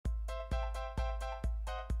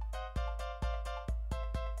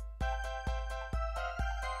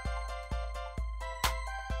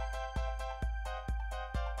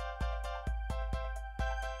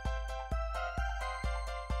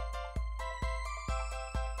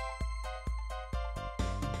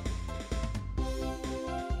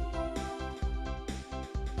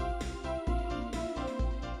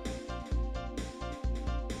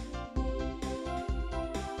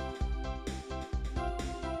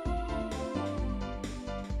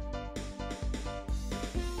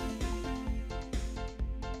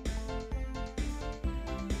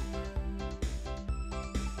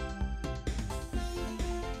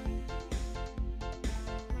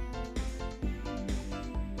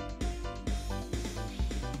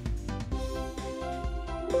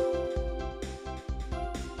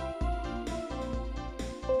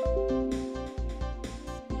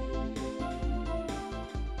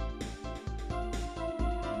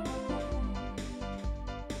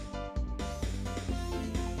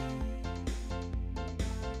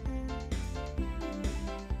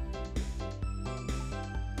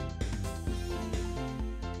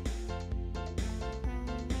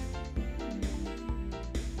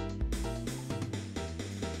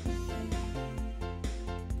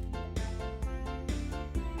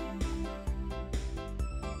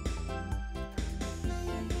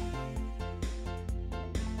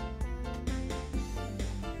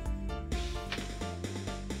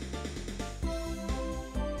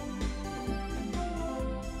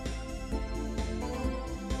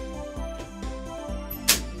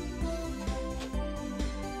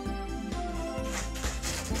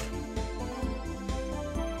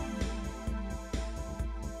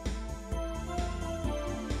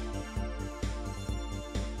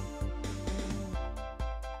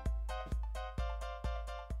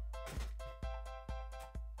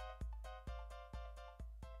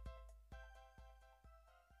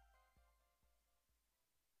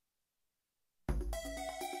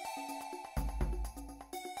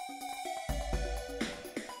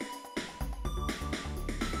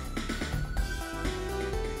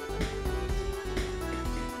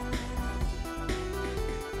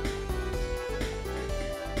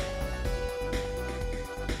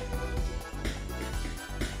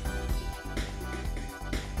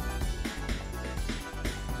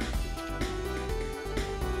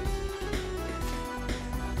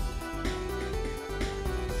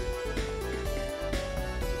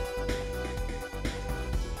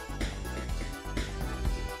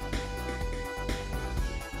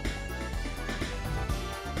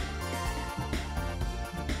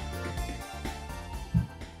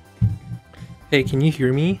Hey, can you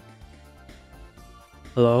hear me?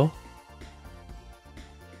 Hello?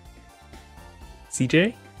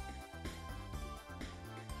 CJ?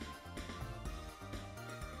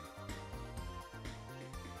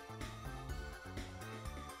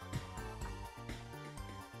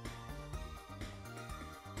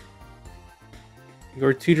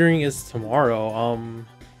 Your tutoring is tomorrow.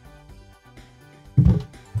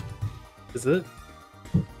 Is it?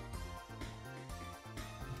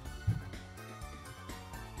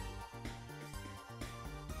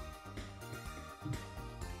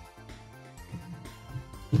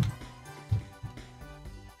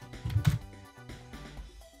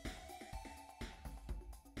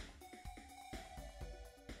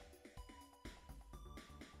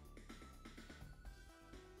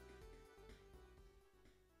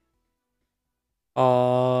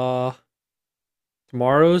 Uh,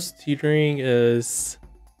 Tomorrow's tutoring is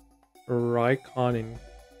Raycon and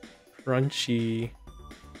Crunchy.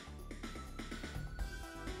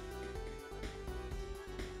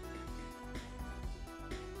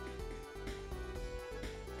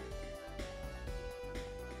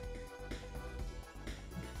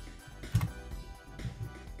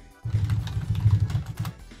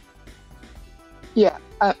 Yeah,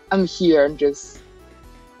 I'm here. I'm just.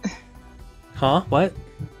 Huh? What?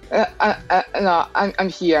 No, I'm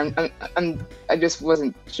here. I just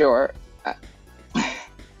wasn't sure. Uh,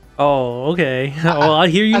 Oh, okay. I, Well, I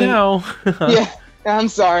hear you I'm. now. Yeah, I'm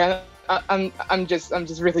sorry. I'm just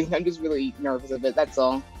really nervous of it. That's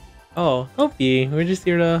all. Oh, don't be. We're just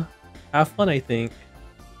here to have fun, I think.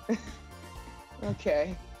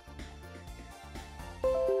 Okay.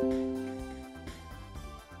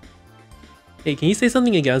 Hey, can you say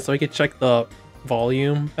something again so I could check the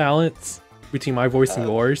volume balance between my voice and Uh,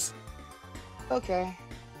 yours? okay.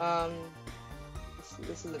 Um,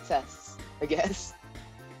 this is a test, I guess.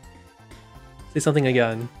 Say something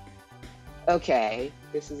again. Okay.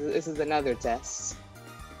 This is another test.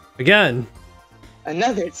 Again!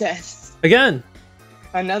 Another test. Again!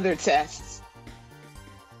 Another test.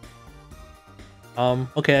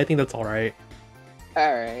 Okay, I think that's alright.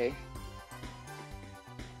 All right.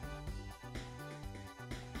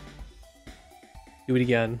 Do it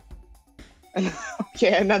again.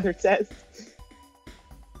 Okay, another test.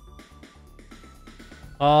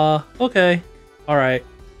 Okay. Alright.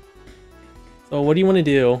 So what do you want to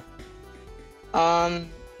do? Um,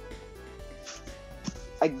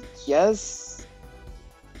 I guess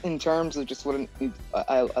in terms of just what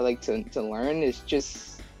I like to learn is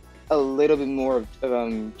just a little bit more of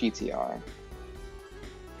GTR.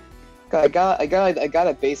 I got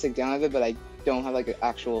a basic down of it, but I don't have like an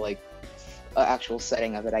actual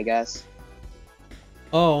setting of it, I guess.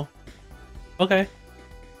 Oh. Okay.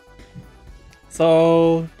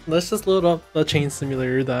 So let's just load up the chain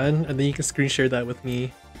simulator then, and then you can screen share that with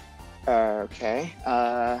me. Okay.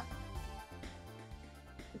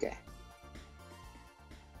 Okay.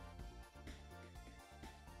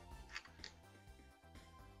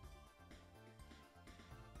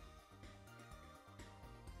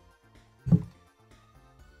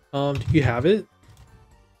 Do you have it?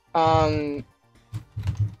 Um.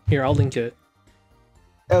 Here, I'll link it.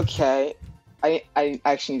 Okay. I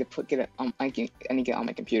actually need to get it on. I need to get on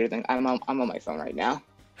my computer. Then I'm on my phone right now.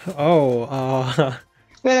 Oh,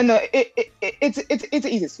 No. It's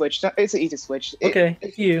an easy switch. It's an easy switch. okay,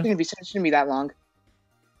 It thank you. shouldn't be that long.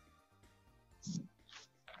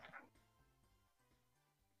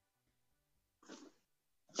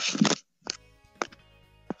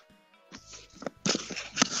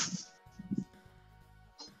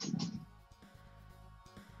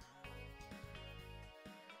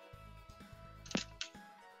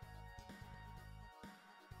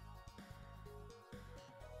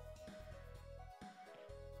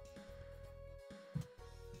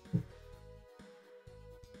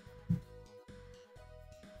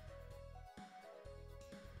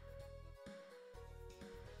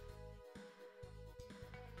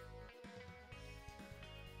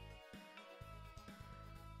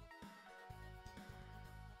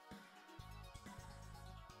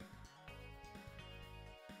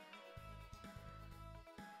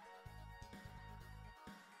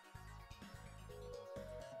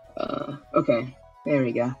 Okay. There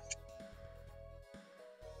we go.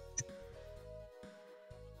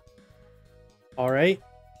 Alright.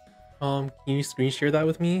 Can you screen share that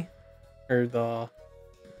with me? Or the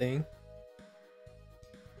thing?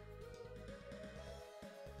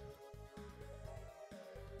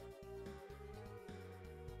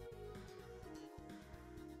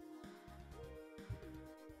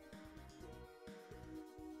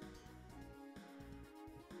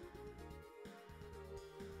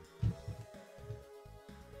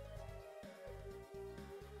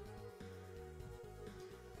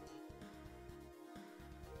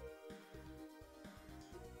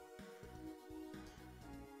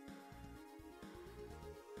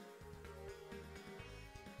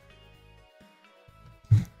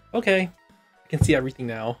 Okay, I can see everything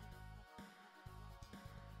now.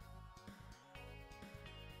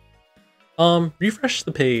 Refresh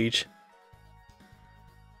the page.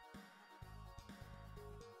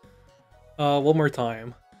 One more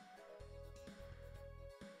time.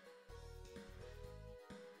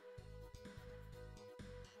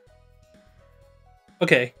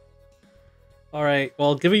 Okay. Alright,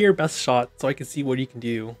 well, give it your best shot so I can see what you can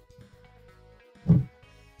do.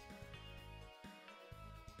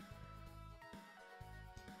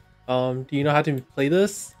 Do you know how to play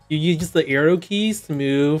this? You use the arrow keys to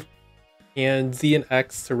move and Z and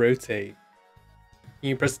X to rotate.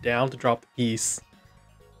 You press down to drop the piece.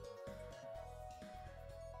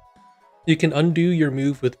 You can undo your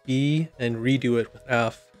move with B and redo it with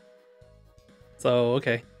F. So,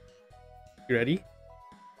 okay. You ready?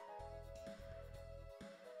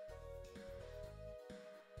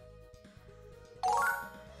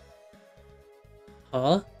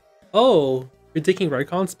 Huh? Oh, you're taking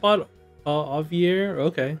Raycon's spot, Javier?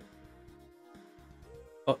 Okay.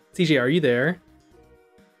 Oh, CJ, are you there?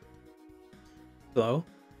 Hello?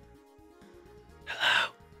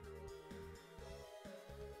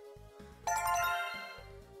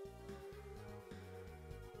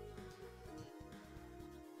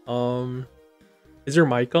 Hello? Is your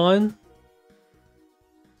mic on?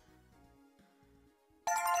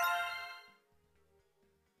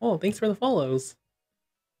 Oh, thanks for the follows.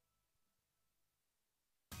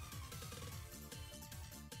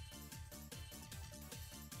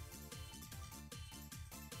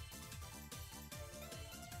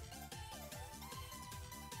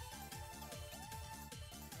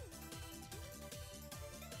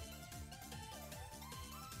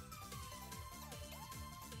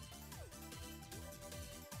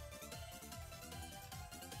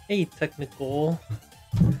 Hey, technical.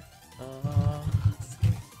 Let's see.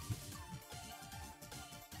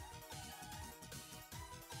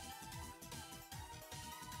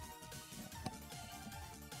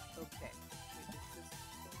 Okay.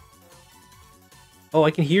 Oh,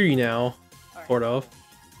 I can hear you now. Alright. Sort of.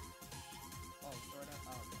 Oh, sort of? Oh,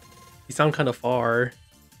 okay. You sound kind of far.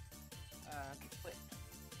 Wait.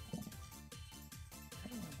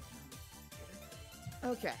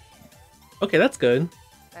 Okay. Okay, that's good.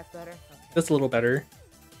 That's better? Okay. That's a little better.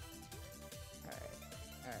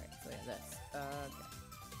 Alright, so yeah, this.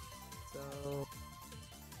 Okay. So...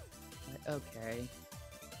 Okay.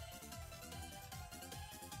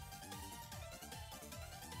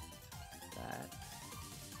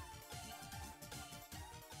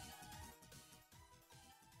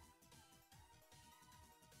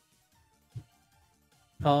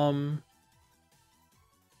 That. Um...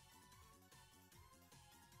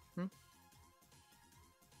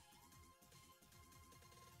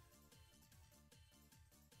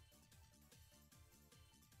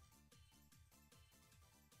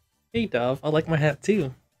 Hey, Dove. I like my hat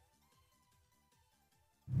too.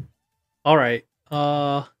 Alright.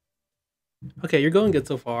 Okay, you're going good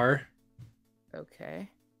so far. Okay.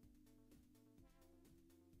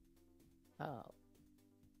 Oh.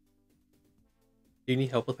 Do you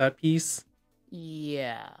need help with that piece?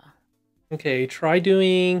 Yeah. Okay, try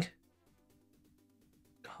doing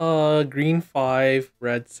green 5,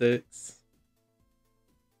 red 6.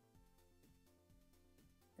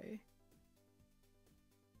 Okay.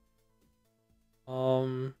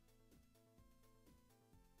 Um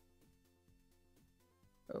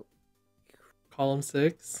Oh. Column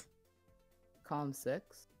 6. Column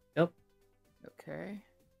 6? Yep. Okay.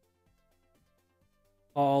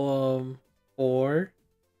 Column 4.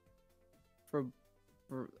 For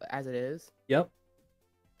as it is? Yep.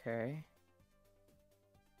 Okay.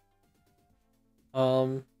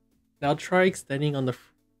 Now try extending on the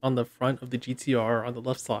front of the GTR on the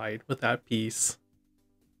left side with that piece.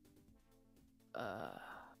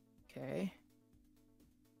 Okay.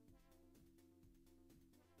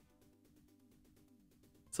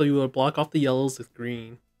 So you will block off the yellows with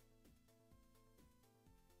green.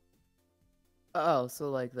 Oh, so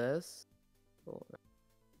like this? Or...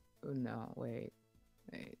 Oh, no, wait.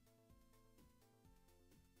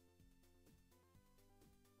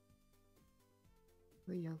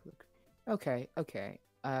 The yellow. Okay.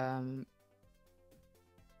 Uh,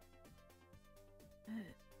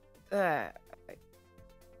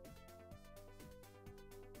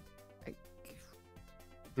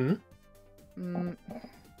 Hmm?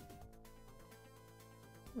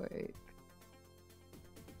 Wait.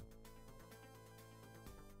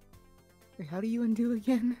 Wait, how do you undo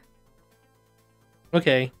again?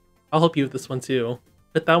 Okay, I'll help you with this one too.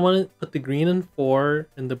 Put that one, put the green in 4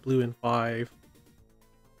 and the blue in 5.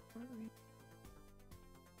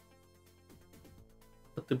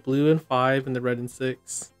 Put the blue in 5 and the red in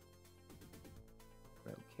 6.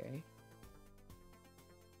 Okay.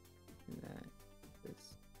 And then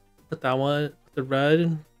this. Put that one, the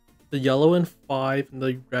red, the yellow in 5 and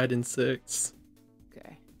the red in 6.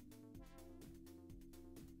 Okay.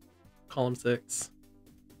 Column 6.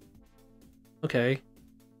 Okay.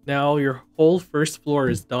 Now your whole first floor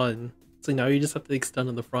is done. So now you just have to extend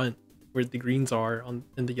on the front where the greens are on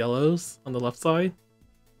and the yellows on the left side.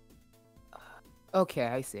 Okay,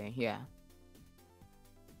 I see. Yeah.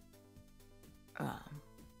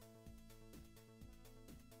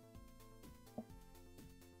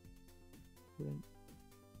 Then-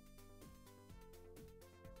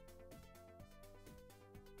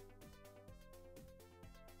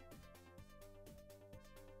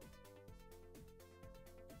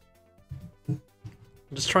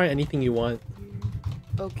 Just try anything you want.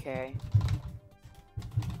 Okay.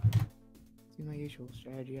 Do my usual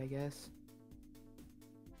strategy, I guess.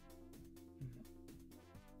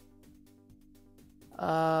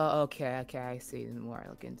 Okay, I see. The more I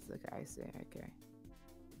look into the guy, I see. Okay.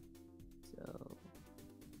 So.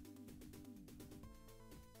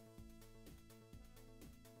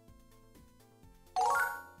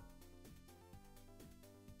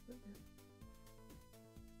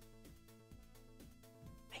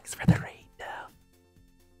 Thanks for the raid, Dev.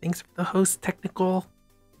 Thanks for the host technical.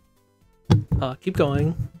 Keep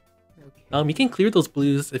going. Okay. You can clear those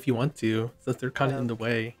blues if you want to, since they're kind of in the Okay.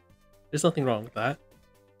 way. There's nothing wrong with that.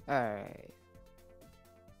 Alright.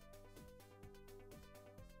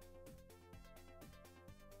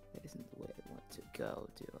 That isn't the way I want to go,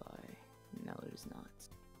 do I? No, it is not.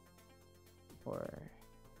 Or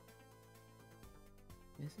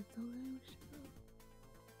is it the way we should go?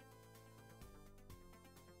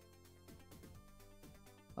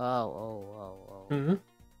 Oh. Mm-hmm.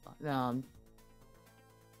 No, I'm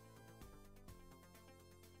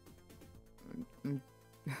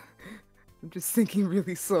I'm just thinking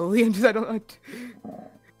really slowly. I don't.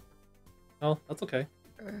 Oh, that's okay.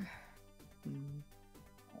 Mm.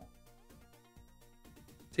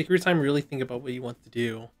 Take your time, really think about what you want to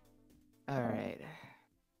do. All right.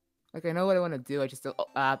 Like I know what I want to do. I just don't.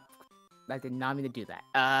 I did not mean to do that.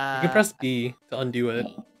 You can press B to undo it.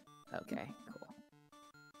 Okay. Cool.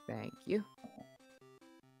 Thank you.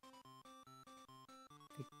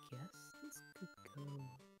 I guess this could go.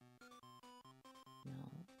 No.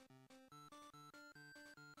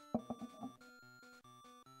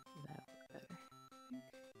 That would better. I think.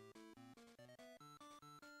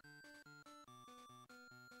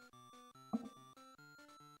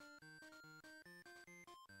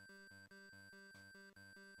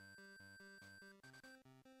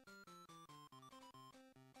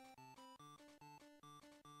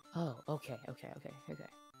 Oh, okay.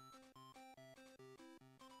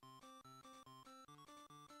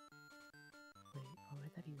 Wait, what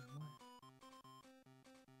would that even work?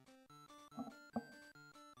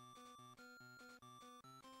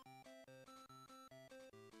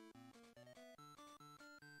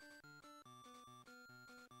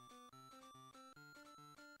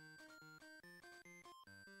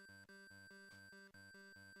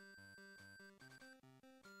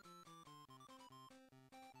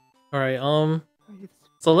 All right. I did this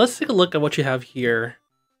So let's take a look at what you have here.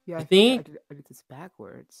 Yeah, I I think think- I did this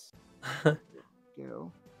backwards.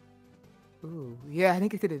 Yo. Ooh, yeah, I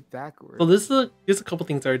think I did it backwards. So here's a couple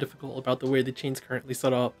things that are difficult about the way the chain's currently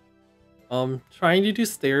set up. Trying to do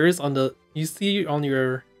stairs on the you see on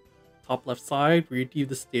your top left side where you do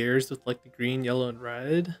the stairs with like the green, yellow, and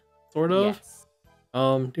red, sort of. Yes.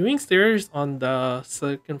 Doing stairs on the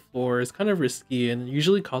second floor is kind of risky and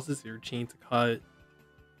usually causes your chain to cut.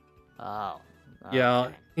 Oh. Yeah,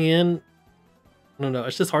 okay. and I don't know,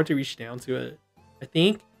 it's just hard to reach down to it. I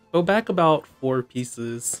think go back about 4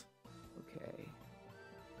 pieces. Okay.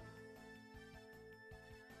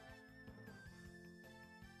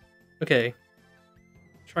 Okay,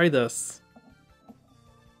 try this.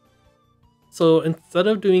 So instead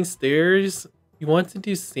of doing stairs, you want to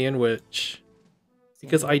do sandwich.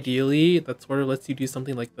 Because Sandwich. ideally, that sort of lets you do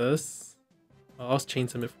something like this. I'll chain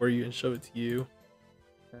some it for you and show it to you.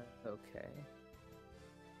 Okay.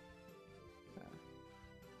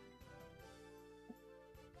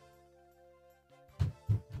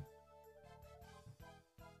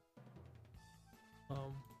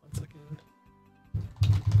 One second.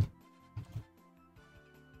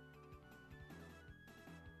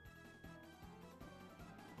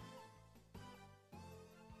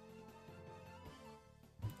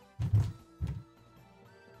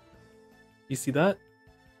 You see that?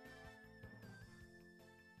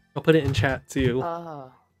 I'll put it in chat too.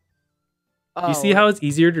 You see Oh, how it's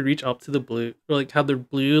easier to reach up to the blue, or like how the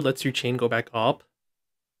blue lets your chain go back up?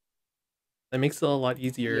 That makes it a lot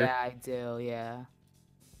easier. yeah, I do. Yeah.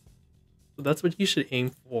 So that's what you should aim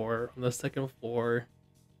for on the second floor.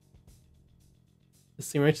 The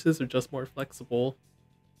sandwiches are just more flexible.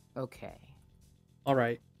 Okay.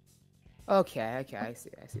 Alright. Okay. Okay. I see.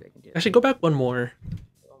 I see. What I can do. Actually, go back one more.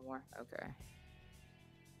 One more. Okay.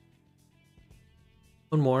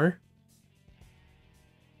 One more.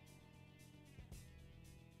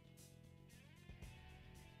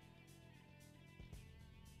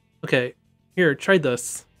 Okay. Here, try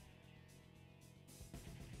this.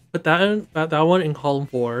 Put that one in column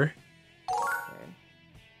 4. Okay.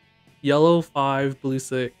 Yellow 5, blue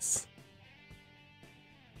 6.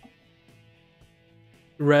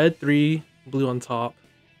 Red 3, blue on top.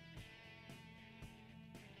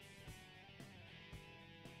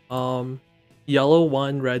 Yellow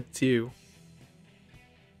 1, red 2.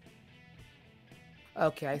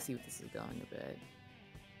 Okay. I see what this is going a bit.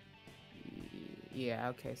 Yeah.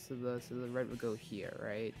 Okay. So the red would go here,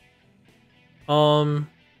 right?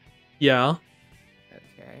 Yeah.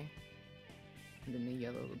 Okay. And then the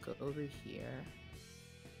yellow would go over here.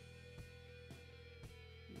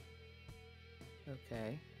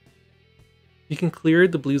 Okay. You can clear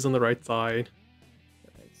the blues on the right side.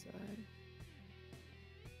 The right side.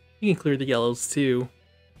 You can clear the yellows too.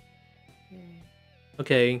 Okay.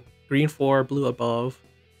 Okay, green 4, blue above.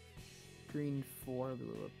 Green 4,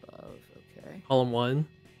 blue above. Okay. Column 1.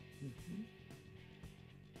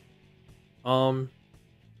 Mm-hmm.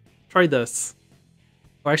 Try this.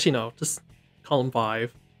 Or actually no, just column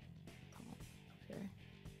 5.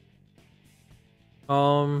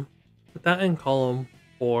 Okay. Put that in column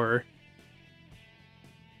 4.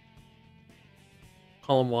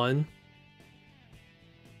 Column 1.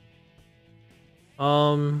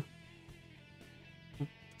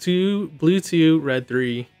 Blue 2, red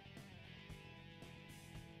 3.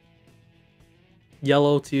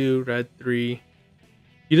 Yellow 2, red 3.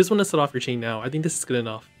 You just want to set off your chain now. I think this is good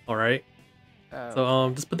enough. Alright. Oh, So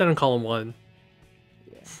okay. just put that in column 1.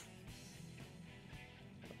 Yeah.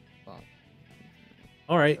 Well,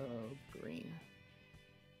 Alright. oh, green.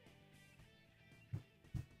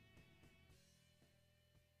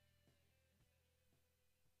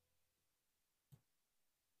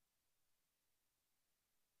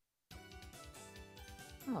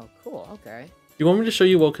 Oh, cool. Okay. You want me to show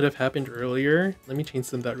you what could have happened earlier? Let me change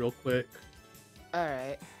some of that real quick. All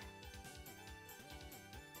right.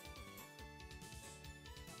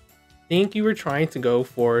 I think you were trying to go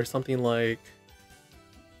for something like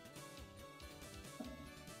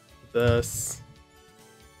this.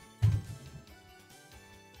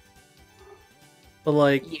 But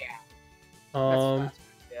like, Yeah. um,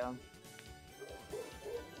 Yeah.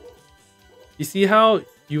 you see how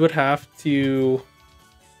you would have to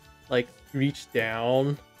like reach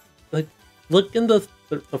down? Like, look in the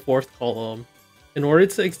fourth column. In order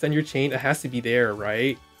to extend your chain, it has to be there,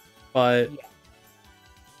 right? But Yeah.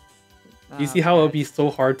 you see how it would Okay. be so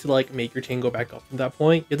hard to like make your chain go back up from that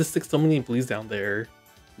point? You have to stick so many blues down there.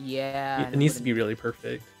 Yeah. It needs to be really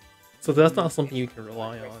perfect. So that's not something you can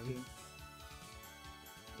rely on.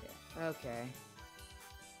 Yeah. Okay.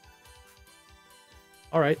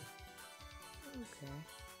 Alright. Okay.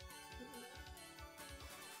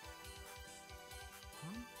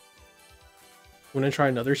 Want to try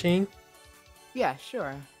another chain? Yeah,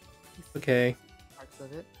 sure. Okay. Parts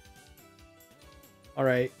of it.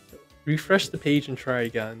 Alright. Refresh the page and try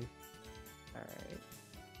again. All right.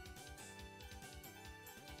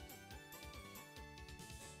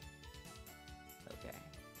 Okay.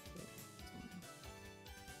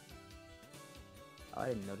 Oh, I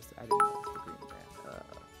didn't notice. I didn't notice the green there.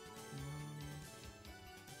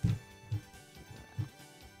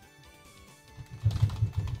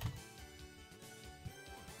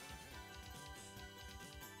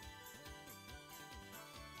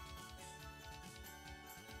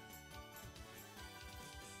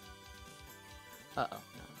 Uh oh.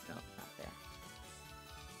 No, not there.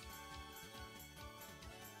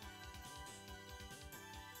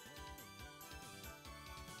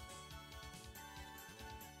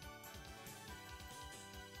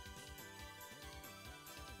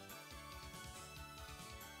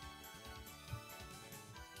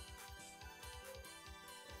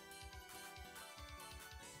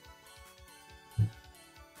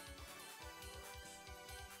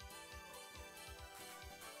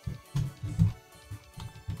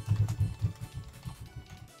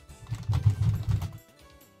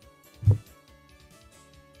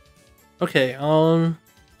 Okay,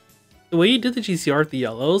 the way you did the GCR with the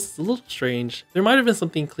yellows is a little strange. There might have been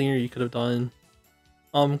something cleaner you could have done.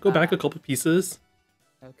 Go back a couple pieces.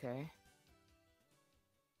 Okay.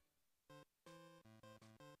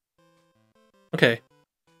 Okay.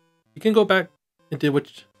 You can go back and do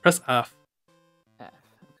which press F. F.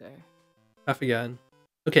 Okay. F again.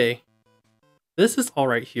 Okay. This is all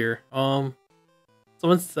right here. So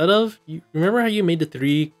instead of you remember how you made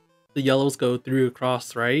the yellows go through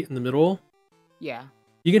across, right? In the middle? Yeah.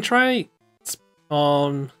 You can try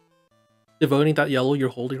devoting that yellow you're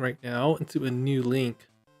holding right now into a new link.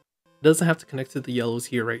 It doesn't have to connect to the yellows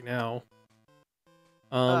here right now.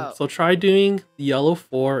 So try doing the yellow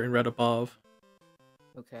 4 and red above.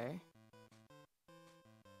 Okay.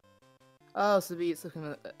 Oh, so it's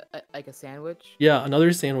looking like a sandwich? Yeah,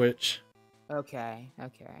 another sandwich. Okay,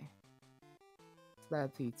 okay. So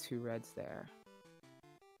that'd be 2 reds there.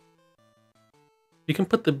 You can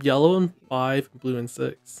put the yellow in 5 and blue in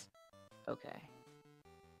 6. Okay.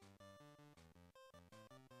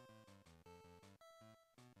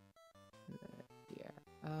 Yeah.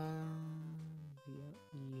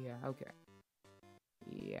 Yeah, okay.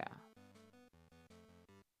 Yeah.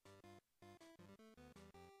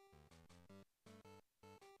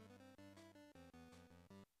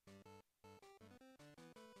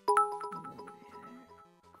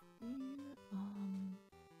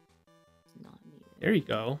 It's not needed. There you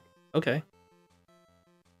go. Okay.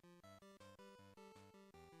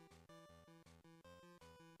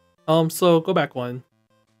 So go back one.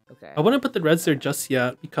 Okay. I wouldn't put the reds there just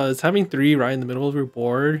yet because having 3 right in the middle of your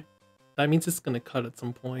board, that means it's gonna cut at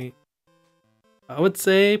some point. I would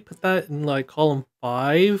say put that in like column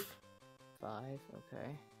 5. 5,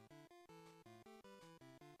 okay.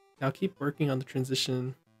 Now keep working on the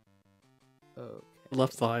transition. Okay. The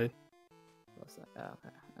left side. What's that? Oh,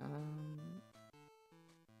 okay.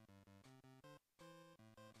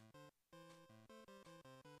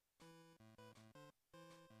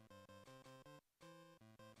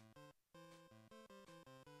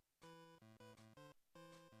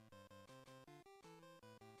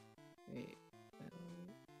 Wait.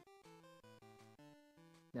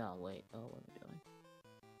 No, wait. Oh, what am I doing?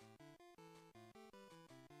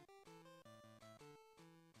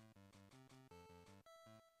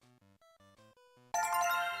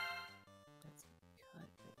 That's cut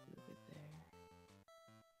right over there.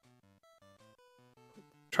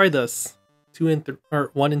 Try this. 2 and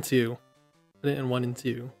 1 and 2. Put it in 1 and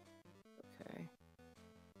 2. Okay.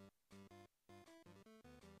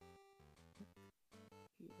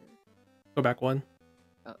 Here. Go back 1.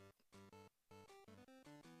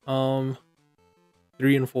 Oh.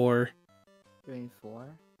 3 and 4. 3 and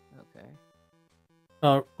 4. Okay.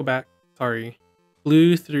 Oh, go back. Sorry.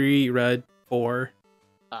 Blue 3, red 4.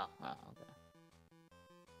 Oh, okay.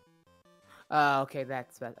 Oh, okay,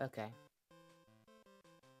 that's bad. Okay.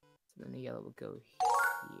 So then the yellow will go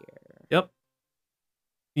here. Yep.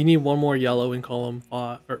 You need one more yellow in column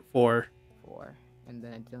 5 or 4. 4. And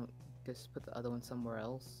then I don't just put the other one somewhere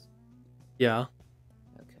else. Yeah.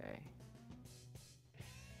 Okay.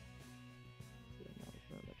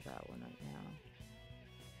 That one right now.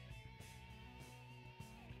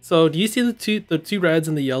 So do you see the two reds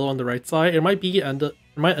and the yellow on the right side? It might end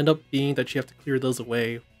up being that you have to clear those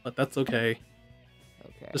away, but that's okay.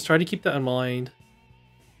 Okay. Just try to keep that in mind.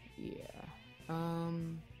 Yeah.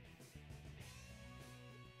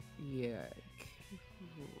 Yeah.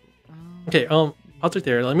 Okay, pause it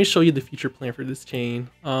there. Let me show you the future plan for this chain.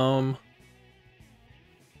 And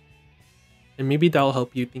maybe that'll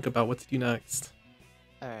help you think about what to do next.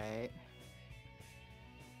 Alright.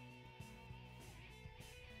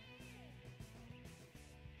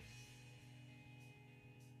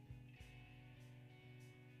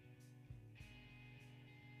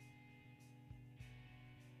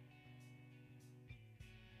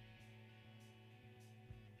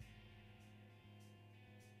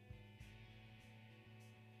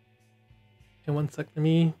 Okay, 1 sec, let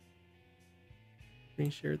me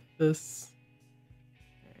screen share this.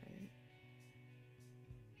 Alright.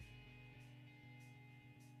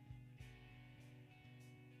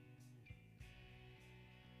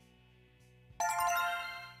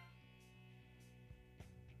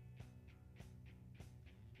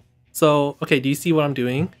 So, okay, do you see what I'm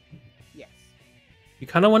doing? Yes. You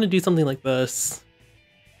kind of want to do something like this.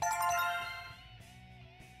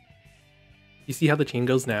 You see how the chain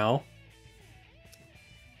goes now?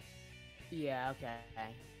 Yeah, okay.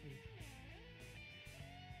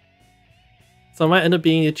 So it might end up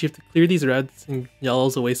being that you have to clear these reds and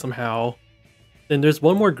yellows away somehow. Then there's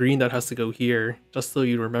one more green that has to go here, just so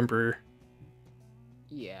you remember.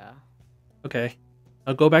 Yeah. Okay.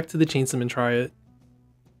 I'll go back to the chain sim and try it.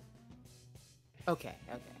 Okay,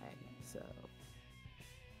 so...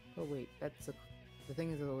 Oh wait, that's a... The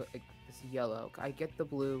thing is, like this yellow. I get the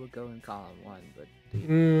blue would go in column 1, but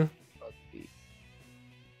both be.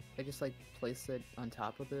 I just like place it on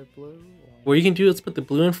top of the blue. Or... What you can do is put the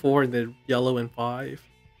blue in 4 and the yellow in 5.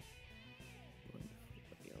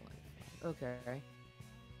 Okay.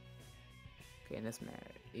 Okay, and this matter.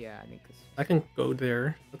 Yeah, I think this. I can go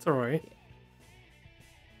there. That's all right. Yeah.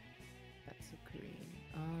 That's a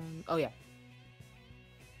green. Oh yeah.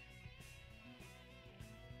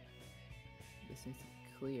 This seems to be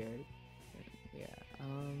cleared. Yeah.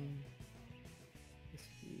 Let's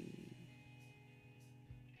see.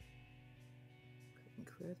 Can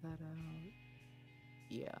clear that out.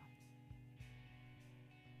 Yeah.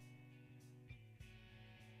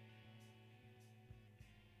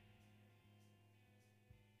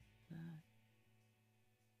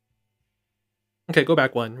 Okay, go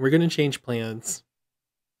back one. We're gonna change plans.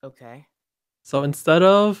 Okay. So instead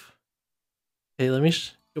of, okay, let me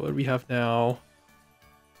show what we have now.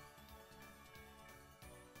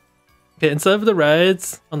 Okay, instead of the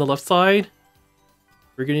reds on the left side,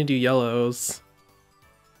 we're gonna do yellows.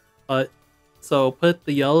 So put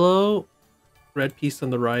the yellow, red piece on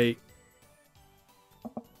the right,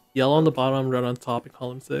 yellow on the bottom, red on top in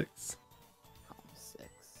column 6. Column 6.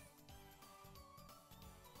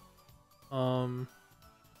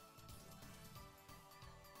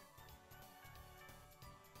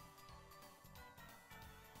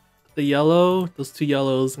 The yellow, those 2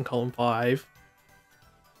 yellows in column 5.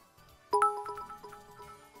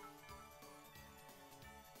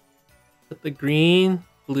 Put the green,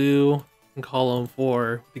 blue in column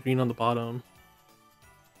 4, the green on the bottom.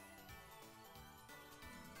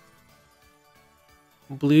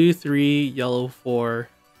 Blue 3, yellow 4.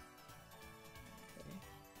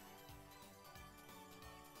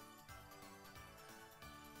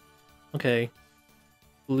 Okay.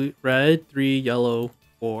 Blue, red 3, yellow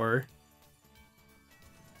 4.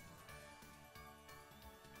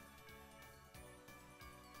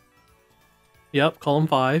 Yep, column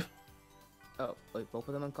 5. Oh, wait, both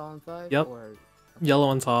of them on column 5? Yep. Or... Okay. Yellow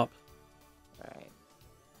on top. Alright.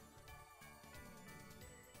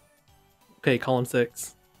 Okay, column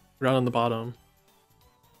 6. Red on the bottom.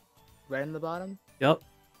 Red in the bottom? Yep.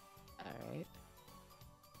 Alright.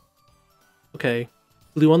 Okay.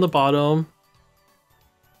 Blue on the bottom.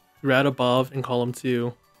 Red above in column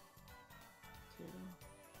 2. 2.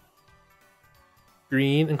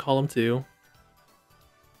 Green in column 2.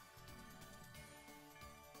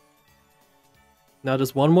 Now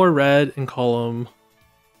just one more red in column.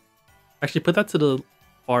 Actually, put that to the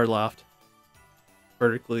far left.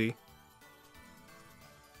 Vertically.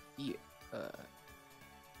 Yeah.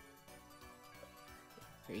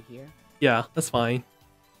 Right here? Yeah, that's fine.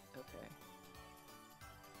 Okay.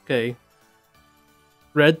 Okay.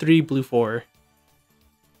 Red 3, blue 4.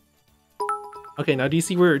 Okay, now do you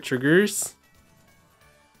see where it triggers?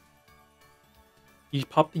 You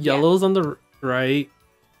pop the yellows on the right.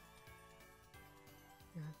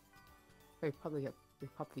 Wait, we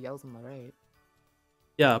pop the yellows on the right.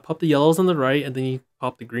 Yeah, pop the yellows on the right and then you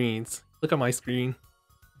pop the greens. Look at my screen.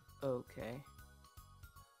 Okay.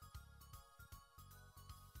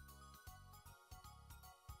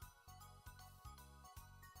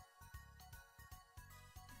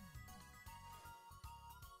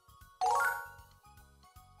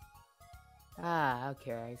 Ah,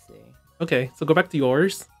 okay, I see. Okay, so go back to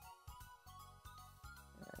yours.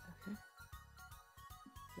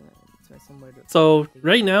 So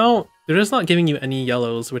right now, they're just not giving you any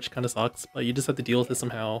yellows, which kind of sucks, but you just have to deal with it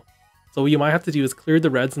somehow. So what you might have to do is clear the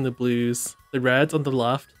reds and the blues, the reds on the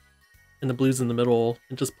left and the blues in the middle,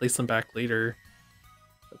 and just place them back later.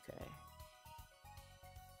 Okay.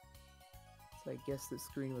 So I guess the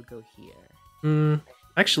screen would go here.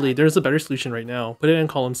 Actually, there's a better solution right now. Put it in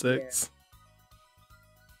column 6.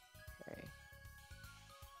 Okay.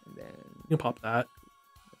 And then... You can pop that.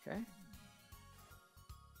 Okay.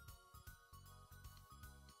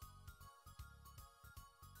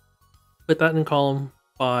 Put that in column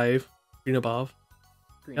 5, green above.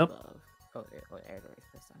 Green Yep. above. Oh, yeah, I already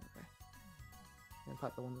pressed on. Okay. And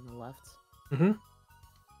pop the ones on the left. Mm-hmm.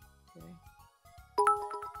 Okay.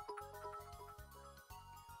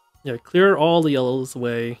 Yeah, clear all the yellows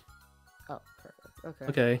away. Oh, perfect. Okay.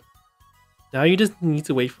 Okay. Now you just need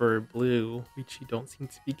to wait for blue, which you don't seem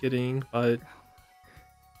to be getting, but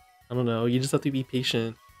I don't know, you just have to be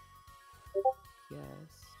patient. Yes.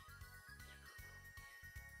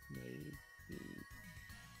 Maybe.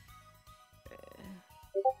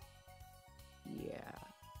 Yeah.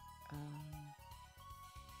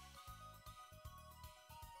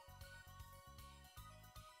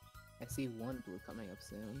 I see one blue coming up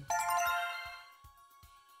soon.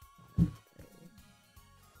 Okay.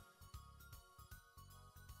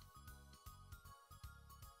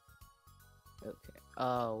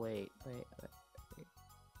 Oh wait.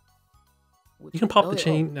 You can pop oh, the wait,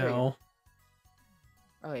 chain there you go. now.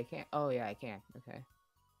 Oh, I can't. Oh yeah, I can. Okay.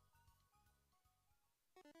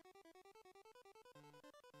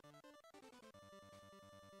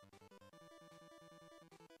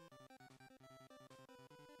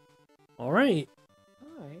 All right.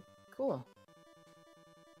 All right. Cool.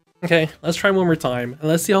 Okay, let's try one more time, and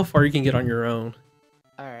let's see how far you can get on your own.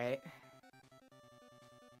 All right.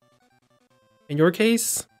 In your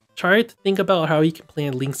case, try to think about how you can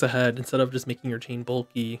plan links ahead instead of just making your chain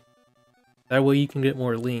bulky. That way you can get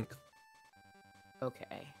more length. Okay.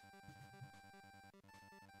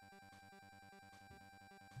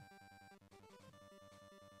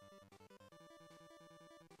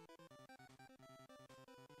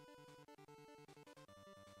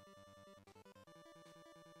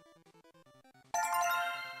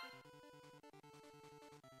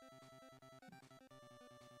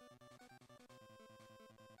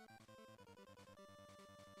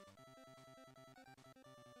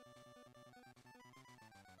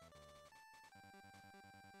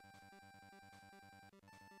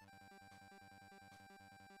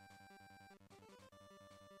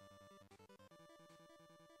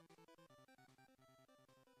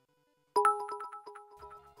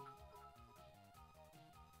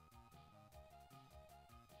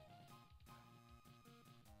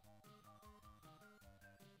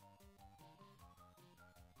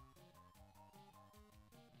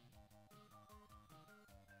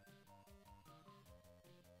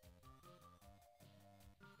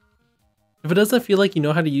 If it doesn't feel like you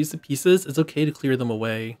know how to use the pieces, it's okay to clear them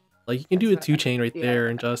away. Like you can do a That's what 2-chain right yeah, there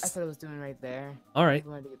and I just... thought I was doing right there. Alright. I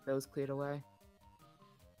wanted to get those cleared away.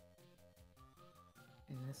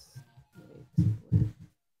 And this. Wait,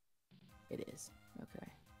 it is. Okay.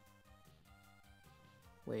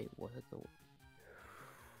 Wait, what is the?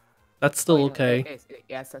 That's still yeah, okay.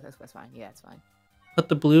 Yeah, that's fine. Yeah, it's fine. Put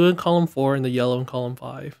the blue in column 4 and the yellow in column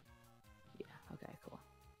 5. Yeah. Okay. Cool.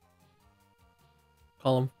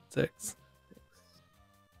 Column 6.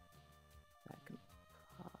 That can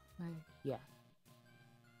pop. Yeah.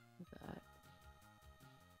 That.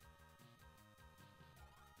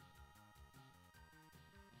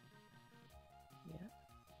 Yeah.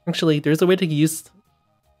 Actually, there's a way to use...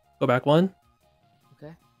 Go back one.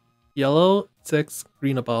 Okay. Yellow 6,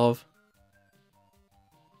 green above.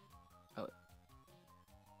 Oh.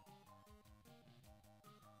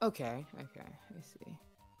 Okay. Okay. I see.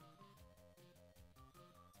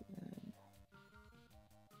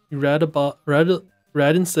 Red above, red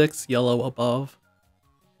and 6, yellow above.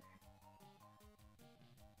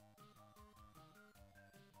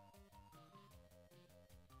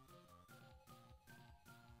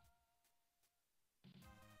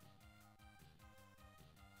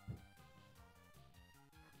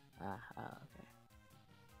 Okay.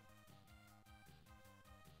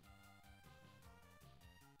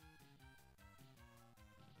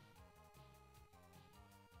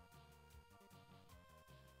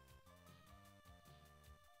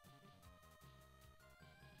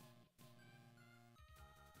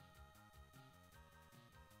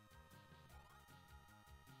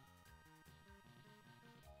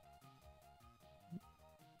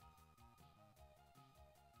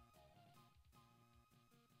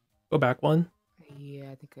 Go back one.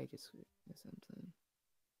 Yeah, I think I just did something.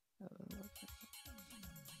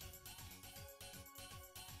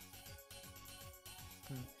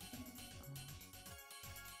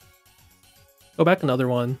 Go back another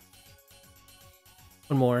one.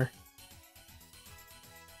 One more.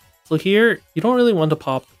 So here, you don't really want to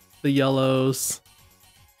pop the yellows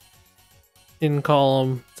in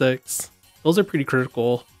column 6. Those are pretty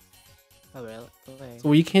critical. Oh, really? Okay. So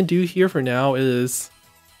what you can do here for now is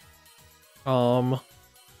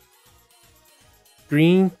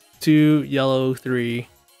green 2, yellow 3.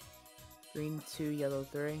 Green 2, yellow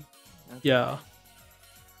 3? Okay. Yeah.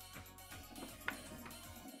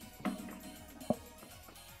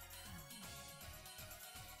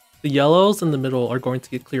 The yellows in the middle are going to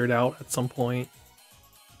get cleared out at some point.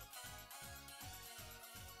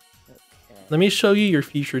 Okay. Let me show you your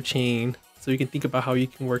future chain so you can think about how you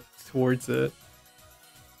can work towards it.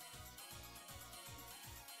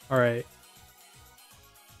 Alright.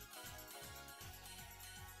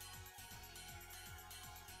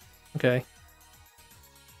 Okay.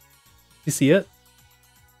 You see it?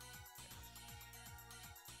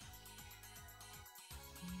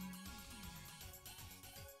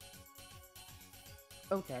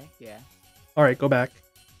 Okay, yeah. Alright, go back.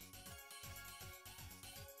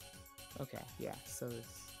 Okay, yeah, so this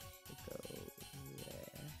will go there.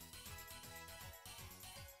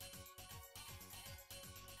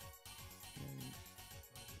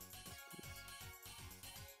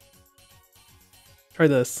 Try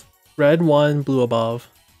this. Red 1, blue above.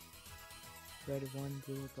 Red 1,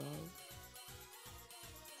 blue above.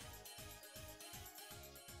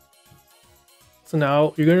 So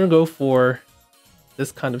now you're gonna go for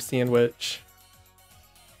this kind of sandwich.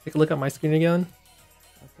 Take a look at my screen again.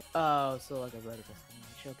 Okay. Oh, so like a vertical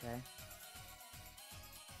sandwich. Okay.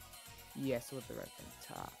 Yeah, so with the red thing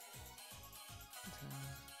top.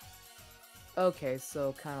 Okay,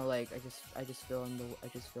 so kind of like I just fill in the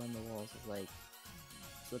walls with like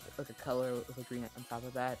like a color with a green on top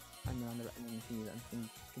of that, and then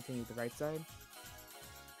continue the right side.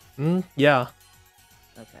 Yeah.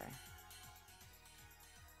 Okay.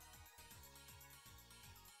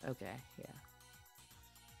 Okay, yeah.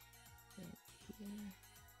 Right here.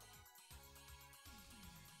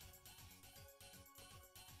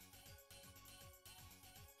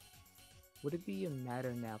 Would it be a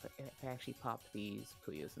matter now if I actually pop these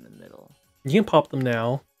Puyos in the middle? You can pop them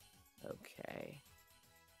now. Okay.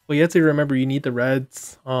 Well, you have to remember you need the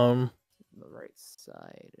reds. The right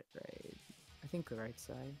side, right? I think the right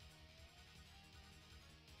side.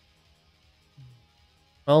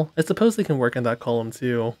 Well, I suppose they can work in that column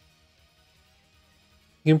too.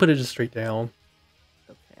 You can put it just straight down.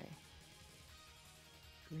 Okay.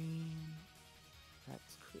 Green.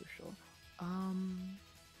 That's crucial.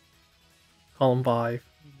 Column 5.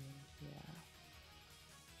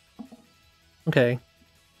 Yeah. Okay.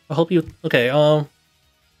 I'll help you. Okay,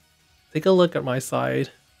 take a look at my side.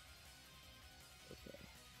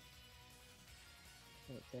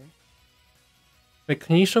 Okay. Wait,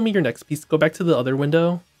 can you show me your next piece? Go back to the other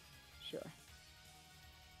window. Sure.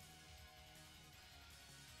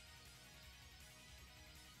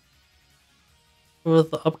 For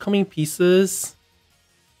the upcoming pieces,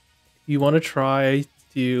 you want to try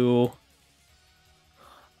to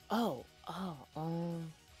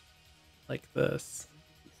like this.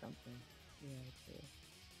 Something.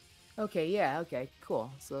 Yeah. Okay. Yeah. Okay. Cool.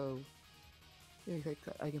 So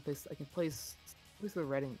I can place the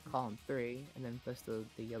red in column 3, and then place the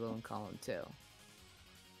yellow in column 2.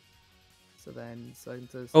 So then,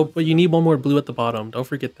 Oh, but you need one more blue at the bottom. Don't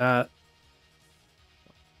forget that.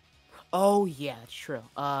 Oh yeah, that's true.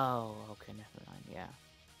 Oh, okay, never mind. Yeah.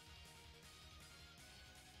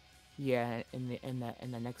 Yeah,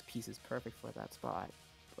 and the next piece is perfect for that spot,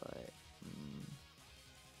 but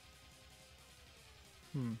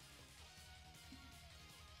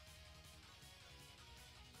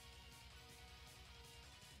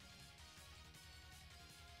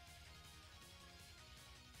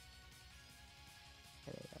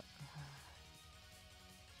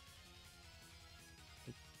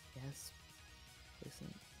Yes.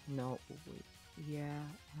 Listen. No. Wait. Yeah.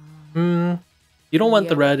 You don't want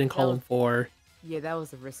the yeah, red in column 4. Yeah, that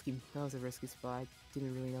was a risky spot. I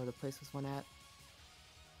didn't really know to place this one at.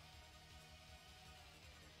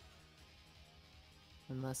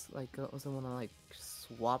 Unless like I also want to like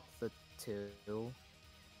swap the 2.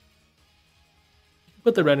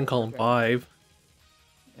 Put the red in column 5.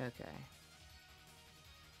 Okay.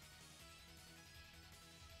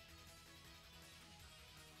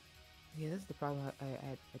 Yeah, this is the problem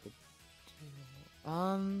I could do.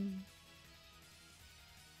 I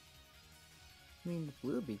mean, the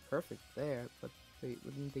blue would be perfect there, but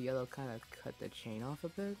wouldn't the yellow kind of cut the chain off a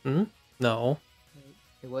bit? No.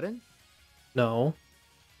 It wouldn't? No.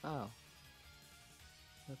 Oh.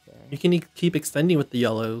 Okay. You can keep extending with the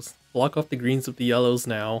yellows. Block off the greens with the yellows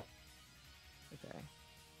now. Okay.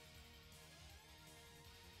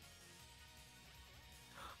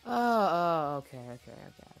 Oh, okay.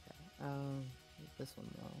 This one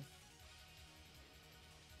though.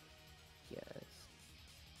 Yes.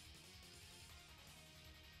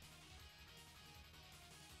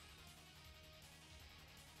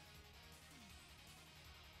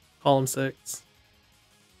 Column 6.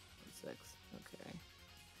 6. Okay.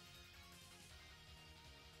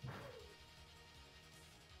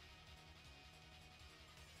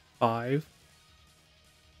 Five.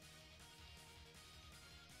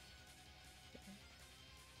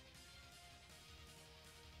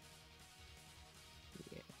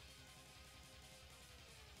 Yeah.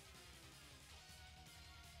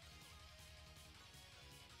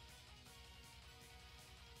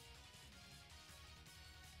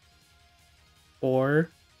 Four.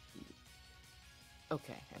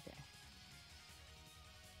 Okay.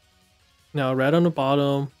 Now red on the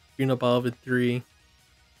bottom, green above, and 3.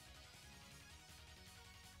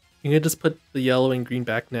 You can just put the yellow and green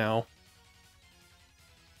back now.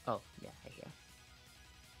 Oh, yeah, right here.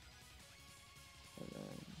 And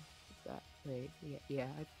then that, wait, yeah,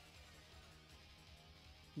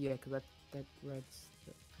 yeah, because that red's, wait,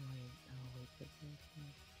 that's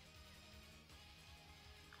not.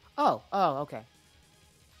 Oh, okay.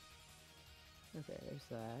 Okay, there's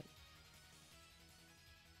that.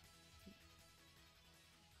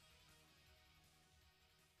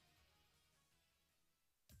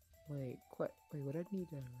 Wait, would I need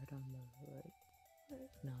to write on the right?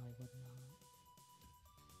 No, I would not.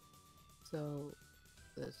 So,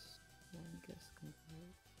 this one gets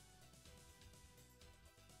complete.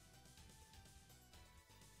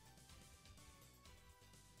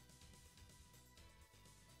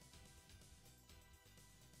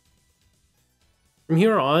 From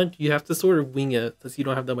here on, you have to sort of wing it since you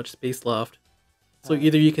don't have that much space left. So Alright.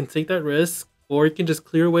 either you can take that risk, or you can just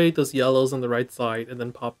clear away those yellows on the right side and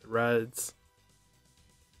then pop the reds.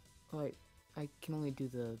 Wait, I can only do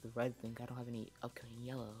the red thing. I don't have any upcoming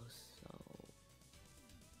yellows, so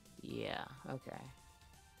yeah, okay.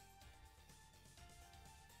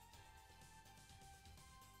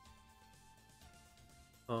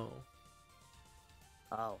 Oh.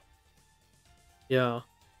 Oh. Yeah.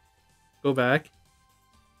 Go back.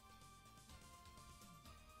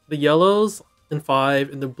 The yellows in 5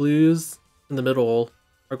 and the blues in the middle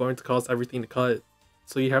are going to cause everything to cut.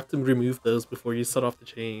 So you have to remove those before you set off the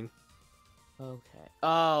chain. Okay.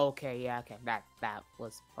 Oh, okay, yeah, okay. That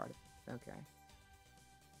was part of it. Okay.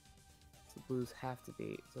 So blues have to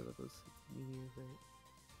be so the blues right.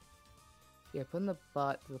 Yeah, put in the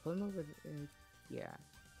put in the yeah.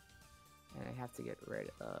 And I have to get rid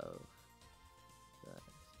of this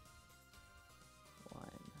one.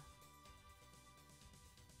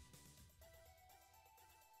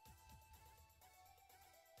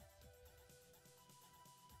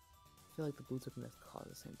 I feel like the blues are gonna cause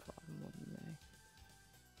the same problem, wouldn't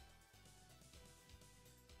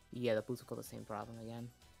they? Yeah, the blues will cause the same problem again.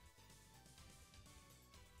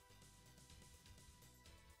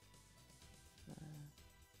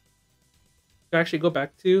 Actually, go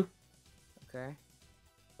back to Okay.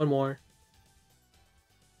 one more.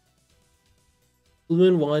 Blue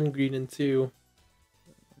in 1, green in 2.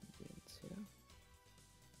 Green 2.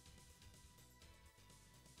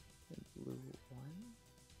 And blue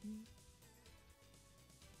 1.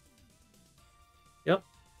 Yep.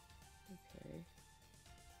 Okay.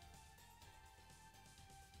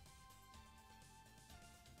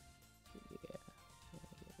 Yeah.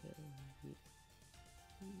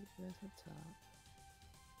 That's the top.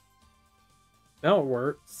 Now it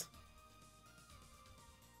works.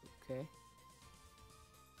 Okay.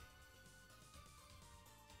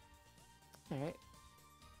 Alright.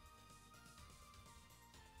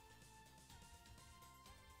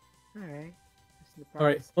 Alright.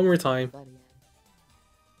 Alright, one more time.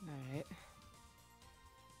 Alright.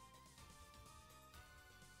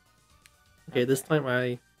 Okay, this time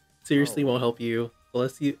I seriously won't help you. So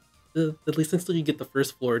let's see. At least until you get the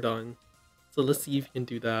first floor done. So let's see if you can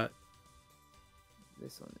do that.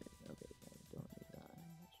 This one is okay. I don't need that.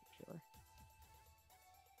 That's for sure.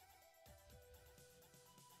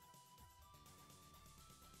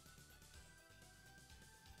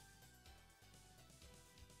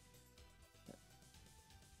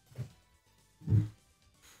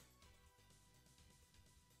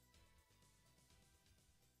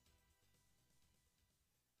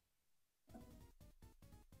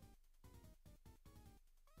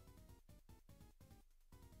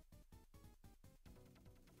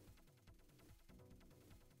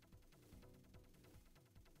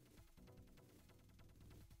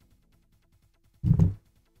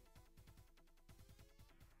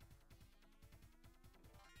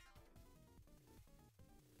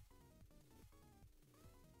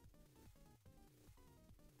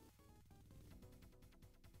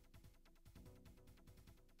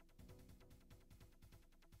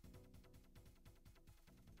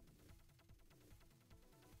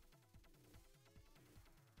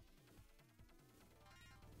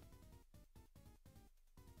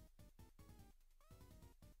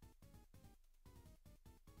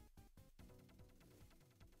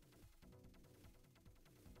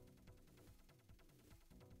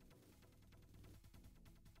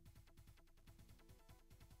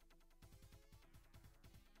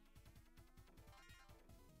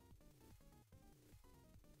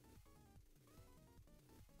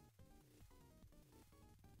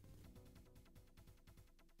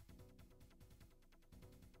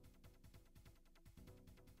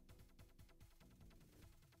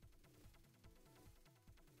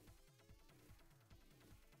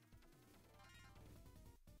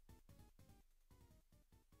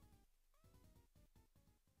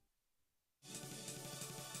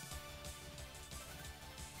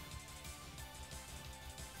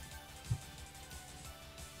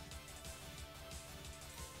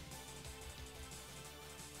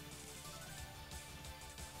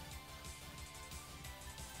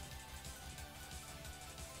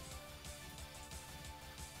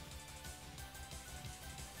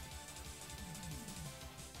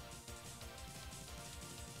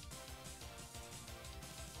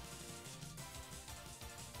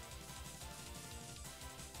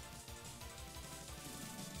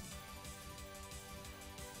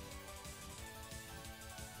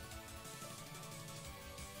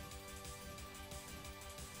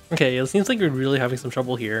 Okay, it seems like you're really having some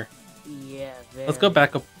trouble here. Yeah, very. Let's go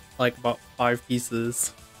back up like about 5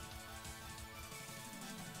 pieces.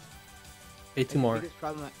 Okay, 2 more. The biggest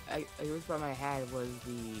problem I had was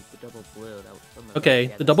the double blue. That was from Okay,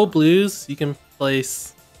 yeah, the double blues you can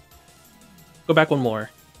place. Go back 1 more.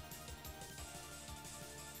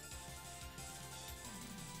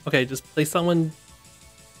 Okay, just place that one.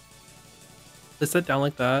 Place that down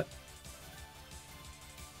like that.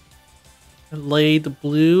 And lay the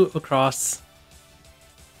blue across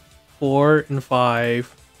 4 and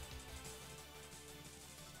 5.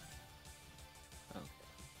 Okay.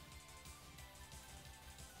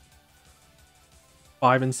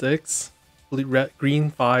 5 and 6. Blue, red, green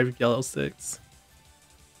 5, yellow 6.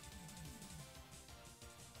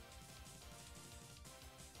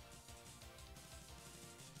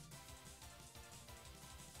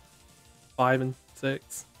 Five and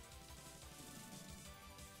 6.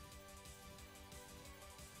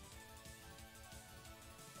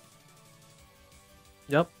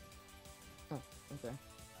 Yep. Oh, okay.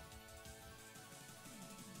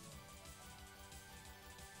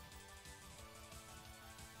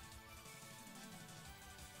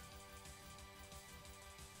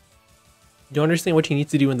 You understand what you need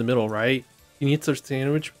to do in the middle, right? You need to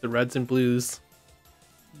sandwich with the reds and blues.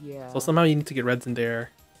 Yeah. So somehow you need to get reds in there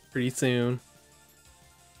pretty soon.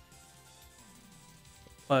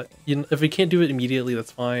 But if we can't do it immediately,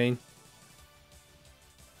 that's fine.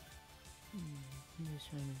 I'm just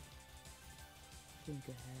trying to think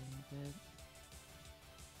ahead a bit.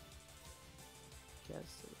 Guess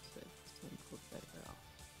it's going to look better off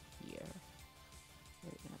here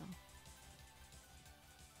right now.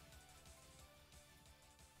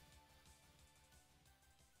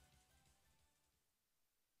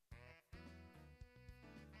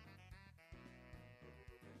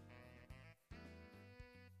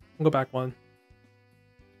 We'll go back 1.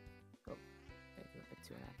 Oh, I went back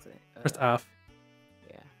to an accident. Press F.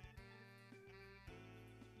 Yeah.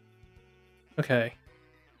 Okay.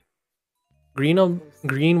 Green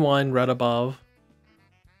 1, red above.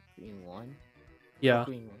 Green 1? Yeah. Oh,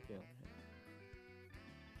 green 1.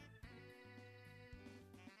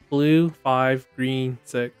 Blue 5, green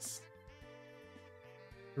 6.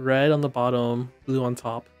 Red on the bottom, blue on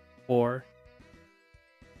top 4.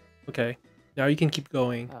 Okay. Now you can keep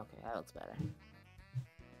going. Okay, that looks better.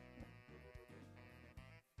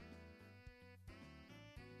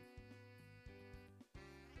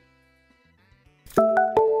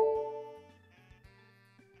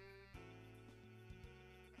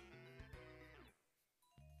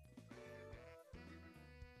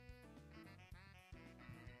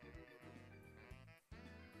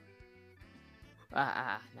 No.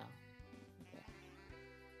 Okay.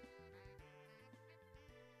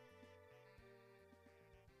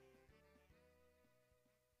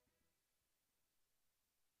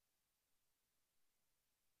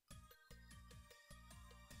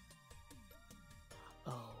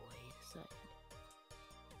 Oh, wait a second.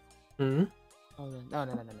 Hmm? Oh, no.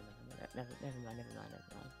 Never mind.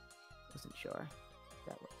 Wasn't sure if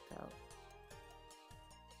that worked out.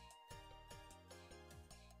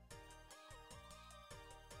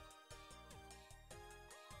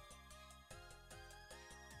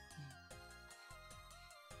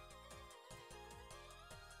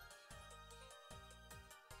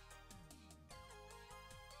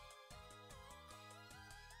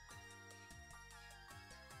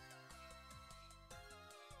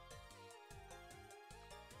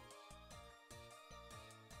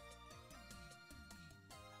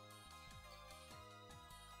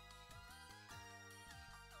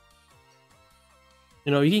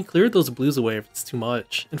 You know, you can clear those blues away if it's too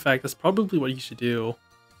much. In fact, that's probably what you should do.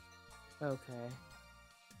 Okay.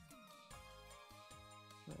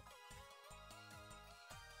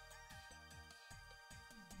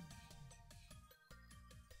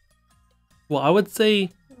 Well, I would say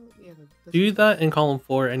Oh, yeah, do that in column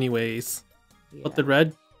 4 anyways. yeah.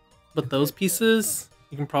 But those pieces,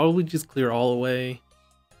 you can probably just clear all away.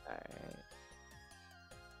 Alright.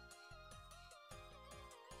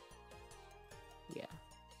 Yeah.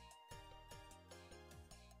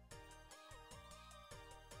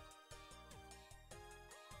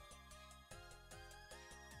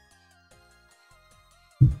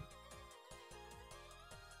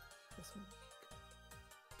 This one.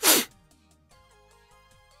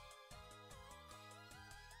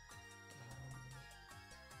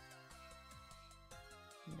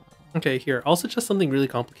 No. Okay, here. I'll suggest something really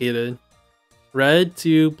complicated. Red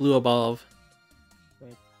to blue above.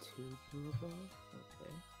 Red 2 blue above?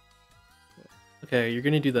 Okay. Okay, you're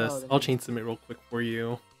gonna do this. Oh, I'll chain submit real quick for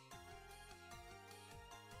you.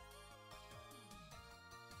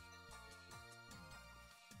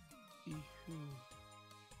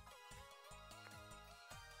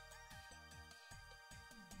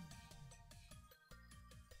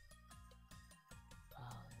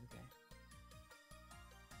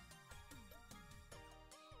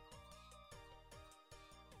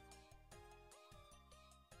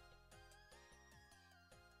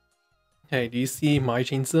 Okay, do you see my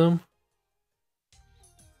chain sim?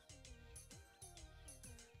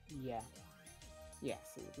 Yeah. Yeah.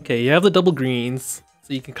 So Okay, you have the double greens,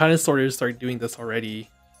 so you can kind of sort of start doing this already.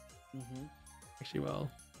 Mm-hmm. Actually, well,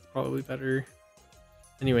 it's probably better.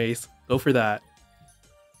 Anyways, go for that.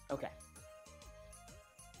 Okay.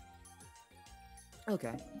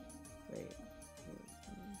 Okay. Wait.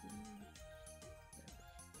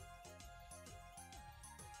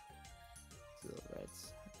 So the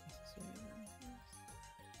reds necessary.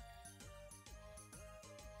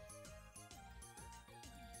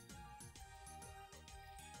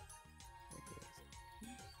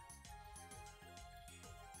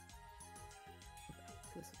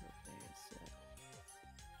 This is what they said.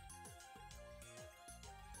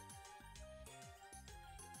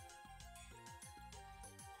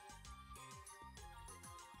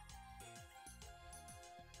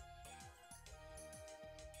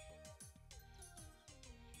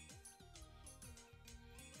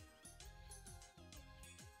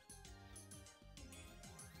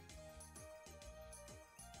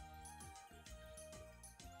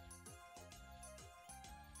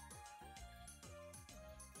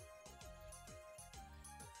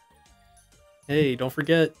 Hey, don't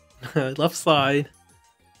forget, left side.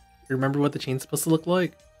 Remember what the chain's supposed to look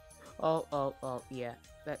like? Oh, yeah.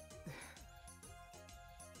 That.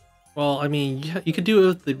 Well, I mean, you could do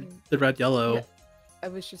it with the red yellow. Yeah, I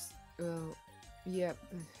was just. Well, yeah.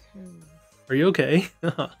 Are you okay?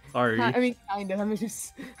 Sorry. I mean, kind of. I'm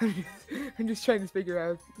just trying to figure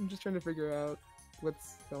out. I'm just trying to figure out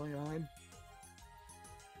what's going on.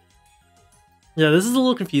 Yeah, this is a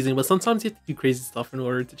little confusing, but sometimes you have to do crazy stuff in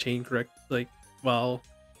order to chain correct, like, well.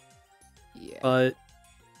 Yeah. But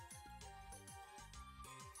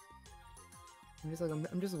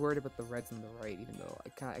I'm just worried about the reds on the right, even though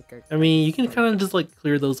I mean, you can kind of just like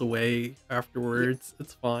clear those away afterwards.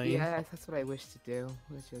 It's fine. Yeah, that's what I wish to do.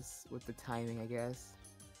 It's just with the timing, I guess.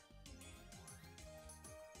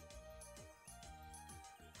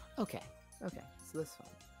 Okay. Okay. So that's fine.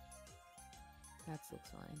 That looks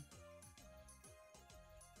fine.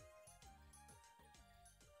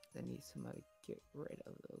 I need somebody to get rid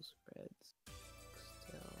of those reds.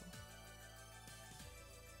 Still.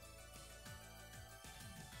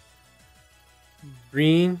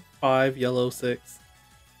 Green 5, yellow 6. Still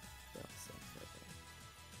 6, okay.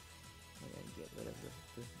 I'm gonna get rid of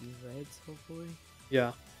these reds, hopefully.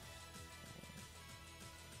 Yeah.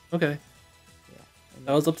 Okay. Yeah.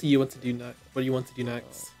 That was up to you what to do next. What do you want to do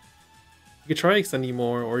next? You could try extending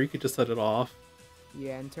more, or you could just set it off.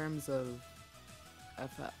 Yeah, in terms of,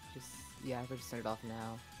 if I just set it off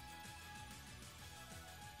now.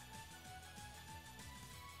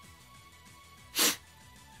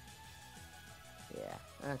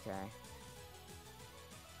 Yeah. Okay.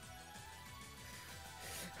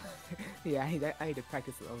 Yeah, I need to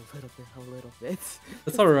practice a little bit.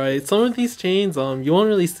 That's all right. Some of these chains, you won't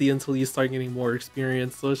really see until you start getting more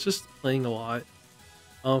experience. So it's just playing a lot.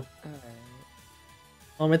 Alright.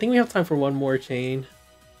 I think we have time for one more chain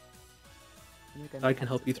that I might can have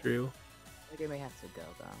help to you go. through. I think I may have to go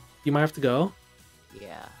though. You might have to go.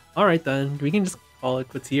 Yeah. All right then, we can just call it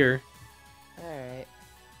quits here. Alright.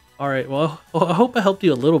 All right. Well, I hope I helped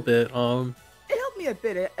you a little bit. It helped me a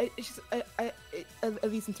bit. It's just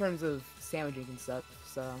at least in terms of sandwiching and stuff.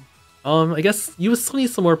 So. I guess you still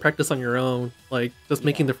need some more practice on your own, like just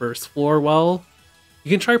making Yeah. the first floor well.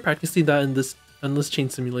 You can try practicing that in this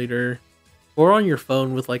chain simulator, or on your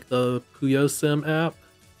phone with like the Puyo Sim app.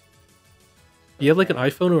 Do you have like an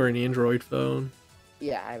iPhone or an Android phone?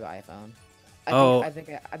 Yeah, I have an iPhone. Oh. I think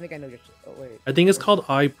I know your. Oh wait. I think it's called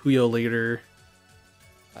iPuyo later.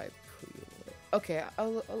 Okay,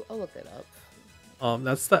 I'll look it up.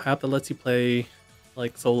 That's the app that lets you play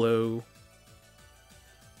like solo.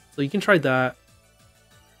 So you can try that.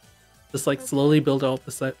 Just like slowly build out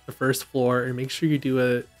the first floor and make sure you do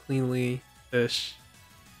it cleanly-ish.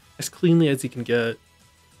 As cleanly as you can get.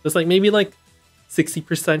 Just like maybe like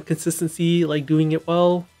 60% consistency, like doing it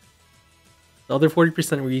well. The other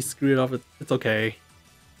 40% where you screw it up, it's okay.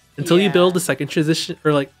 Until you build the second transition,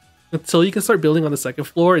 or like until you can start building on the second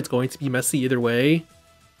floor, it's going to be messy either way.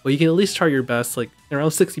 But you can at least try your best, like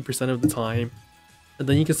around 60% of the time. And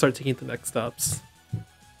then you can start taking the next steps.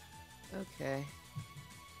 Okay.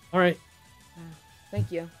 Alright.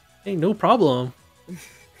 Thank you. Hey, no problem.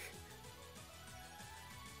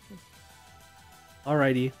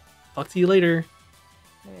 Alrighty. Talk to you later.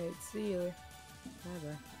 Alright, see you. Bye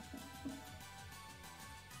bye.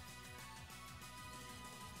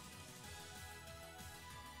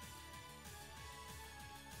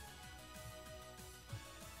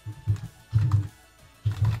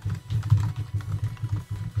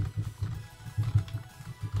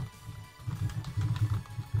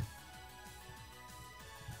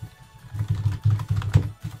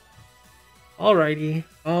 Alrighty.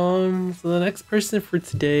 So the next person for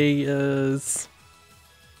today is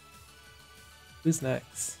who's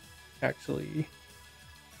next? Actually,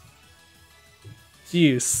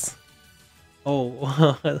 Juice. Oh,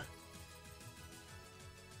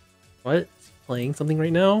 what? Is he playing something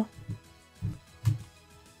right now?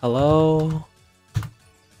 Hello.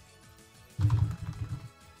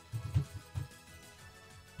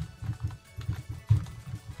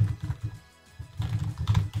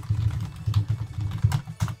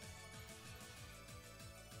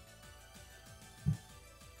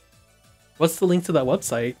 What's the link to that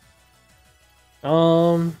website?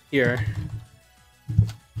 Here.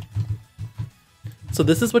 So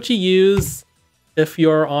this is what you use if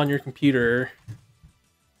you're on your computer.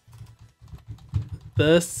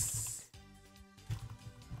 This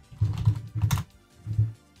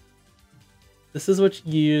is what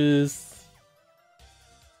you use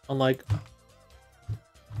on like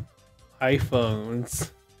iPhones.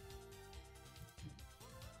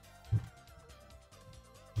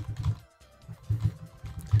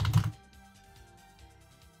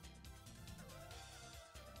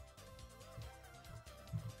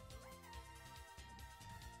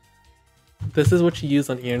 This is what you use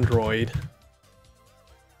on Android.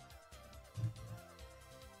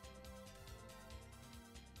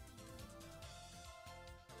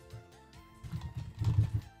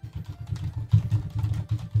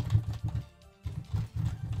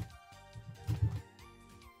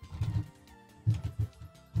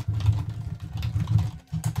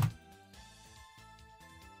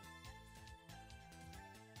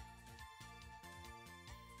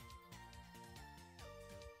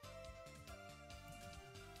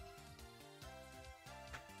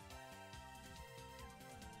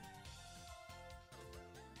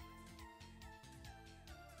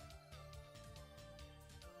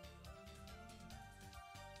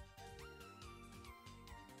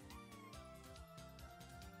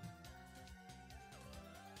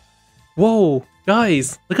 Whoa,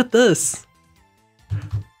 guys, look at this.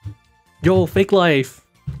 Yo, fake life.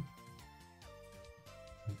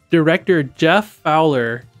 Director Jeff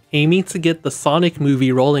Fowler, aiming to get the Sonic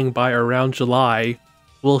movie rolling by around July,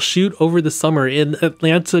 will shoot over the summer in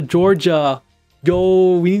Atlanta, Georgia.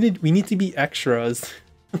 Yo, we need to be extras.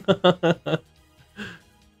 Oh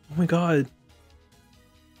my god.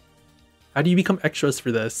 How do you become extras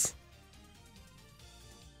for this?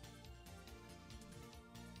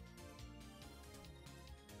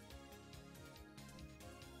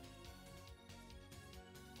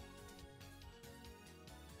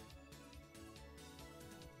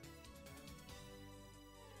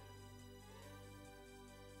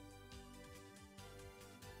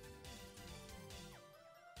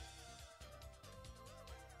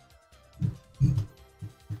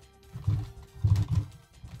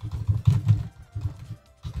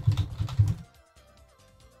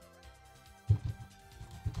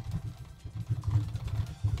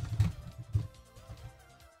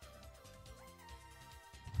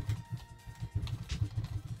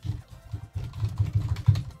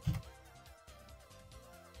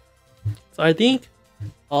 So I think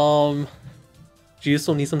Juice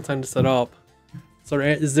will need some time to set up. So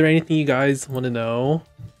is there anything you guys want to know?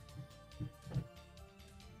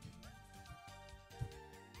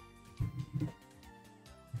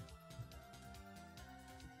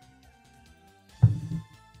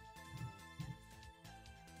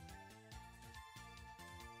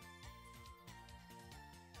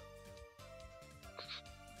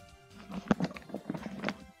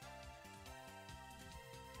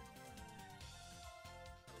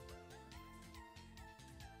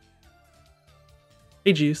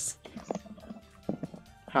 Hey, Juice.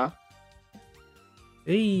 Huh?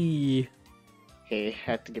 Hey. Hey, I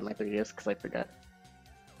had to get my 3DS because I forgot.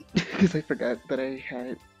 Because I forgot that I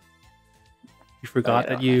had. You forgot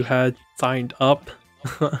that you had signed up.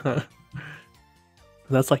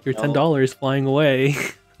 That's like your $10 flying away.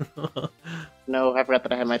 No, I forgot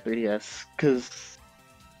that I had my 3DS because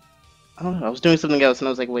I don't know. I was doing something else and I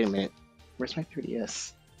was like, wait a minute, where's my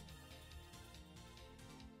 3DS?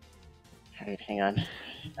 Alright, hang on.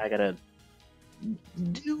 I gotta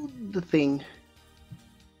do the thing.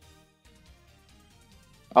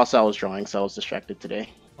 Also, I was drawing, so I was distracted today.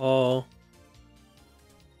 Oh.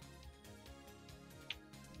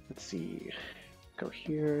 Let's see. Go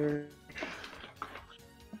here.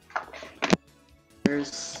 Here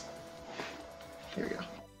we go.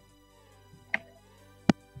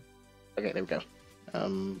 Okay, there we go.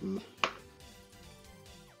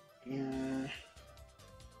 Yeah.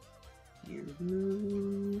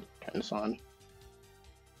 You turn this on.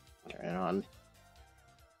 Turn it on.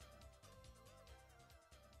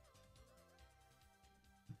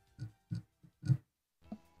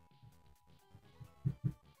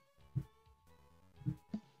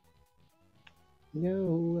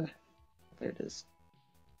 No. There it is.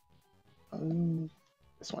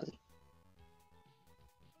 This one.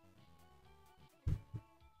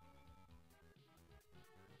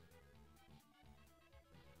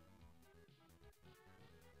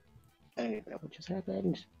 I don't even know what just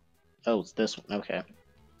happened. Oh, it's this one. Okay.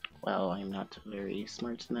 Well, I'm not very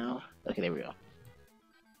smart now. Okay, there we go.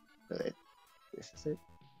 Good. This is it?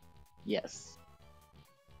 Yes.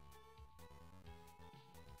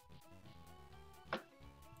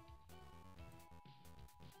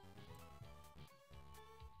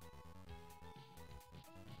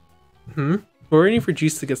 We're waiting for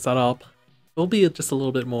Juice to get set up. It'll be just a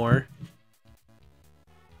little bit more.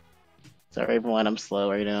 Sorry, everyone. I'm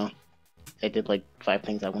slow right now. I did like 5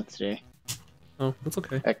 things I wanted to do. Oh, that's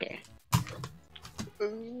okay. Okay.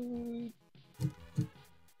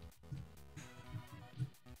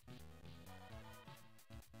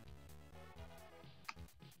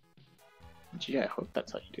 Gee, I hope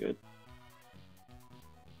that's how you do it.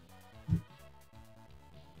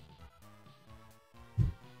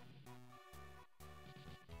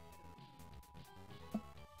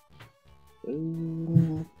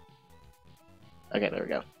 Okay, there we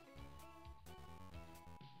go.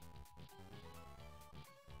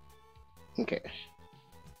 Okay.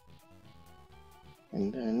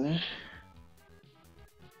 And then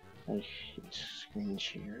I should screen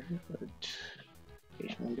share, but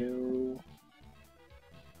page window.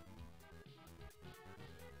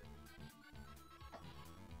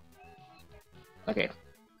 Okay,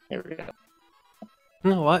 there we go.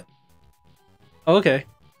 What? Oh, okay.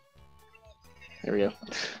 There we go.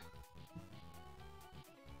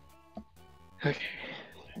 Okay,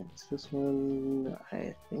 it's this one.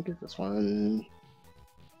 I think it's this one.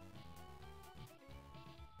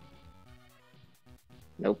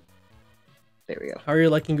 Nope. There we go. How are you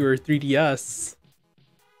liking your 3DS?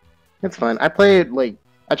 It's fun. I play it like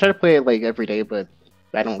I try to play it like every day, but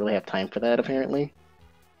I don't really have time for that apparently.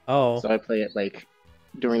 Oh. So I play it like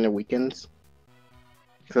during the weekends.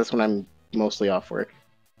 Because that's when I'm mostly off work.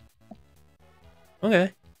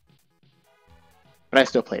 Okay. But I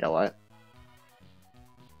still play it a lot.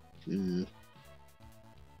 Wait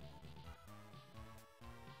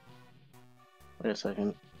a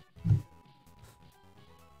second.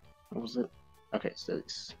 What was it? Okay, so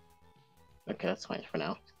it's... Okay, that's fine for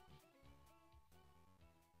now.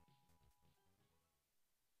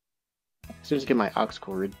 So just get my aux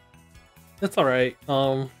cord. That's alright.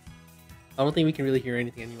 I don't think we can really hear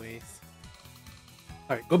anything anyways.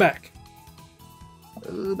 Alright, go back.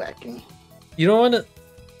 Backing. You don't want to...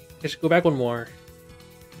 I should go back one more.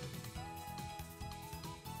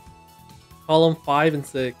 Column 5 and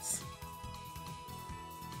 6.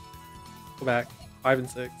 Go back. 5 and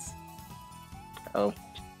 6. Oh.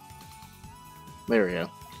 There we go.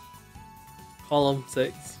 Column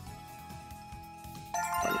 6.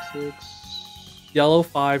 6. Yellow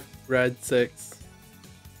 5, red 6.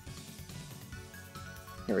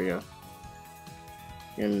 Here we go.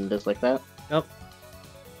 And just like that? Yep.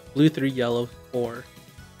 Blue 3, yellow 4.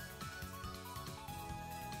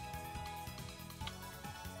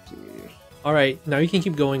 Alright, now you can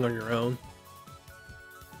keep going on your own.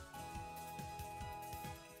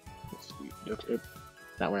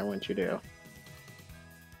 Not what I want you to do.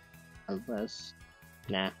 Unless...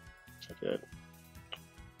 Nah. That's good.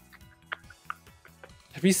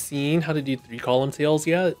 Have you seen how to do 3-column tails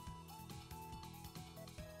yet?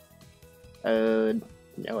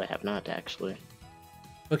 No, I have not actually.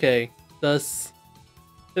 Okay, just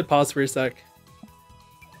hit pause for a sec.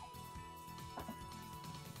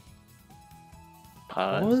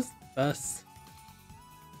 Pause. What was the best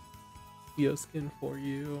Puyo skin for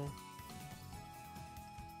you?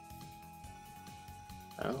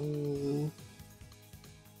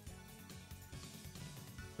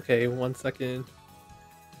 Okay, 1 second.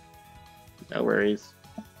 No worries.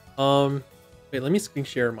 Wait, let me screen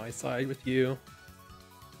share my side with you.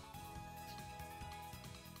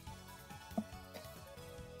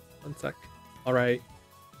 One sec. Alright.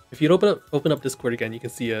 If you'd open up Discord again, you can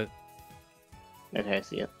see it. Okay, I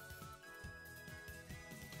see it.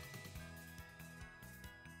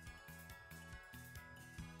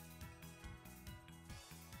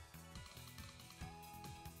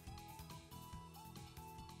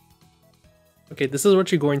 Okay, this is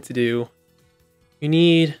what you're going to do. You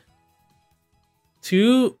need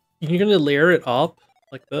 2... You're going to layer it up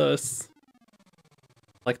like this.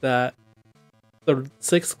 Like that. The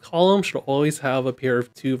 6th column should always have a pair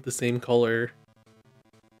of 2 of the same color.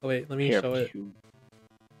 Oh wait, let me show it.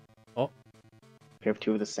 Oh. Pair of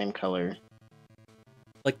 2 of the same color.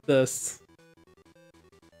 Like this.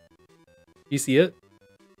 You see it?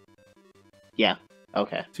 Yeah.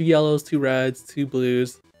 Okay. 2 yellows, 2 reds, 2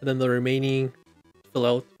 blues, and then the remaining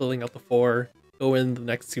filling out the 4 go in the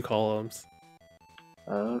next 2 columns.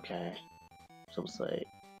 Okay. So it's like,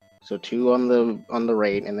 so 2 on the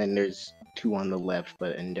right, and then there's 2 on the left,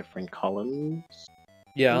 but in different columns.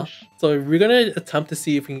 Yeah. So we're gonna attempt to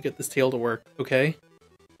see if we can get this tail to work. Okay.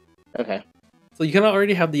 Okay. So you kind of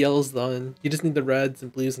already have the yellows done. You just need the reds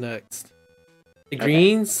and blues next. The Okay.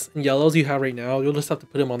 greens and yellows you have right now, you'll just have to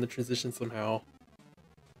put them on the transition somehow.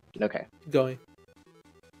 Okay. Keep going.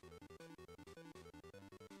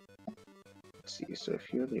 Let's see. So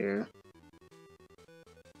if you're there,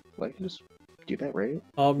 well, I can just do that, right?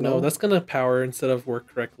 No, No? that's gonna power instead of work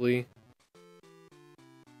correctly.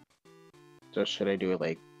 So should I do it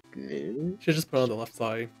like this? Should just put it on the left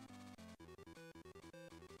side.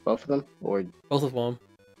 Both of them, or Both of them.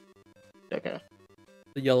 okay?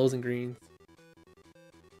 The yellows and greens.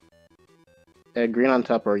 Green on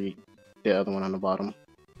top, or the other one on the bottom?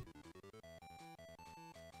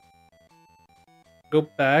 Go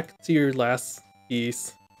back to your last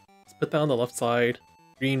piece. Just put that on the left side.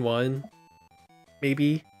 Green 1.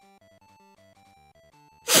 Maybe.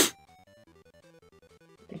 I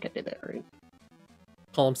think I did that right.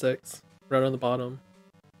 Column 6. Right on the bottom.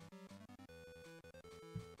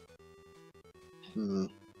 Hmm.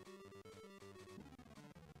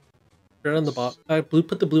 Right on the bottom. Blue.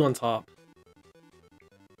 Put the blue on top.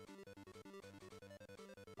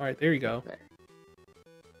 Alright, there you go. There.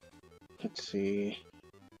 Let's see.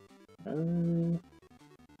 Here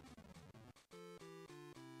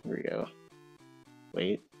we go.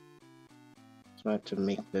 Wait. So I have to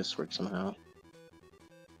make this work somehow.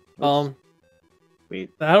 Oops. Wait.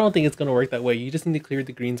 I don't think it's gonna work that way. You just need to clear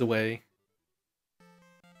the greens away.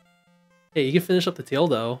 Hey, you can finish up the tail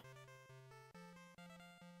though.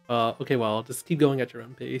 Okay, well, just keep going at your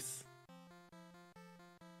own pace.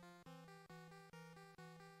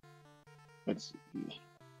 Let's see.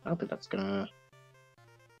 I don't think that's gonna.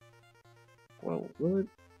 Well, will it?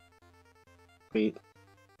 Wait.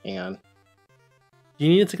 Hang on. You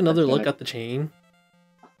need to take another That's look gonna- at the chain.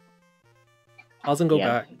 Pause and go Yeah.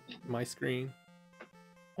 back to my screen.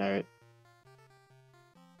 Alright.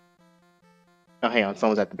 Oh, hang on.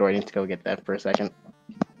 Someone's at the door. I need to go get that for a second.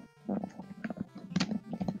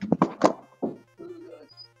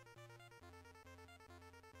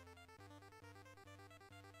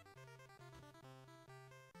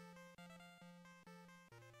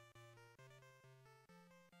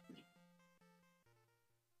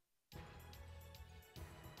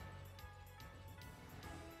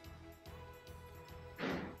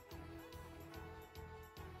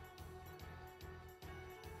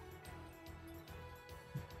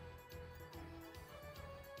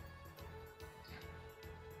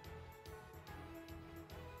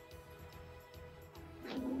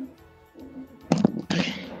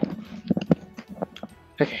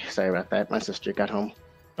 Okay, sorry about that. My sister got home.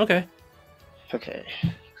 Okay. Okay,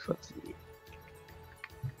 so let's see.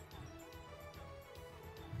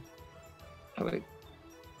 Oh, wait.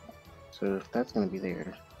 So if that's gonna be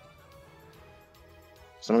there.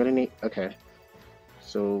 So I'm gonna need. Okay.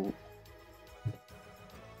 So.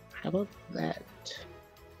 How about that?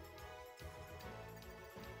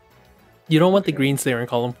 You don't want the Okay. greens there in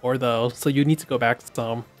column 4 though, so you need to go back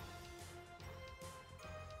some.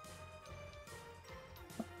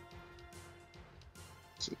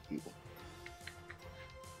 Let's see.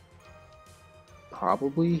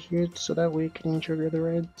 Probably here so that we can trigger the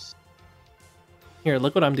reds. Here,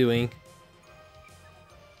 look what I'm doing.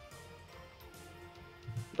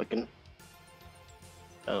 Looking.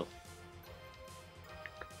 Oh.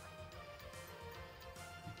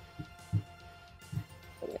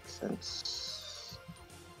 That makes sense.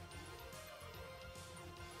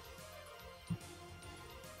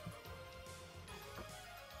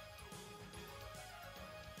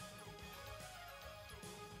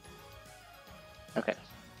 Okay.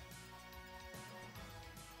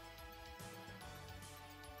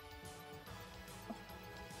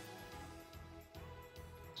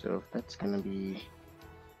 So if that's gonna be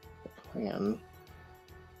the plan,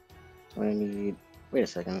 I'm gonna need. Wait a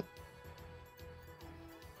second.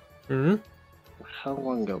 Hmm? How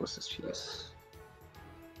long ago was this piece?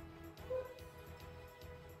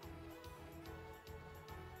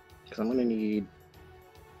 Because I'm gonna need.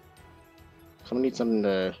 So I'm gonna need something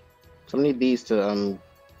to. So I'm gonna need these to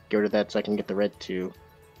get rid of that so I can get the red too.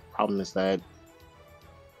 Problem is that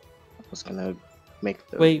I was gonna make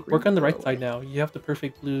the. Wait, green work on the go right away. side now. You have the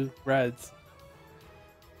perfect blue reds.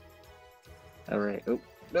 All right. Oh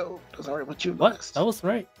no, that's alright. What you? What? next? That was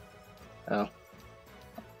right. Oh.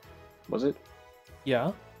 Was it?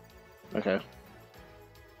 Yeah. Okay.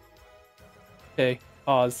 Okay,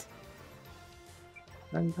 pause.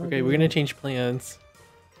 Okay, we're gonna change plans.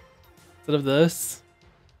 Instead of this,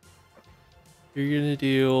 you're gonna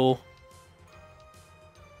do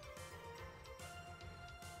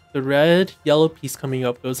the red yellow piece coming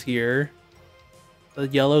up goes here. The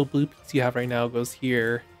yellow blue piece you have right now goes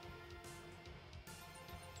here.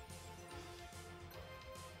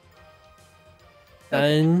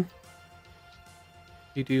 Then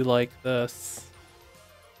you do like this.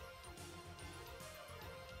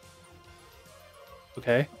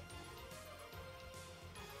 Okay.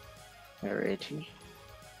 Alrighty.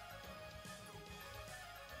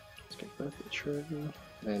 Let's get both the trigger.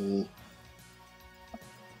 Then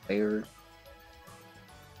layer.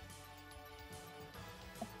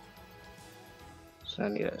 So I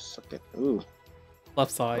need to suck it. Ooh.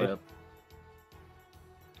 Left side. Up.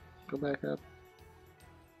 Go back up.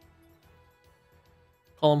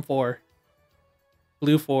 Column 4.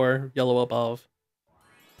 Blue 4, yellow above.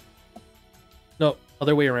 No,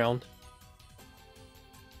 other way around.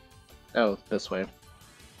 Oh, this way.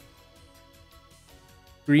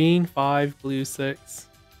 Green 5, blue 6.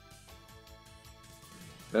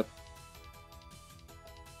 Yep.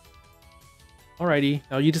 Alrighty,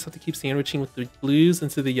 now you just have to keep sandwiching with the blues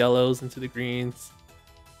into the yellows into the greens.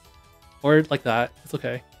 Or like that, it's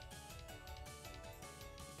okay.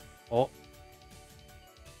 Oh.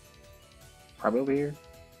 Probably over here.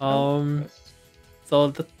 Yes.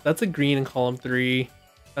 So that's a green in column 3.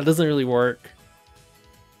 That doesn't really work.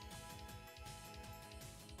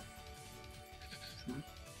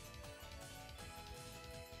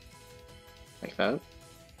 Like that.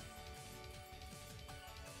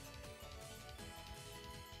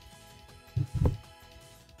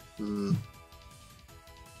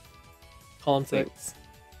 Column 6.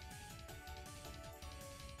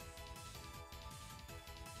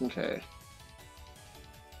 Okay.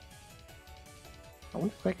 I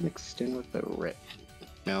wonder if I can extend with the red.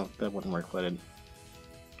 No, that wouldn't work. Let it.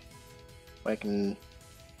 If I can.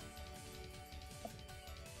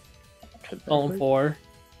 Column 4.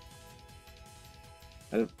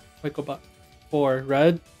 Oh. Wait, go back. 4.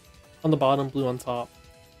 Red on the bottom, blue on top.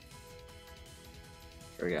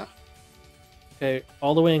 There we go. Okay,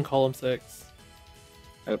 all the way in column 6.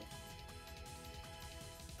 Oh.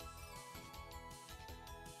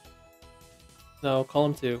 No,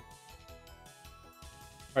 column 2.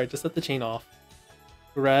 Alright, just set the chain off.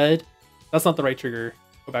 Red. That's not the right trigger.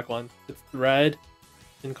 Go back one. It's red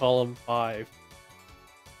in column 5.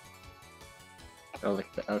 Oh,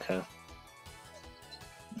 like that. Okay.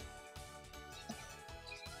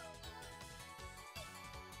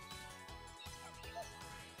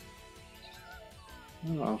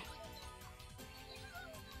 Oh.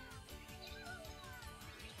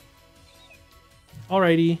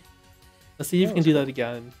 Alrighty. Let's see if you can do cool. that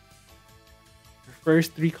again. Your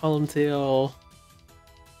first 3 column tail.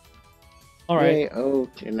 Alright. Yay. Oh,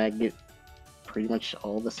 and I get pretty much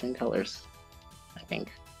all the same colors, I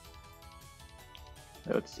think.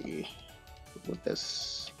 Let's see. With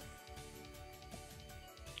this.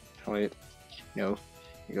 Wait. No.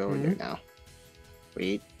 You go over there now.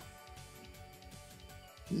 Wait.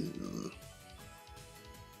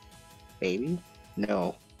 Baby?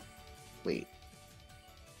 No. Wait.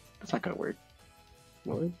 That's not gonna work.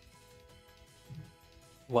 What?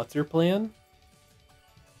 What's your plan?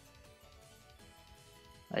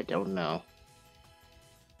 I don't know.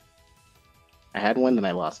 I had one, then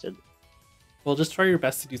I lost it. Well, just try your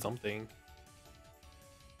best to do something.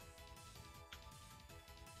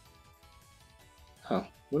 Huh.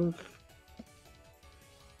 What if...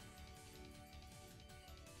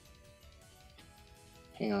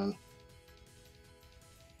 Hang on.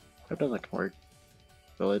 That doesn't work.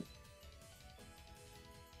 Will it?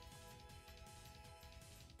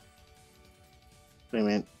 Wait a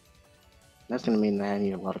minute. That's gonna mean that I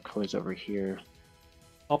need a lot of colors over here.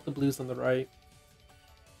 Pop the blues on the right.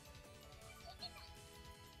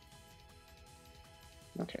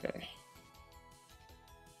 Okay.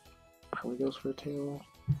 Probably goes for a tail.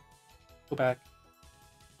 Go back.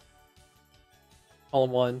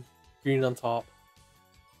 Column 1. Green on top.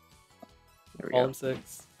 There we Column go.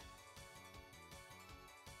 6.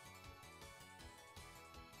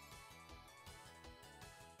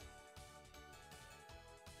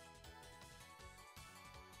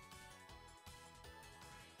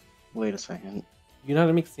 Wait a second. You know how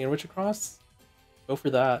to make sandwich across? Go for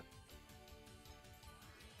that.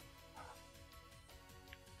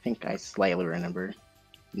 I think I slightly remember.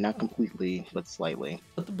 Not completely, but slightly.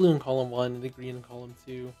 Put the blue in column 1 and the green in column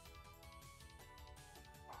 2.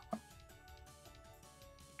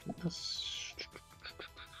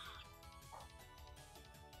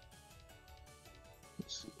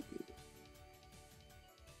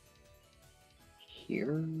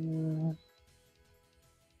 here.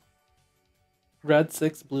 Red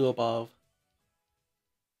 6, blue above.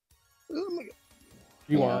 Oh my god.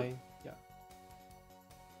 Rewind. Yeah.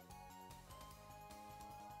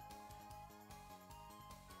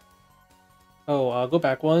 Oh, go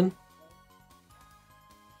back one.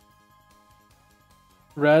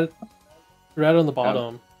 Red on the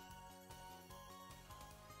bottom.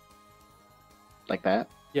 Like that?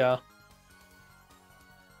 Yeah.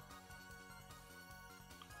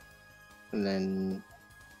 And then...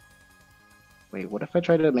 Wait, what if I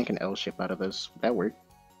try to make an L shape out of this? Would that work?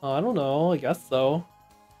 I don't know. I guess so.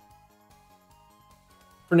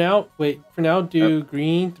 For now, do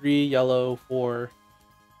green 3, yellow 4.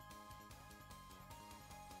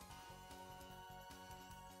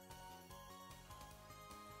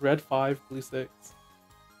 Red 5, blue 6.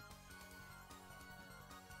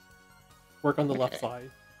 Work on the left side.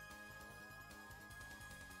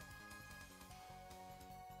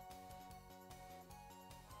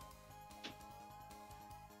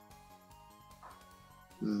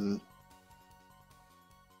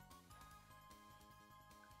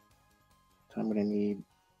 So I'm gonna need...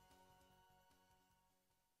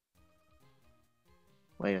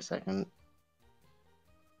 Wait a second.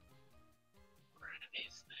 Where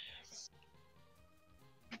is this?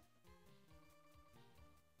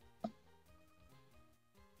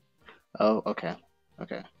 Oh, okay.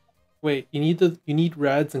 Okay. Wait, you need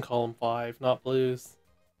reds in column 5, not blues.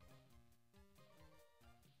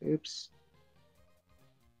 Oops.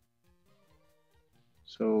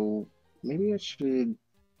 So maybe I should...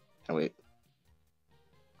 Oh wait.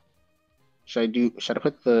 Should I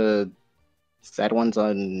put the sad ones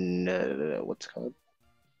on what's it called?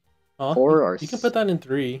 4 or you can put that in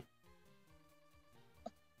 3.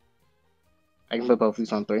 I can put both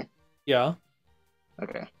these on 3? Yeah.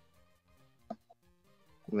 Okay.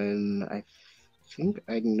 Then I think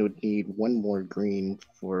I would need one more green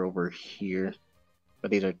for over here.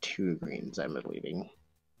 But these are 2 greens, I'm believing.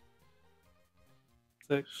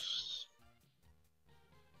 6.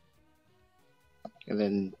 And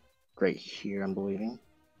then right here, I'm believing.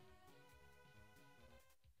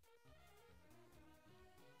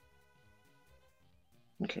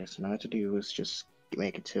 Okay, so now what I have to do is just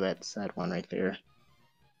make it to that sad one right there.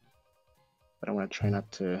 But I want to try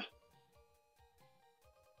not to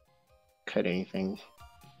cut anything.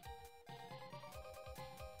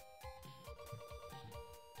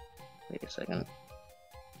 Wait a second.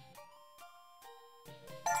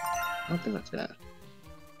 I don't think that's gonna...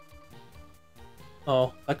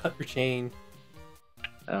 Oh, I cut your chain.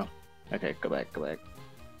 Oh, okay, go back.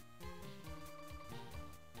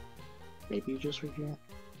 Maybe just right here.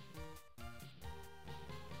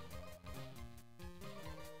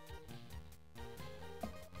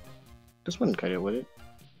 This wouldn't cut it, would it?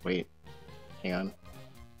 Wait, hang on.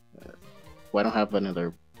 Well, I don't have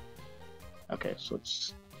another... Okay, so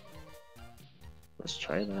let's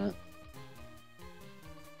try that.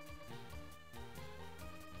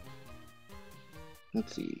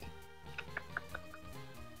 Let's see.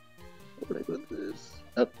 Where would I put this?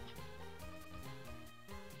 Up.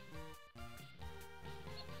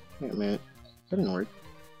 Wait a minute. That didn't work.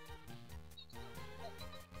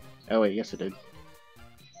 Oh wait, yes it did.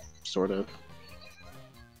 Sort of.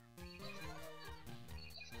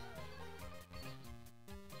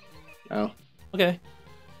 Oh. Okay.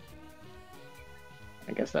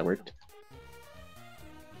 I guess that worked.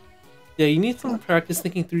 Yeah, you need some practice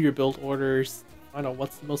thinking through your build orders. Find out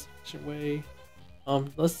what's the most efficient way.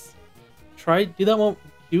 Let's try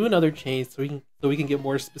do another change so we can get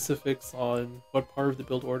more specifics on what part of the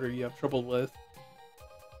build order you have trouble with.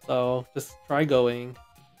 So just try going.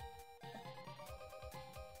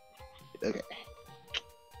 Okay.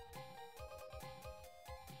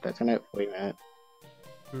 That's gonna... Wait a minute.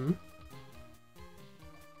 Hmm?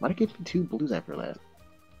 Why'd I give me 2 blues after that?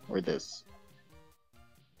 Or this?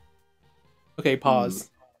 Okay, pause.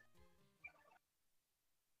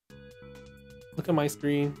 Look at my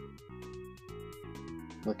screen.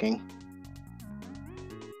 Looking.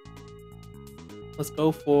 Let's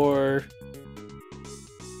go for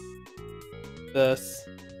this.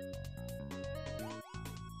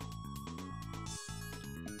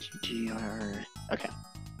 GGR. Okay.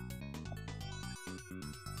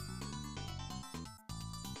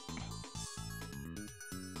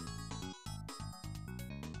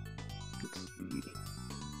 Let's see.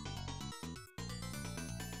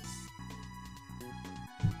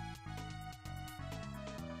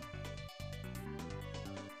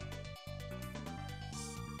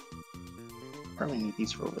 Probably need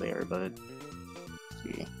these for over there, but let's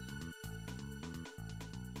see.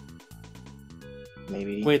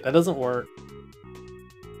 Maybe. Wait, that doesn't work.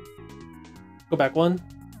 Go back one.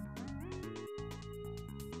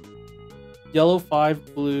 Yellow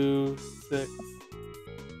 5, blue 6.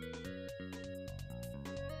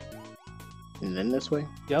 And then this way?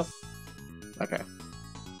 Yep. Okay.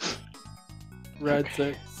 Red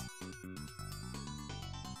Okay. 6.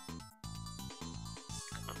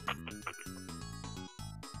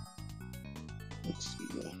 Let's see.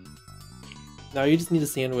 Now you just need a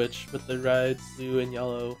sandwich with the red, blue, and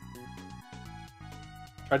yellow.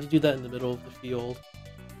 Try to do that in the middle of the field,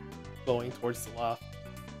 going towards the left.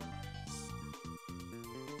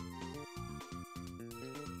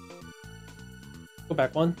 Go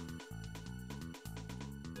back one.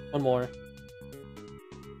 One more.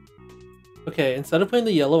 Okay, instead of putting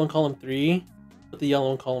the yellow in column 3, put the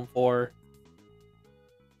yellow in column 4.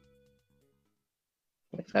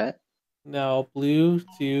 Like that? Now blue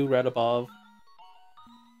 2, red above.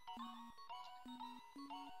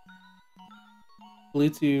 Blue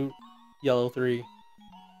 2, yellow 3.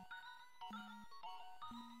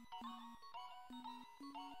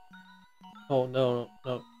 Oh no,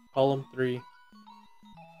 no, column 3.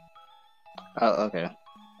 Oh, okay.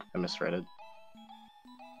 I misread it.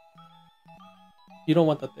 You don't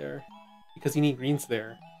want that there, because you need greens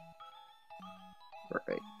there.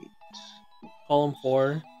 Right. Column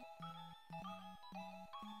 4.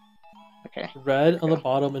 Okay. Red on the Yeah.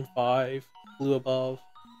 bottom and 5, blue above.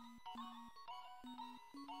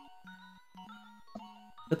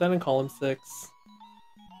 Put that in column 6.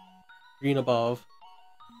 Green above.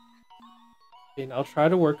 Okay, now try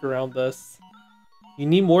to work around this. You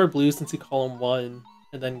need more blues into column 1,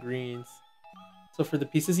 and then greens. So for the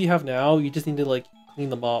pieces you have now, you just need to like clean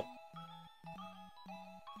them up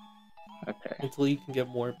Okay. until you can get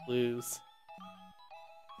more blues.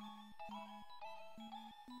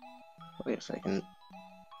 Wait a second.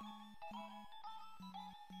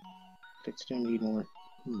 I still need more.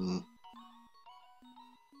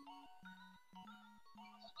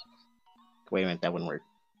 Wait a minute, that wouldn't work.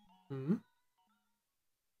 Hmm?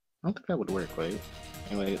 I don't think that would work, right?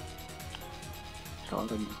 Anyway, I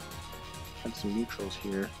already had some neutrals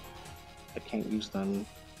here. I can't use them.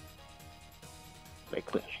 Wait,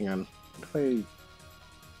 hang on. What if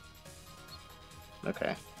I...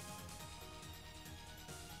 Okay.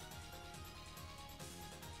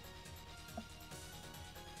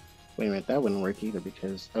 Wait a minute, that wouldn't work either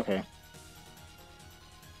because... Okay.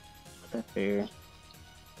 Put that there.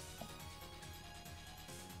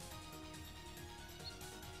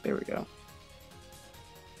 There we go.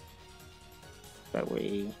 That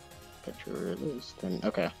way, get your list. And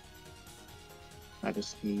okay. I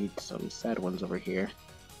just need some sad ones over here.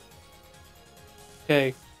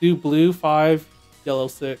 Okay, do blue 5, yellow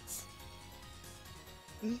 6.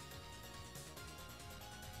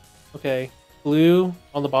 Okay, blue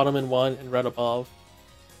on the bottom in 1 and red above.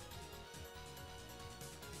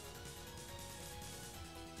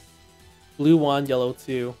 Blue 1, yellow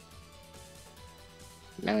 2.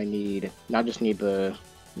 Now I just need the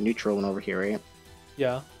neutral one over here, right?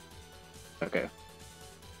 Yeah. Okay.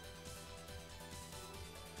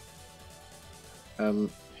 Hang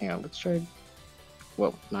on, let's try...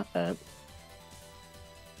 Well, not that.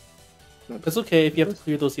 It's okay if you have to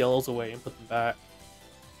clear those yellows away and put them back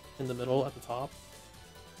in the middle at the top.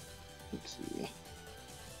 Let's see.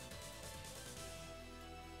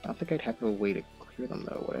 I don't think I'd have a way to clear them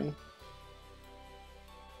that way.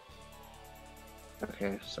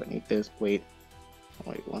 Okay, so I need this. Wait,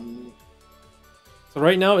 one. So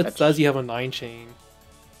right now it That's- says you have a 9 chain.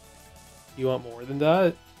 You want more than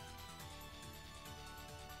that?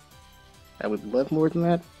 I would love more than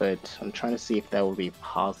that, but I'm trying to see if that will be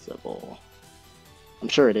possible. I'm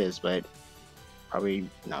sure it is, but probably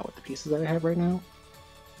not with the pieces that I have right now.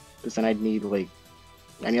 Because then I need like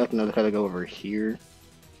another color to go over here.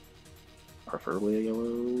 Preferably a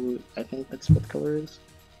yellow. I think that's what the color is.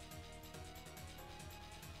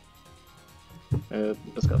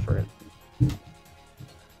 Let's go for it.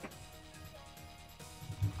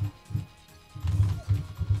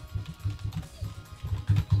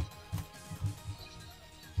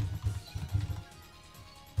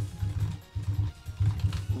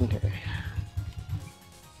 Okay.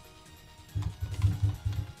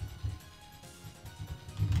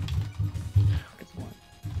 What's one?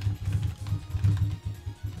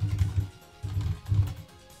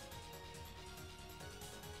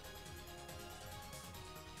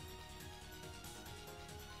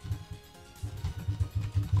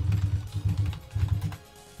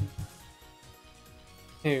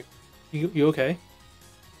 Hey, you okay?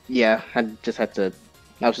 Yeah, I just had to.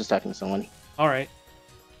 I was just talking to someone. Alright.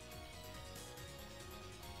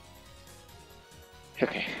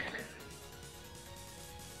 Okay.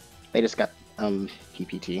 They just got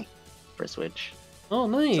PPT for Switch. Oh,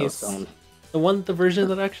 So nice. it's, The version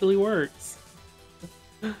that actually works.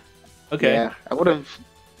 Okay. Yeah, I would have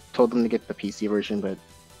told them to get the PC version, but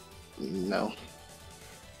no.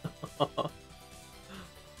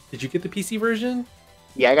 Did you get the PC version?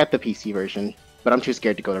 Yeah, I got the PC version, but I'm too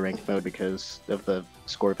scared to go to ranked mode because of the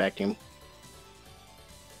score vacuum.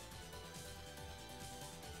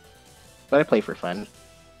 But I play for fun.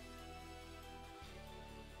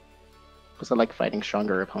 Because I like fighting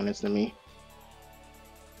stronger opponents than me.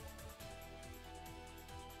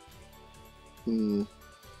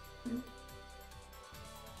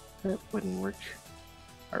 That wouldn't work.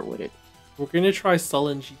 Or would it? We're gonna try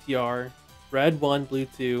Sullen GTR. Red 1, blue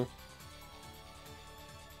 2.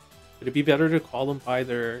 Would it be better to call them by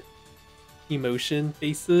their emotion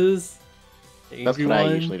faces? The That's angry what I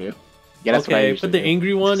one? usually do. Yeah, that's what I Okay, usually put the do.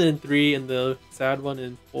 angry one in 3 and the sad one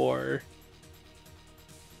in 4.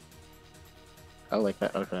 I like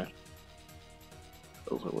that. Okay.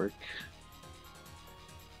 Those will work.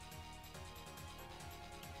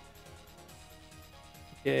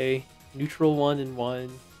 Okay, neutral 1 and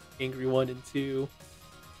 1, angry 1 and 2.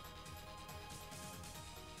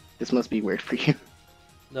 This must be weird for you.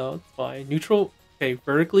 No, it's fine. Neutral, okay,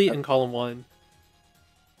 vertically in column 1.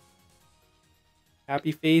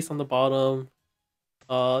 Happy face on the bottom,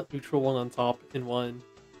 neutral 1 on top in 1.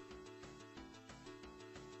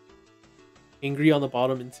 Angry on the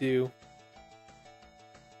bottom in 2.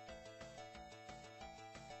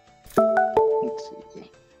 Let's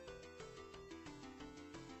see.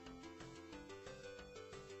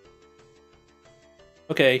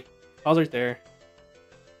 Okay, pause right there.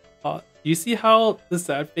 Do you see how the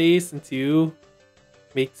sad face in 2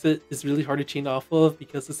 makes it is really hard to chain off of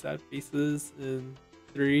because the sad faces in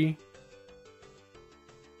 3?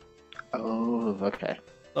 Oh, okay.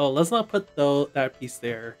 So let's not put that piece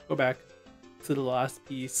there. Go back to the last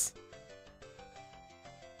piece.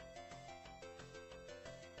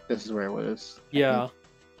 This is where it was. Yeah.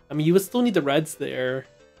 I mean, you would still need the reds there.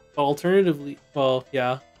 But alternatively, well,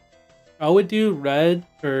 yeah. I would do red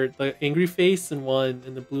or the angry face in 1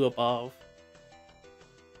 and the blue above.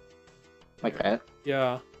 Like that?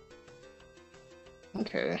 Yeah.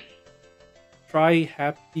 Okay. Try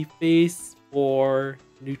happy face or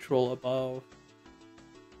neutral above.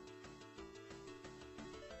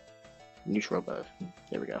 Neutral above.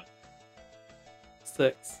 There we go.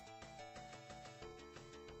 6.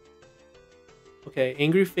 Okay,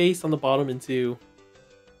 angry face on the bottom in 2.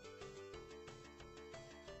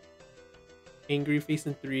 Angry face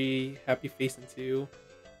in 3, happy face in 2.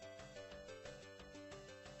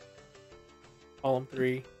 Column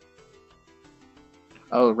 3.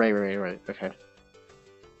 Oh, right. Okay.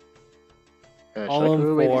 Should I Column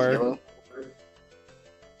throw away this 4. yellow?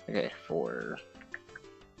 Okay, 4.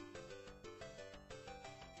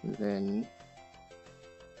 And then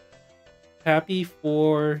Happy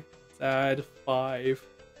 4, sad 5.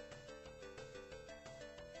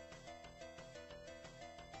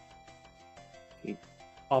 Okay.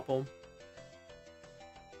 Pop them.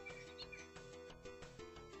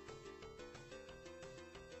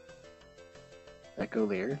 that go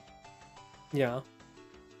there. Yeah.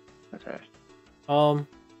 Okay.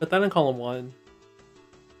 Put that in column 1.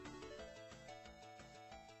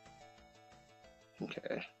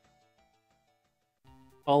 Okay.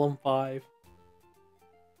 Column 5.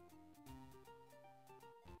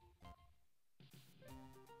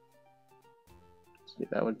 So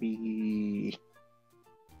that would be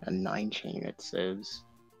a 9 chain, it says.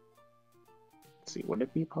 Let's see, would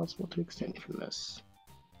it be possible to extend from this?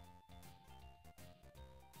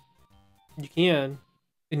 You can.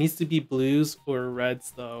 It needs to be blues or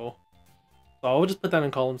reds though. So I'll just put that in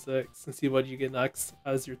column 6 and see what you get next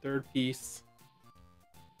as your third piece.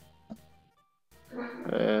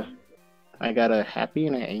 I got a happy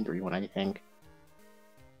and an angry one, I think.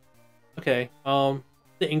 Okay, the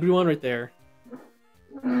angry one right there.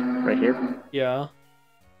 Right here? Yeah.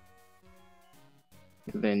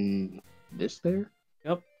 And then this there?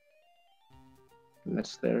 Yep. And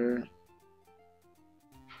this there.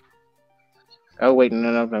 Oh wait,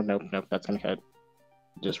 no, that's gonna cut.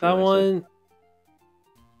 Just Put that realized it. one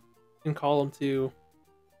in column 2.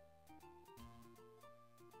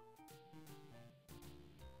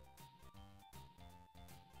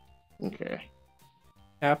 Okay.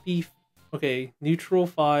 Happy. Okay, neutral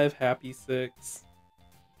 5, happy 6.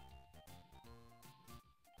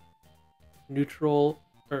 Neutral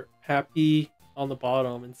or happy on the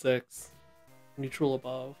bottom and 6. Neutral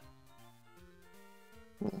above.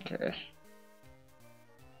 Okay.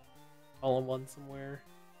 Column 1 somewhere.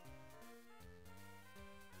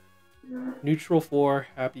 Neutral 4,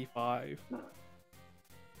 happy 5.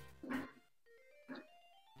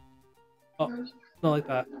 Oh, not like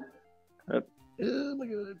that. Oh my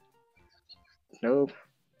god. Nope.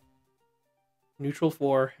 Neutral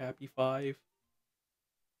 4, happy 5.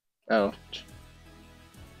 Oh.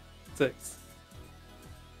 6.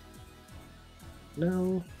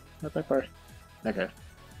 No, not that far. Okay.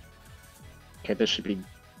 Okay, this should be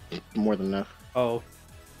more than enough. Oh.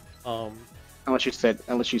 Unless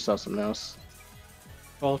you saw something else.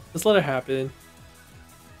 Well, just let it happen.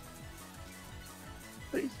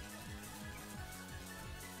 Please.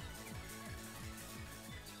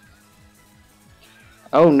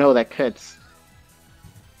 Oh no, that cuts.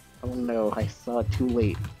 Oh no, I saw it too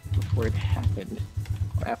late before it happened.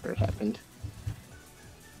 Or after it happened.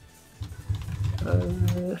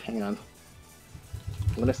 Hang on.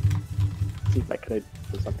 I'm gonna see if I could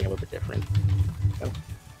do something a little bit different. Oh.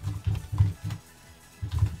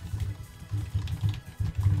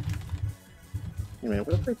 Wait a minute,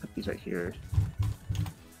 what if I put these right here?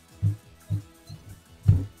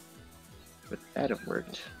 Would that have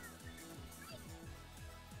worked?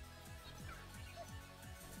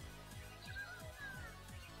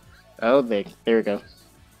 Oh, there we go.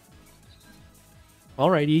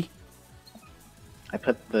 Alrighty. I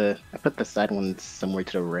put the side one somewhere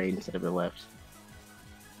to the right instead of the left.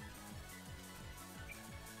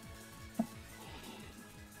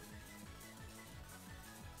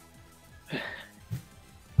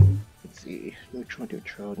 Let's see.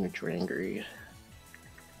 Neutral, angry.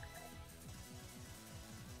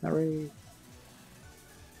 Alright.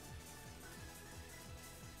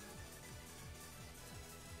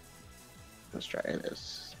 Let's try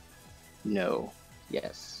this. No.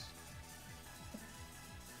 Yes.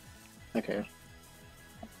 Okay.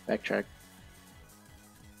 Backtrack.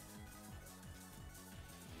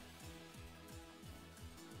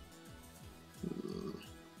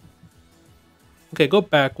 Okay, go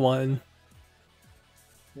back one.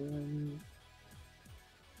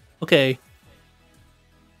 Okay.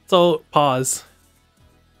 So, pause.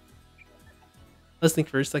 Let's think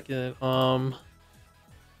for a second.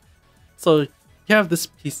 So, you have this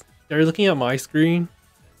piece. Are you looking at my screen?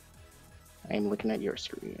 I'm looking at your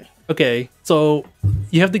screen. Okay, so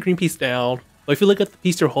you have the green piece down, but if you look at the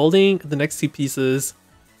piece you're holding, the next two pieces,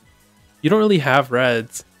 you don't really have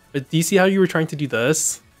reds. But do you see how you were trying to do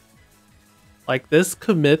this? Like, this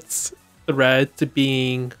commits the red to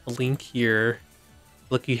being a link here.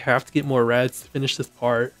 Look, you have to get more reds to finish this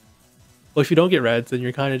part. Well, if you don't get reds, then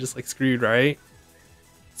you're kind of just like screwed, right?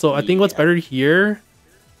 So I think what's better here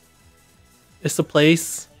is to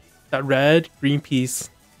place that red green piece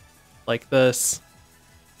like this.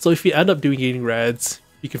 So if you end up getting reds,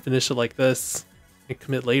 you can finish it like this and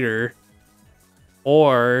commit later.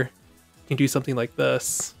 Or you can do something like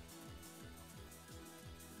this.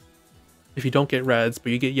 If you don't get reds,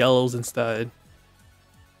 but you get yellows instead.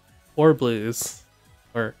 Or blues.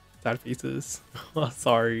 Or sad faces. Oh,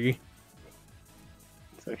 sorry.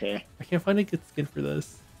 It's okay. I can't find a good skin for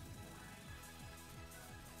this.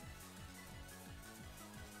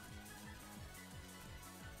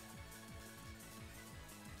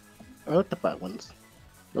 I like the flat ones.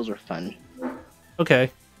 Those were fun.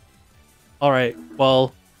 Okay. Alright,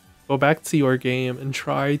 well, go back to your game and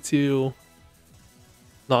try to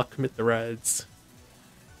not commit the reds.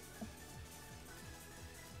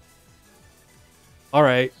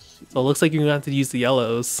 Alright, so it looks like you're gonna have to use the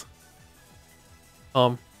yellows.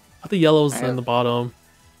 Put the yellows in the bottom.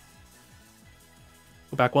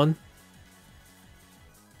 Go back one.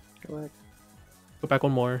 Go back. Go back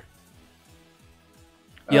one more.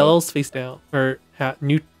 Oh. Yellows face down. Or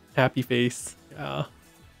new happy face. Yeah.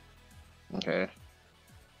 Okay.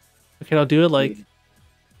 Okay, I'll do it like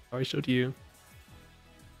how I showed you.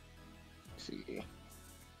 Let's see.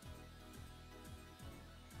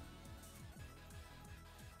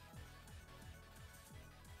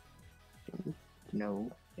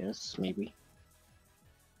 No. Yes, maybe.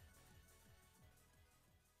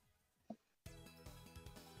 I'm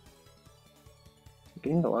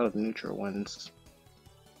getting a lot of neutral ones.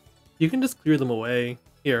 You can just clear them away.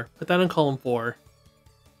 Here, put that in column 4.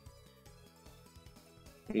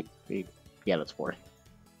 Wait. Yeah, that's 4.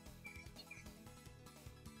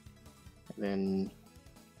 And then...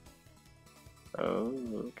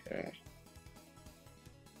 Oh, okay.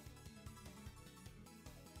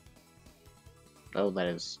 Oh,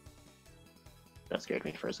 that scared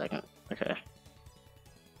me for a second. Okay.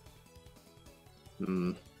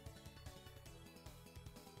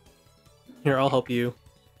 Here, I'll help you.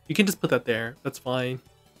 You can just put that there. That's fine.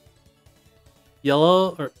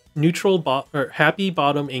 Yellow or neutral or happy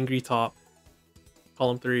bottom, angry top.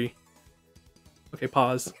 Column 3. Okay,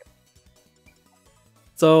 pause.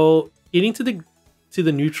 So getting to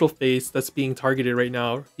the neutral face that's being targeted right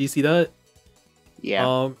now. Do you see that?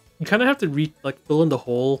 Yeah. You kind of have to fill in the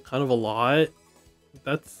hole kind of a lot.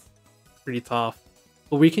 That's pretty tough.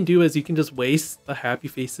 What we can do is you can just waste the happy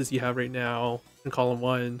faces you have right now in column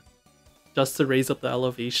 1 just to raise up the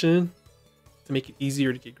elevation to make it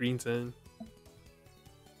easier to get greens in.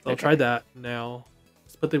 So I'll try that now.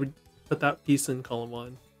 Just put that piece in column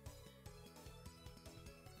 1.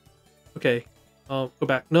 Okay. Go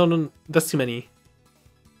back. No, that's too many.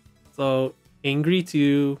 So angry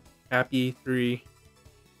 2, happy 3.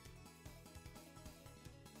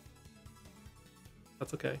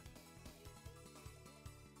 That's okay.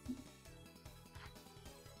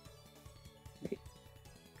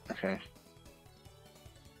 Okay.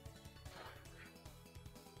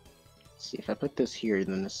 Let's see, if I put this here,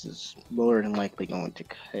 then this is more than likely going to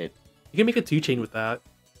cut. You can make a 2-chain with that.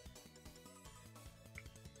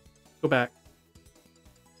 Go back.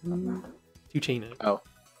 2-chain it. Oh.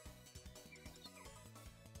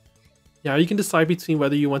 Yeah, you can decide between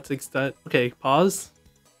whether you want to extend. Okay, pause.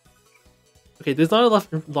 Okay, there's not a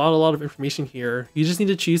lot of information here. You just need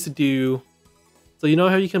to choose to do. So you know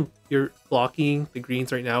how you're blocking the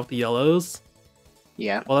greens right now with the yellows?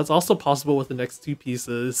 Yeah. Well, that's also possible with the next 2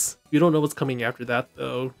 pieces. You don't know what's coming after that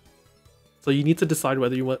though. So you need to decide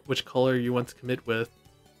whether you want which color you want to commit with.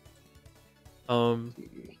 I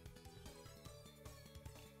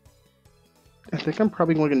think I'm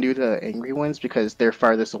probably going to do the angry ones because they're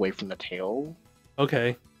farthest away from the tail.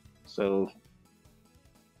 Okay. So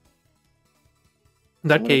in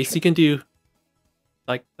that case, you can do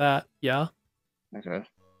like that, yeah. Okay.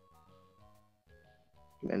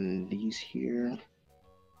 And these here.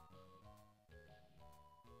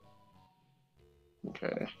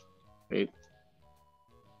 Okay. Wait.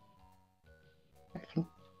 I think.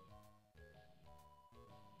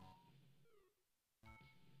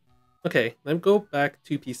 Okay, let me go back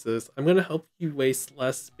 2 pieces. I'm gonna help you waste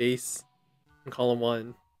less space in column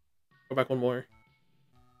 1. Go back 1 more.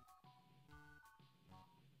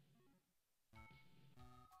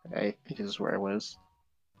 I think this is where I was.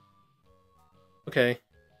 Okay.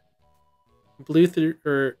 Blue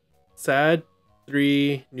or sad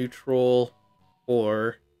 3, neutral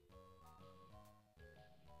 4.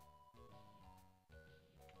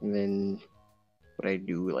 And then would I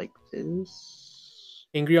do like this?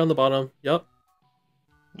 Angry on the bottom. Yep.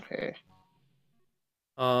 Okay.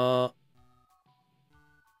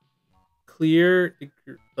 Clear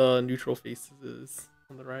the neutral faces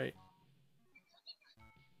on the right.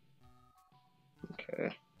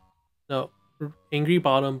 Okay. No, angry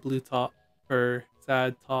bottom, blue top, or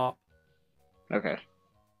sad top. Okay.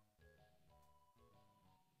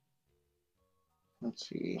 Let's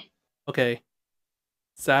see. Okay.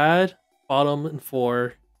 Sad bottom and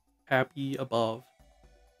 4, happy above.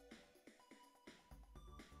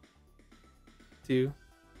 2.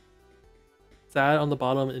 Sad on the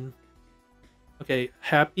bottom and okay,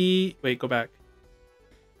 happy. Wait, go back.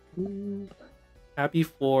 Happy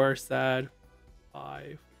 4, sad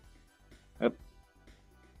 5. Yep.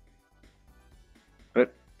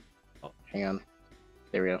 But Oh. hang on.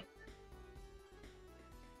 There we go.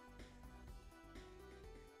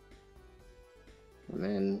 And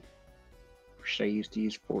then should I use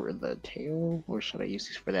these for the tail or should I use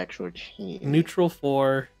these for the actual chain? Neutral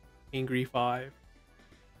 4, angry 5.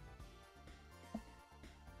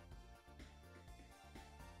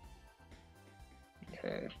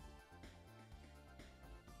 Okay.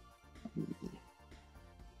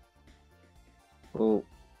 Well,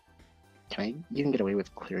 can I even get away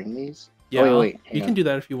with clearing these? Yeah, oh, wait, you can do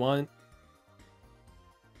that if you want.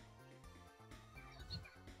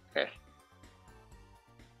 Okay.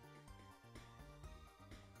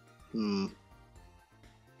 Let's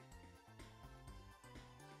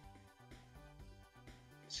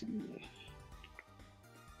see.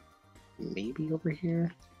 Maybe over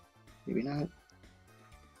here? Maybe not.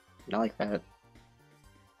 Not like that.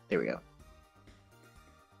 There we go.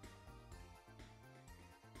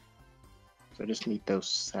 So I just need those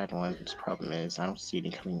sad ones. Problem is, I don't see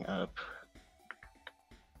any coming up.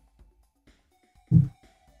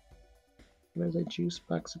 What is a juice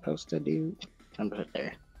box supposed to do? I'm put it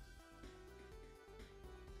there.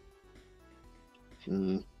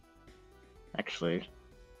 Actually,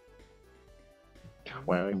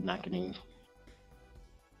 well, I'm not getting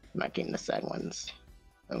the sad ones.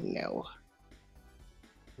 Oh no.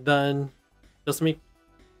 Then just make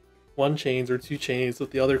 1 chains or 2 chains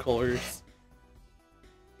with the other colors.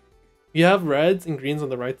 You have reds and greens on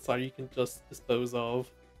the right side you can just dispose of.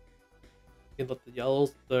 You can let the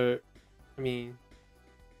yellows,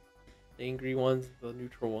 The angry ones, the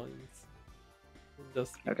neutral ones.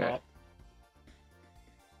 Just Okay. pop.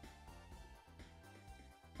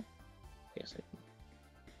 Yes.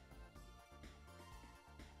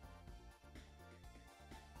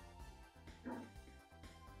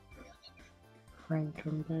 Frank,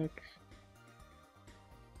 come back.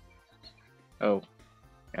 Oh,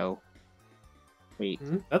 no. Wait.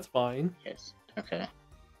 That's fine. Yes. Okay.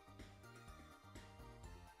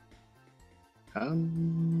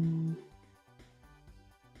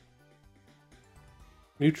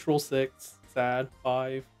 Neutral 6, sad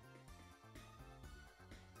 5.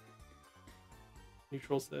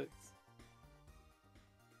 Neutral 6.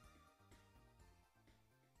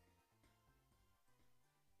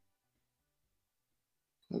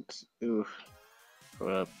 Oops. Ooh. Go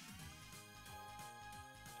up.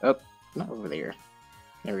 Up. Not over there.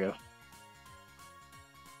 There we go.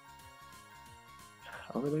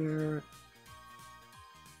 Over there.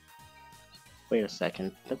 Wait a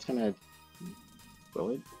second. That's gonna.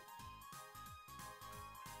 Will it?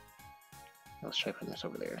 Let's try putting this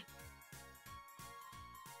over there.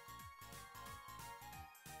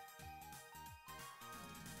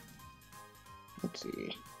 Let's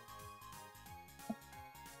see.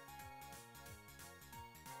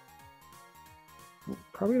 I'm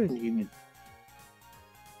probably gonna need.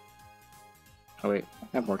 Oh wait, I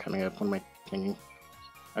have more coming up. What am I thinking?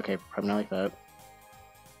 Okay, probably not like that.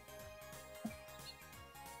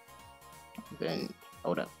 Then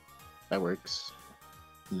hold up, that works.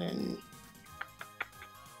 And then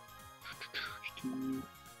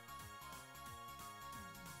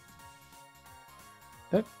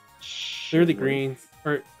that Clear the should work. greens.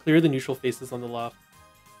 Or clear the neutral faces on the left.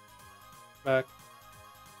 Back.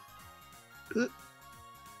 And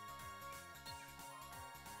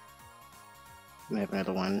I have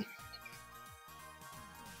another one.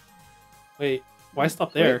 Wait, why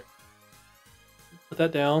stop there? Wait. Put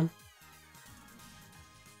that down.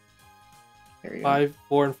 There you 5,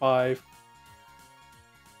 4, and 5.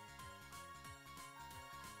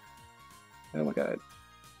 go. Oh my god.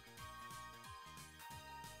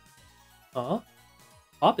 Huh?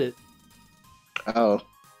 Pop it. Oh.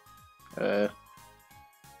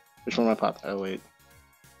 Which one am I pop? Oh wait.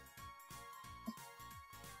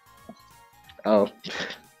 Oh.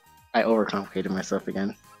 I overcomplicated myself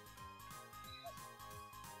again.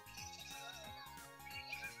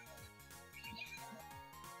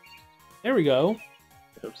 There we go.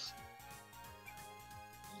 Oops.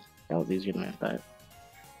 That was easier than I thought.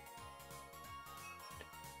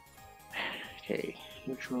 Okay.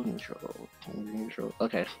 Neutral, neutral, neutral.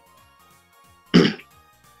 Okay. I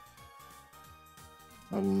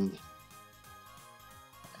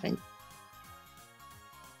think.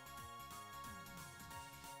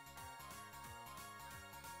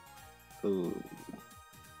 Ooh.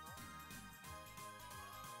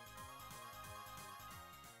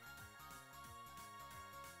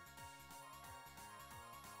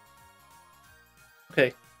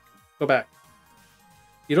 Okay, go back.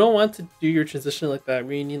 You don't want to do your transition like that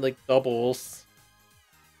where you need like doubles.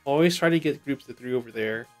 Always try to get groups of 3 over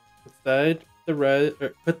there. Instead,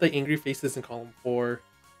 put the angry faces in column 4.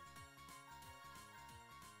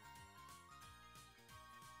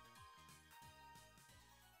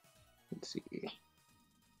 Let's see.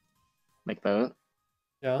 Like that?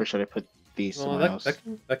 Yeah. Or should I put these Well, somewhere else?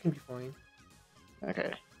 that can be fine.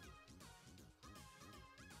 Okay.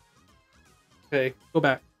 Okay, go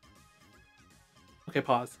back. Okay,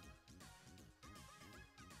 pause.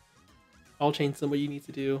 I'll change some what you need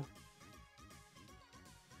to do.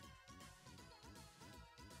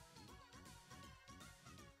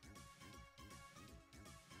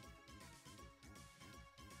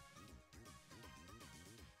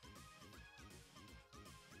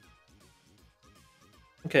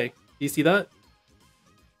 Okay, do you see that?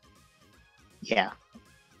 Yeah.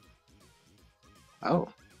 Oh.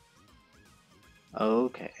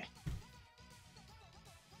 Okay.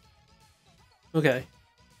 Okay.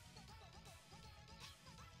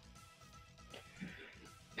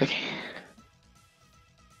 Okay.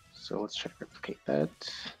 So let's try to replicate that.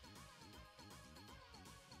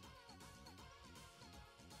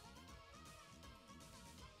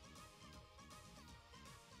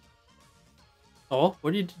 Oh,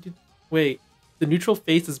 what did you do? Wait, the neutral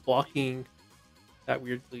face is blocking that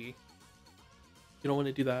weirdly. You don't want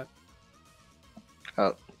to do that.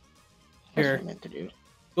 Oh. That's Here. what I meant to do.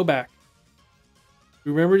 Go back.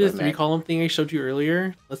 Remember this Go 3 back. column thing I showed you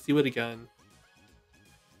earlier? Let's do it again.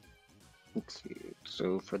 Let's see.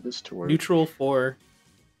 So for this to work. Neutral 4.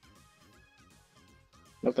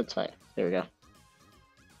 Nope, that's fine. There we go.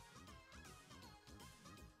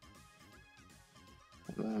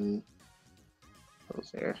 And then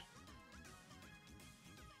close there.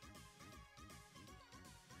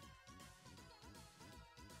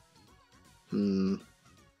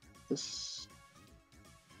 This.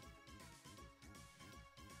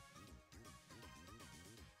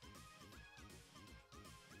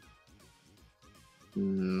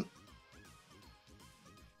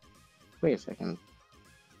 Wait a second.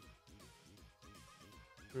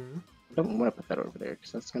 Hmm. I don't want to put that over there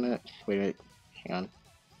because that's gonna. Wait a minute. Hang on.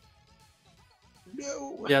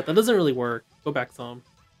 No. Yeah, that doesn't really work. Go back some.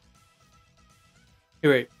 Hey,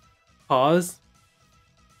 wait. Pause.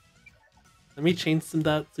 Let me change some of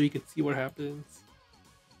that so you can see what happens.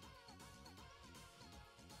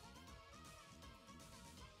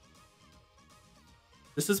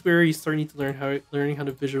 This is where you start to learning how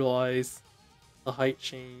to visualize the height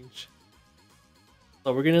change.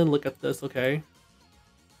 So we're gonna look at this, okay?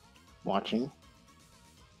 Watching.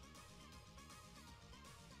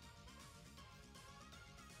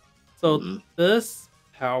 So this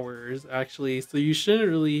powers actually, so you shouldn't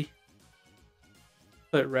really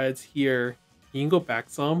put reds here. You can go back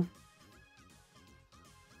some.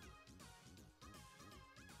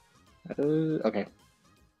 Okay.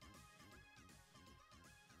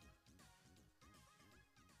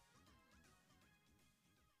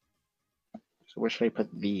 So where should I put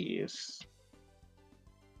these?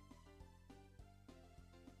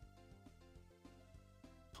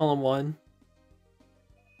 Column 1.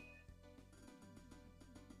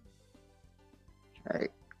 All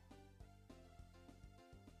right.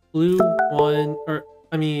 Blue 1, or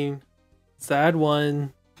I mean, sad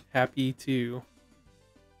 1, happy 2.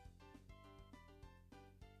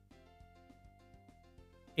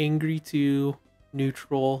 Angry 2,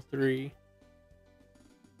 neutral 3.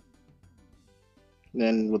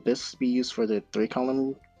 Then would this be used for the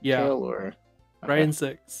 3-column Yeah. tail or? Right in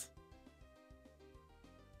 6.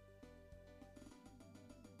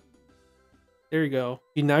 There you go.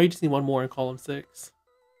 Now you just need one more in column 6.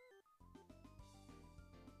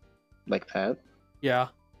 Like that? Yeah.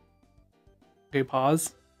 Okay,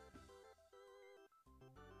 pause.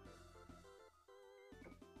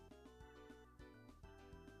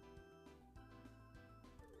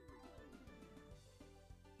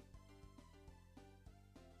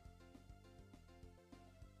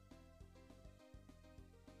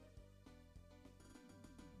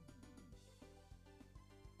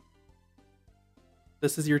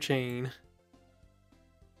 This is your chain.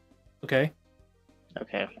 Okay.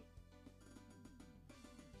 Okay.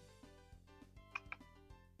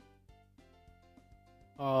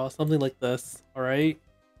 Something like this. All right.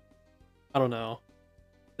 I don't know.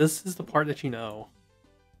 This is the part that you know.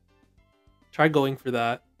 Try going for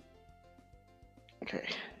that. Okay.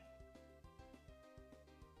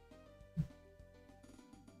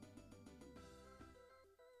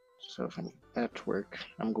 So if I need that to work,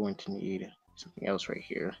 I'm going to need something else right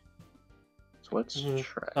here. So let's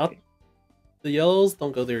try. Not the yellows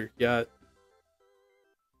don't go there yet.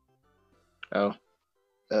 Oh.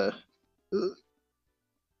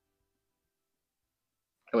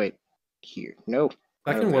 Oh wait. Here. No.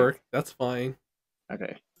 That can work. That's fine.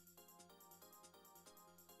 Okay.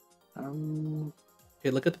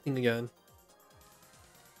 Okay, look at the thing again.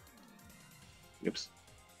 Oops.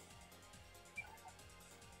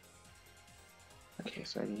 Okay,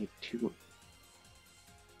 so I need 2.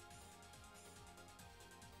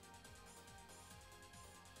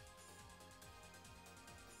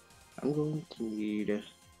 I'm going to need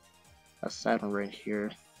a 7 right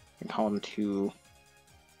here in column 2.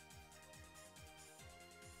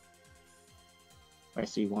 I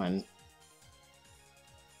see 1.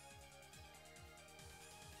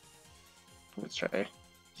 Let's try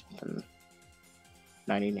something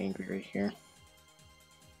 90 angry right here.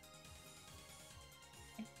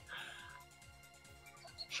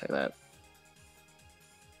 Try that.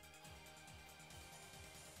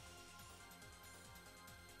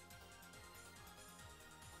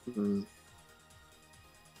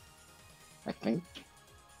 I think.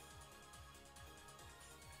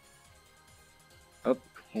 Oh,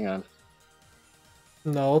 hang on.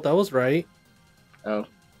 No, that was right. Oh.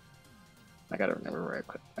 I gotta remember where I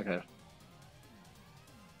put. Okay.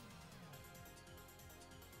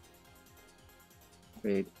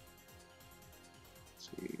 Wait. Let's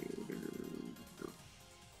see.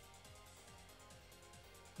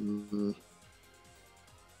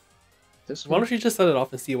 This Why one? don't you just set it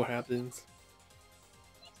off and see what happens?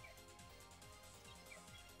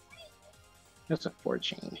 That's a 4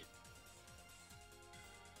 chain.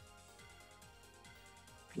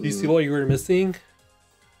 Do you see what you were missing?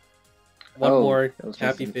 One more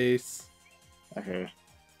happy missing. face. Okay.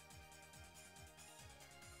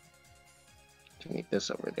 You need this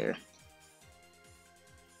over there.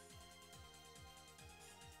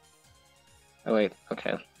 Oh wait,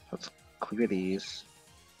 okay. Let's clear these.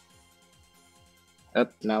 Oh,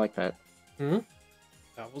 not like that. Hmm?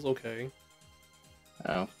 That was okay.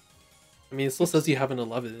 Oh. I mean, it still says you have an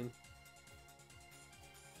 11.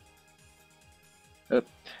 Oh,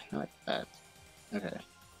 not like that. Okay.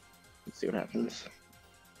 Let's see what happens.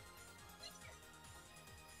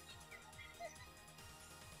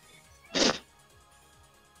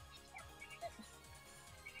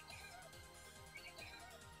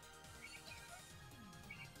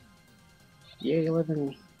 Yay,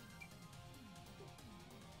 11.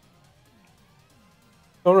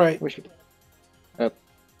 Alright. Wish it. Oh,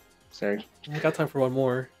 sorry. We got time for one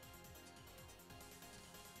more.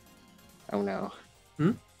 Oh no.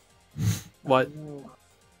 Hmm? What?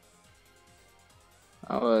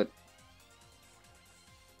 Oh,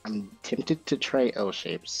 I'm tempted to try L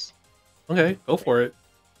shapes. Okay, go for it.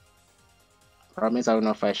 Problem is, I don't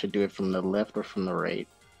know if I should do it from the left or from the right.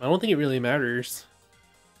 I don't think it really matters.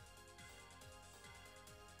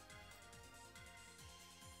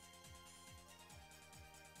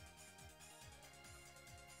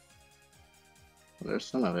 There's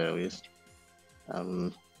some of it at least.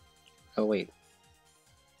 Oh wait.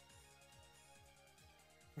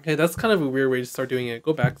 Okay, that's kind of a weird way to start doing it.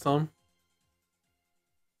 Go back some.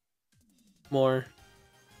 More.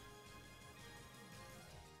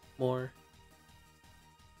 More.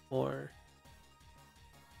 More.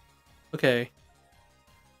 Okay.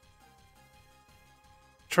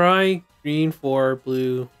 Try green 4,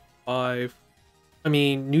 blue 5. I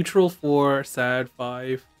mean, neutral 4, sad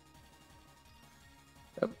 5.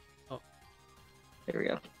 There we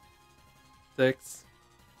go. 6.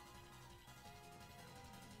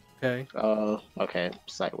 Okay. Oh, okay.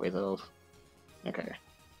 Sideways elf. Okay.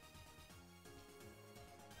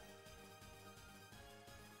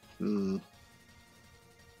 Hmm.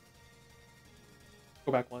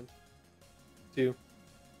 Go back 1. 2.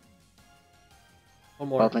 One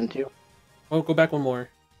more. 12 and 2. Oh, go back one more.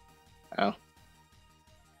 Oh.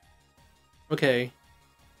 Okay.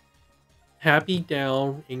 Happy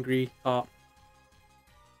down, angry top.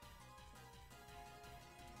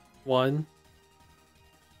 1.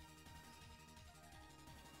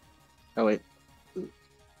 Oh wait.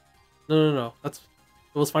 No. It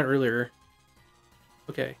was fine earlier.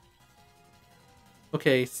 Okay.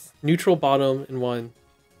 Okay, neutral bottom in 1.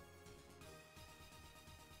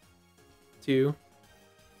 2.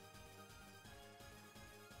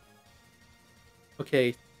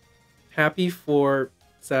 Okay. Happy 4,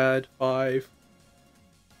 sad 5.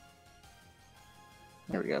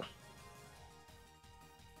 There we go.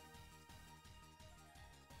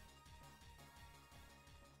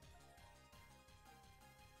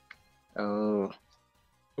 Oh.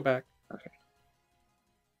 Go back. Okay.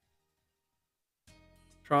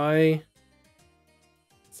 Try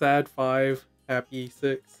sad 5, happy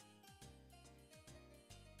 6.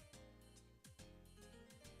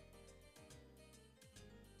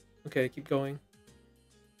 Okay, keep going.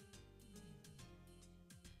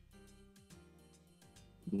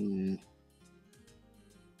 Hmm.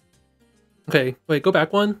 Okay, wait, go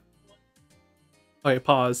back one. Okay,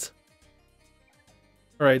 pause.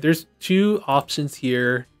 Alright, there's 2 options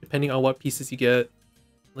here, depending on what pieces you get.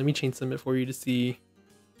 Let me change some for you to see.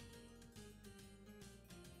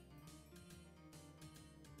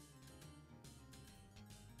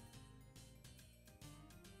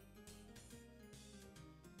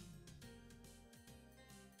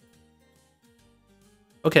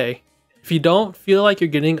 Okay, if you don't feel like you're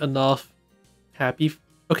getting enough happy,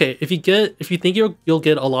 okay, if you think you'll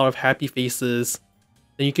get a lot of happy faces,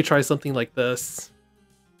 then you could try something like this.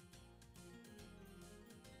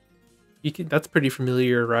 That's pretty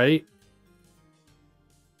familiar, right?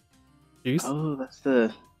 Juice? Oh, that's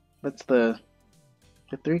the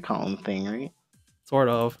 3-column thing, right? Sort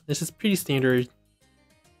of. It's just pretty standard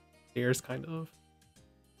stairs, kind of.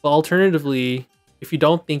 But alternatively, if you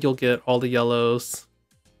don't think you'll get all the yellows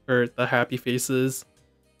or the happy faces,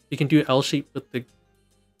 you can do L shape with the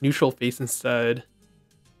neutral face instead.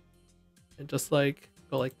 And just like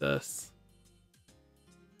go like this.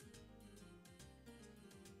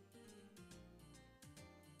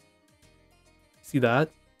 See that?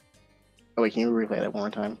 Oh wait, can you replay that one more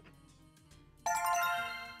time?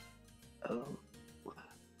 Oh.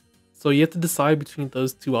 So you have to decide between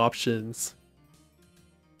those 2 options.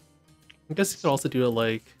 I guess you could also do it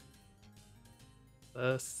like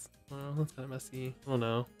this. Well, that's kind of messy. I don't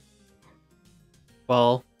know.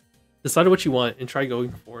 Well, decide what you want and try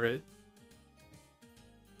going for it.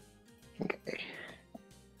 Okay.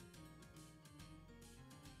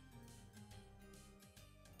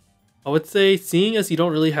 I would say, seeing as you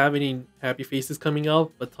don't really have any happy faces coming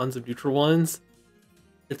up, but tons of neutral ones,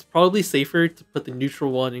 it's probably safer to put the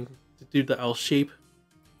neutral one in to do the L shape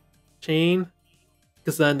chain,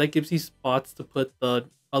 because then that gives you spots to put the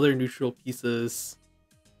other neutral pieces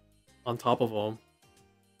on top of them.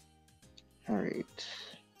 Alright.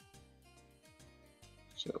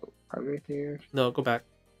 So, probably right there. No, go back.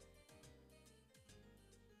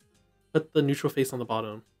 Put the neutral face on the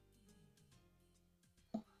bottom.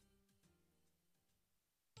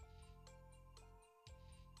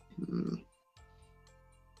 Hmm.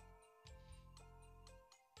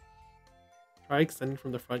 Try extending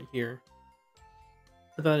from the front here.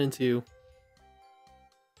 Put that into...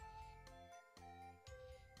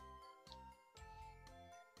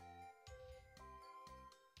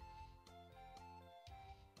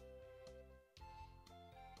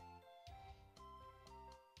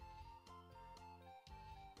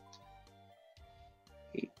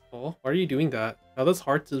 Oh, why are you doing that? Now that's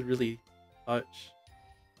hard to really touch.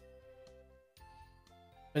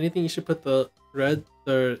 If anything, you should put the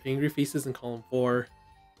angry faces in column 4.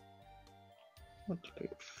 Let's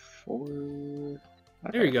put 4.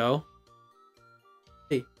 There you go.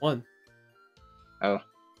 Hey, 1. Oh.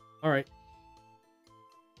 Alright.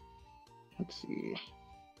 Let's see.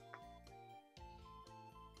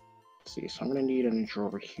 So I'm gonna need a neutral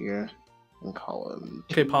over here in column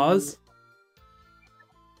 2. Okay, pause.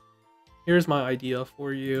 Here's my idea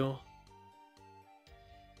for you.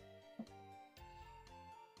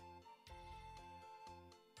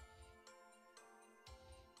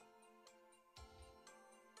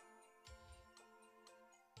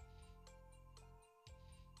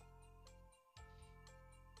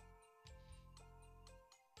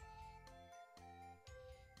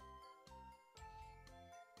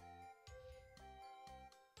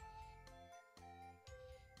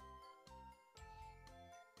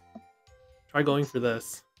 Try going for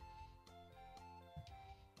this.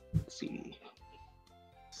 Let's see.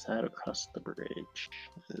 Side across the bridge.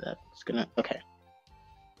 That's gonna. Okay.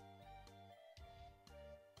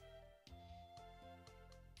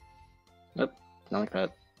 Nope, not like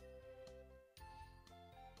that.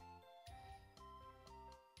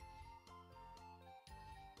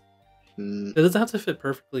 It doesn't have to fit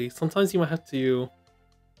perfectly. Sometimes you might have to...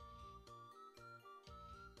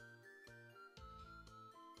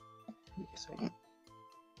 Wait a second.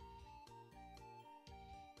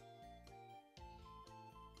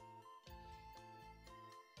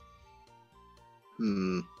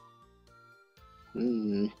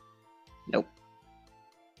 Nope.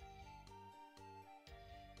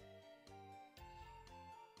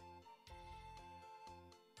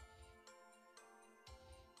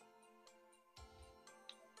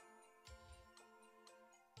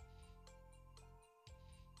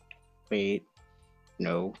 Wait.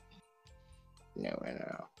 No. No.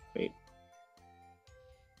 Wait.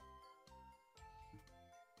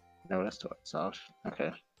 No, that's too soft.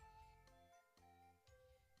 Okay.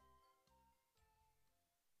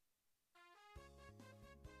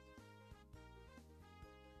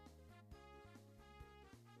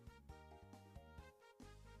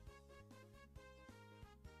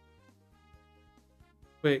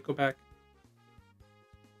 Wait, go back.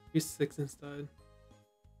 Use 6 instead.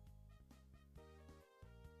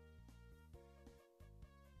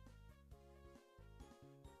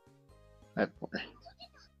 That 4.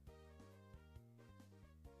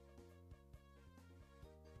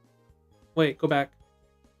 Wait, go back.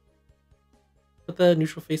 Put the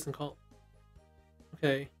neutral face in column.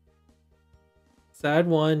 Okay. Sad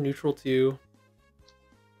 1, neutral 2.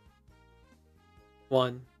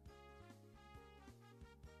 1.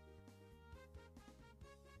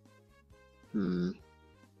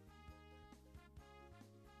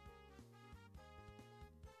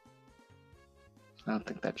 I don't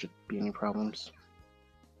think that should be any problems.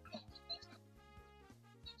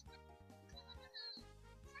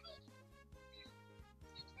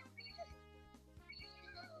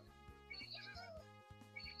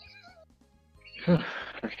 Okay.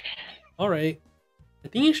 Alright. I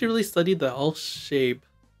think you should really study the L shape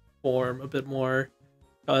form a bit more.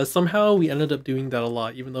 Somehow we ended up doing that a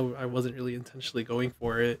lot, even though I wasn't really intentionally going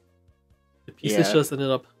for it. The pieces just ended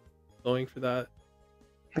up going for that.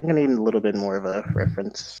 I think I need a little bit more of a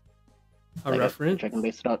reference. A reference? Which I can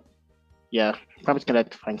base it out. Yeah, probably just gonna have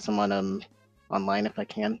to find someone online if I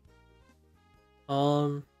can.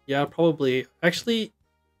 Yeah, probably. Actually,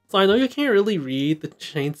 so I know you can't really read the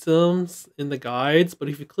chain sims in the guides, but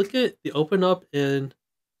if you click it, they open up in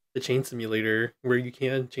the chain simulator where you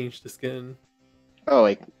can change the skin.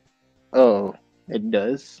 Oh, oh, it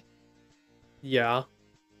does? Yeah.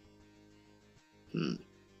 Hmm.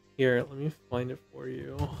 Here, let me find it for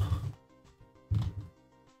you.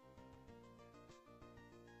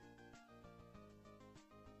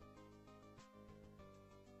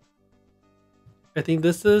 I think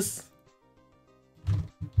this is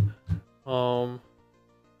here,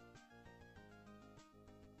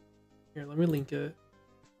 let me link it.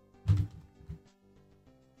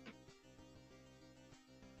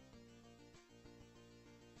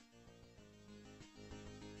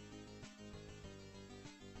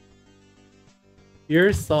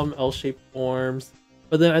 Here's some L-shaped forms,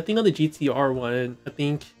 but then I think on the GTR one, I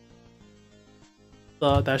think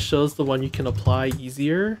that shows the one you can apply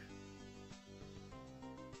easier.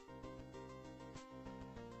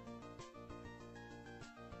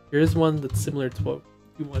 Here's one that's similar to what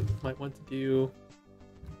you might want to do.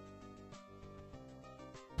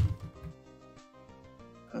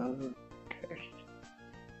 Okay.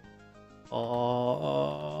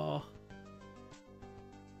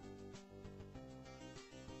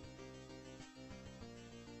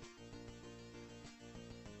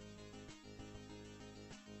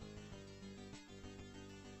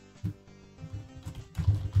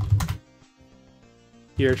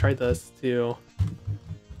 Here, try this too.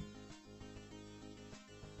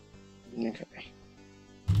 Okay.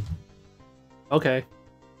 Okay.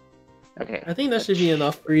 Okay. I think that should be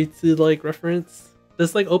enough for you to like reference.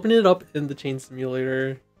 Just like open it up in the chain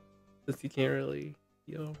simulator, since you can't really,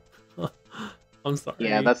 you know. I'm sorry.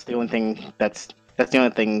 Yeah, that's the only thing. That's the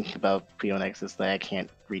only thing about Puyo Next is that I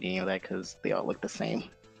can't read any of that because they all look the same.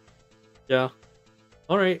 Yeah.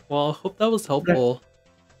 All right. Well, I hope that was helpful.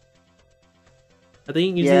 I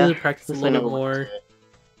think you need to practice a little bit more.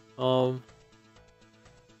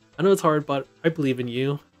 I know it's hard, but I believe in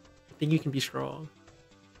you. I think you can be strong.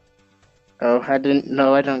 Oh, I didn't.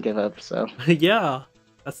 No, I don't give up. So Yeah,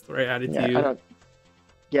 that's the right attitude. yeah, I don't.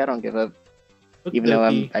 Yeah, I don't give up. Okie Even though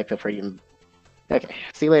dokie. I feel pretty. Okay.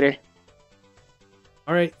 See you later.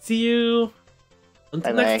 All right. See you.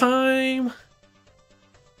 Until Bye-bye. next time.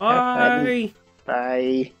 Have Bye. fun.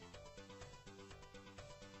 Bye.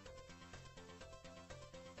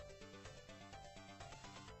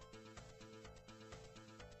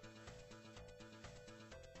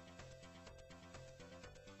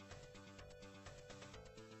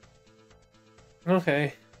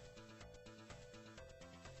 Okay.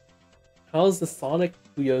 How's the Sonic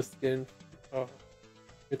Puyo skin? Oh,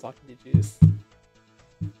 you're talking to Juice.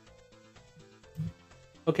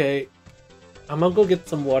 Okay, I'm gonna go get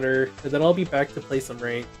some water, and then I'll be back to play some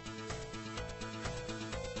rank.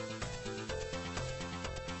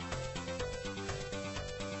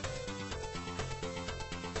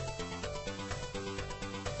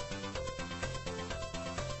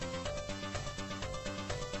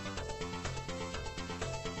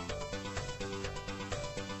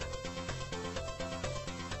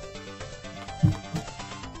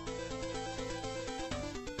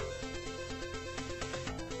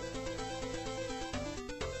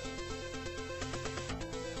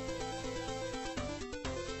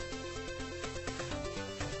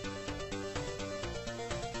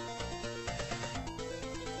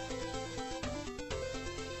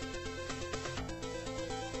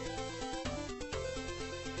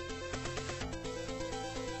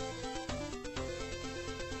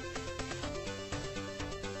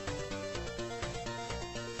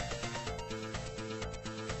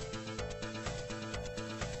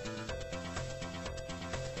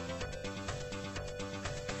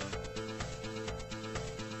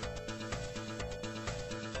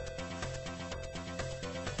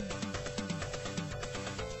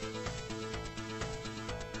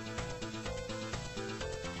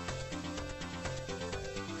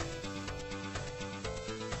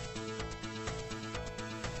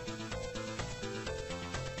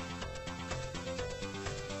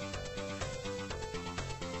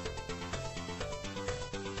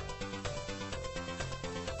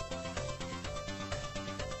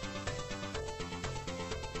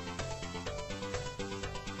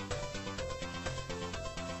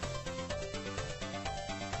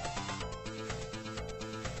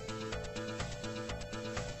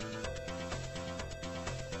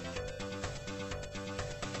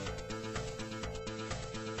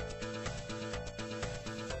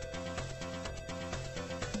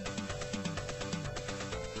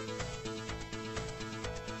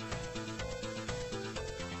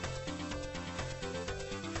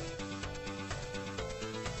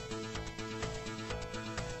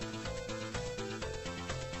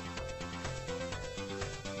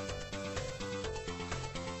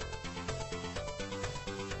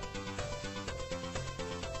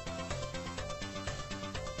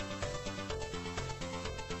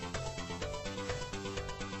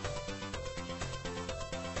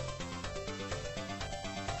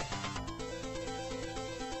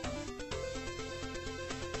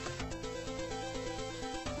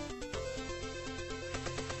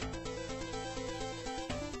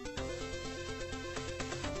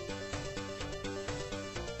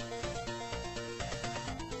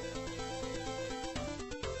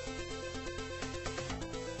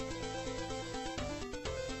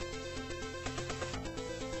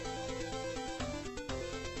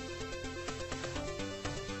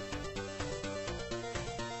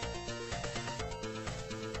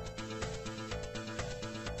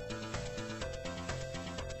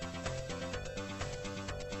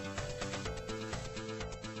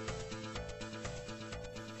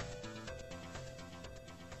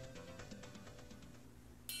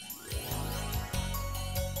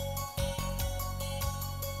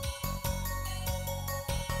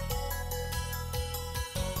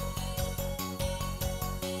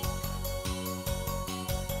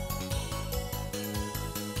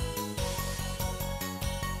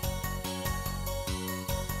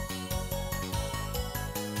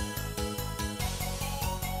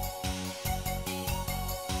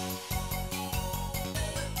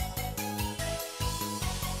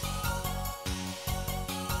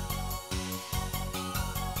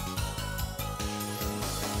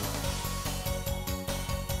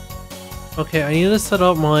 Okay, I need to set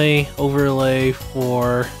up my overlay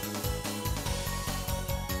for...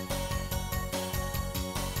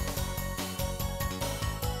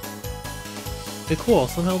 Okay, cool.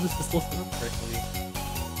 Somehow this is still set up correctly.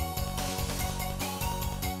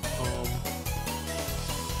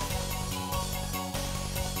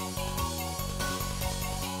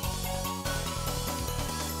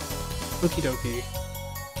 Okie dokie.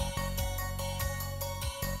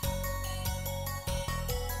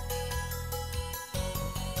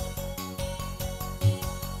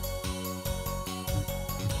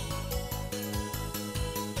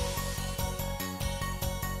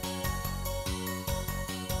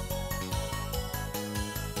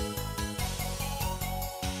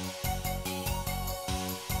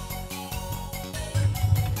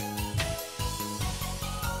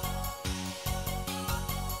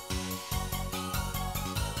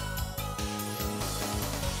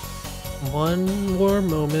 One more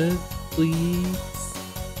moment, please.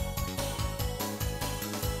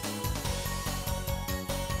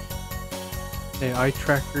 Okay, eye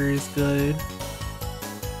tracker is good.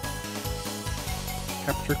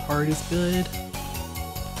 Capture card is good.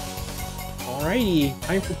 Alrighty,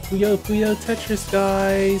 time for Puyo Puyo Tetris,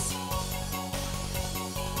 guys.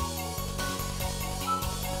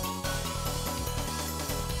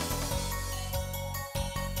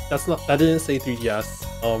 That didn't say 3DS.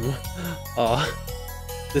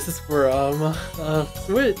 This is for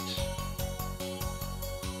Switch.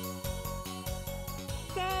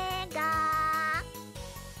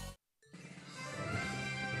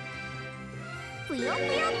 Puyo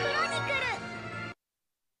Puyo Chronicle.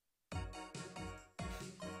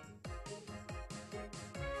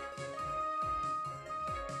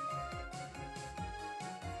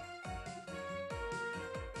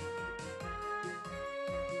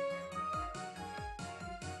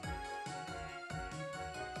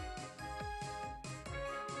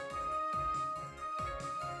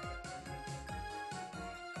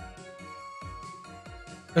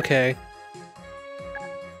 Okay.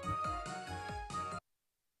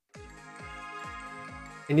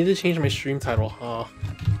 I need to change my stream title, huh?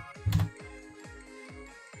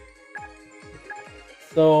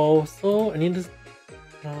 So I need to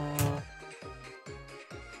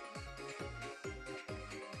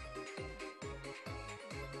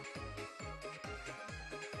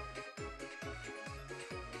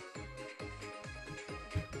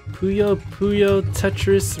Puyo Puyo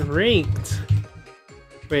Tetris Ranked.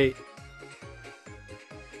 Wait.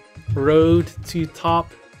 Road to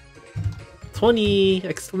top 20!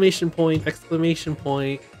 Exclamation point, exclamation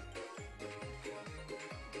point.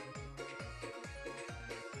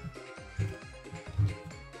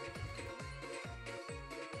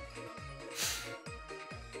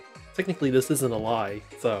 Technically this isn't a lie,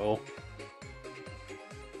 so...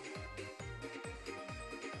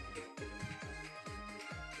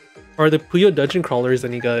 Are the Puyo dungeon crawlers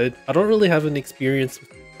any good? I don't really have any experience with,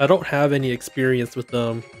 I don't have any experience with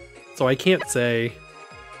them, so I can't say.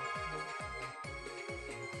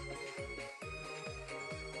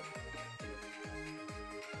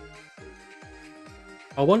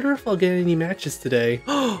 I wonder if I'll get any matches today.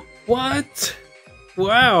 What?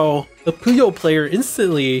 Wow, a Puyo player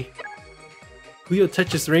instantly. Puyo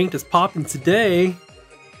Tetris Ranked is popping today.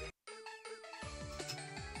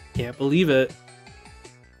 Can't believe it.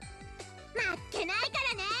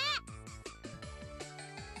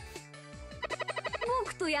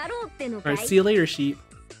 Alright, see you later, sheep.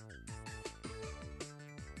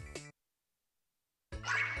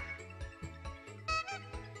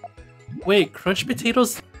 Wait, Crunch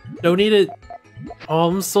Potatoes donated... Oh,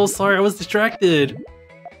 I'm so sorry, I was distracted.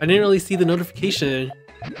 I didn't really see the notification.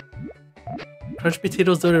 Crunch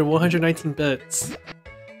Potatoes donated 119 bits.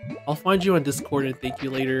 I'll find you on Discord and thank you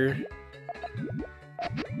later.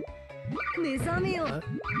 You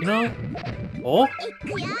know? Oh?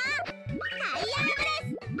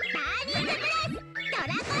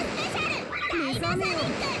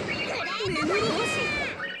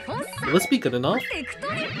 Will this be good enough?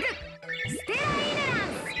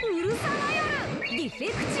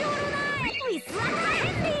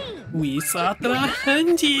 Wisatra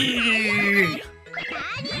Handy!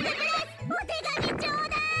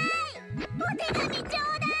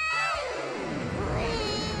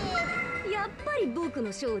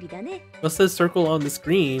 What's that circle on the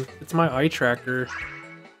screen? It's my eye tracker.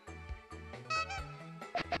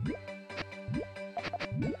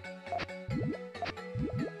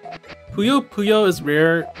 Puyo Puyo is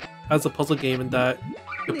rare as a puzzle game in that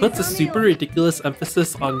it puts a super ridiculous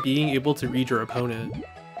emphasis on being able to read your opponent.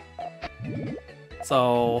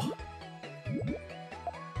 So,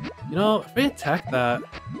 you know, if I attack that,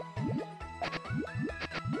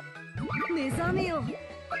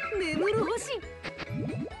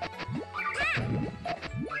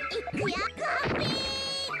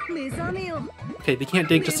 Okay, they can't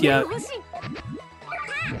dig just yet.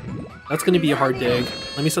 That's gonna be a hard dig.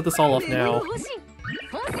 Let me set this all up now.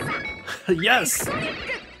 Yes!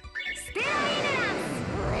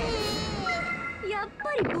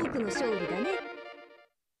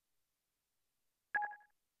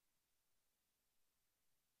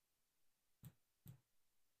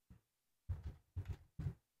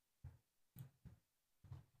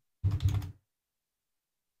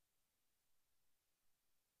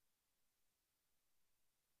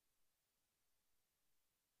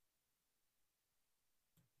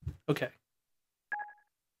 Okay.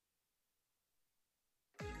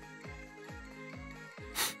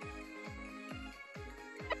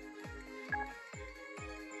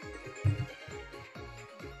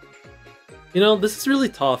 You know, this is really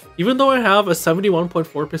tough. Even though I have a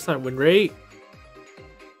 71.4% win rate,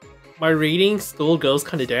 my rating still goes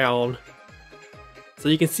kind of down. So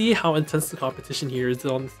you can see how intense the competition here is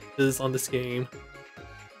on this game.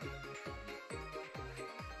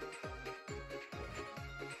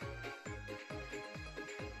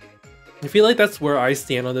 I feel like that's where I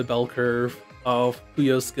stand on the bell curve of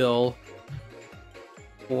Puyo's skill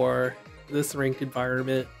for this ranked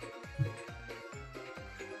environment.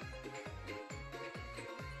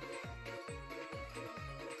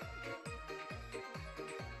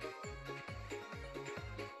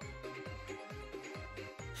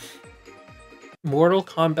 Mortal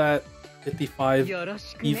Kombat 55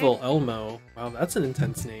 Evil Elmo. Wow, that's an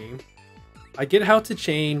intense name. I get how to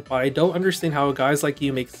chain, but I don't understand how guys like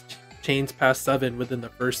you make chains past 7 within the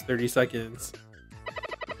first 30 seconds.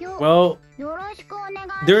 Well,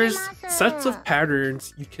 there's sets of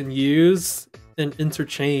patterns you can use and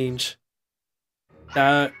interchange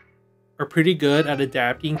that are pretty good at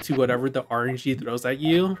adapting to whatever the RNG throws at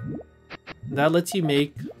you. That lets you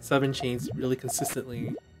make 7 chains really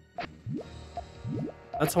consistently.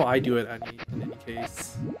 That's how I do it in any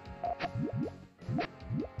case.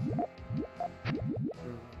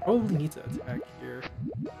 Probably need to attack here.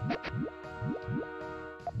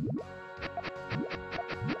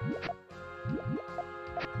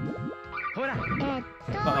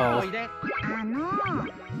 Uh-oh.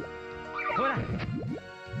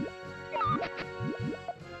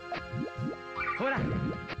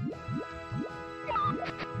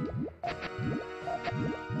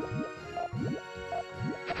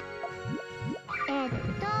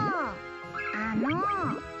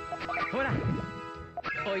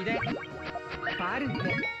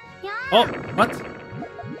 Oh, what?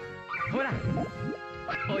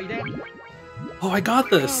 Oh, I got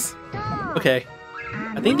this! Okay.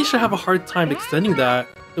 I think they should have a hard time extending that.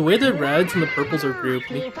 The way the reds and the purples are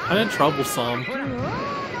grouped make kind of troublesome.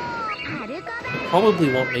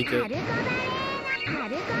 Probably won't make it.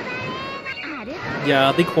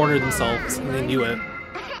 Yeah, they cornered themselves and they knew it.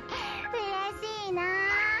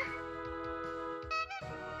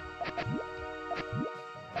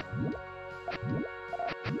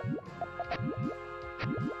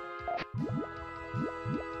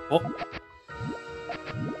 Oh.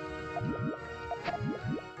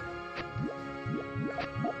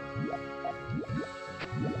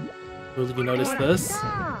 Will you notice this?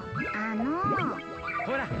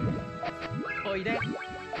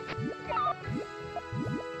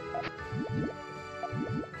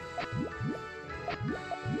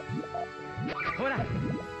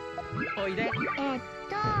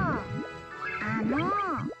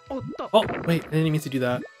 Oh, wait, I didn't mean to do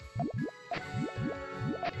that.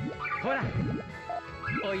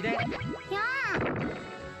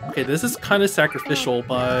 Okay, this is kind of sacrificial,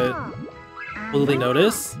 but will they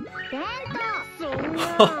notice?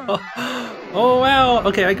 Oh wow!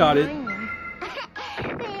 Okay, I got it.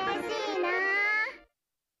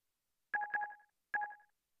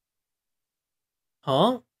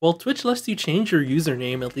 Huh? Well, Twitch lets you change your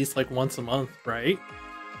username at least like once a month, right?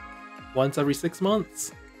 Once every 6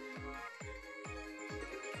 months.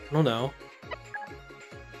 I don't know.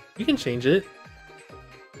 You can change it.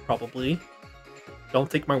 Probably. Don't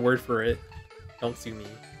take my word for it. Don't sue me.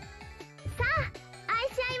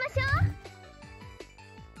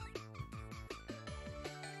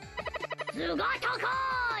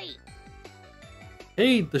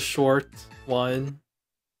 Hey, the short one.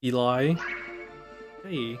 Eli.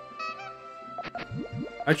 Hey.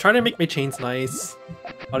 I try to make my chains nice,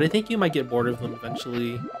 but I think you might get bored of them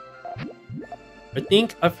eventually. I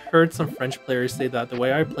think I've heard some French players say that the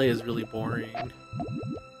way I play is really boring.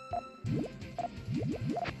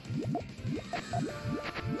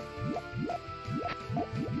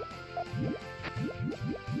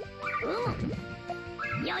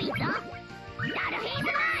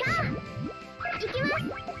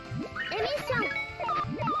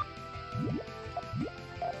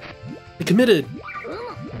 committed! さ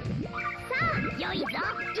あ良いぞ行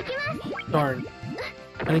きます Darn.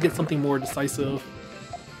 Trying to get something more decisive. さ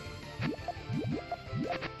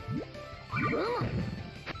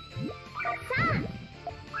あ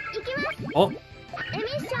行きます Oh, エミッ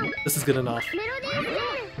ション this is good enough. メロディーステー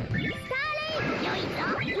ルスターレイ良いぞ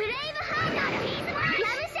ブレイブハートラブシェイ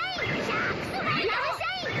シャークスファイトラブシェ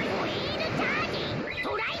イホイールチャージ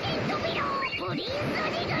トライデントピロープリンスデ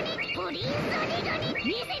ィグニプリンスディグニ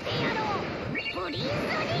見せてやろうプリンスデ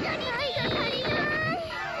ィグニ愛が足りない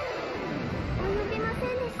及びませんで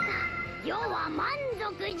した世は満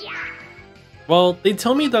足じゃ Well, they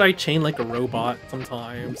tell me that I chain like a robot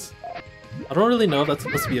sometimes. I don't really know if that's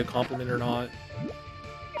supposed to be a compliment or not.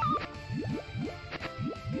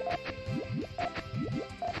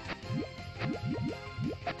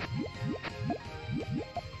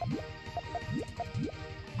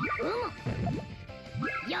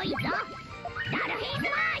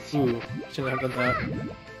 Ooh, shouldn't have done that.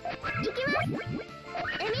 行きます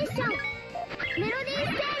エミッションメロディー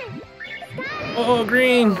ステールスターレイ Oh,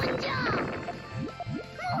 green! 無本じゃ無本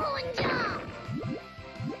じゃ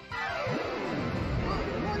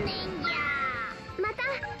無念じゃまた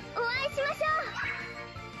お会いしましょう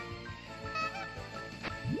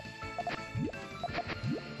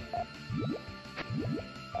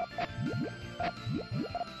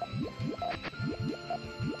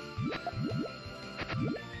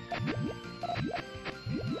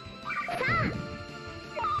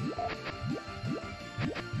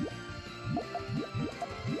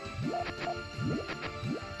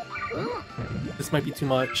This might be too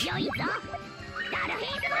much. 良いぞダルフィ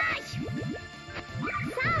ースマッシュ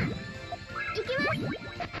さあ行きますオールイズ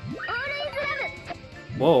ラ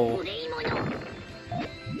ブ Whoa. 無礼者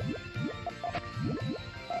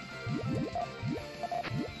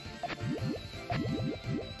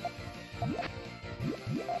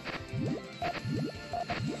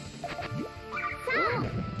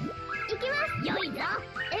行きます良いぞ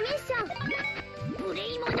エミッション無礼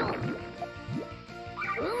者さ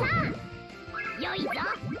あ良いぞ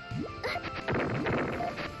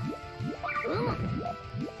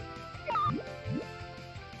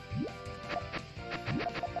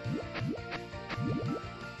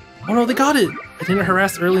Oh no, they got it! I didn't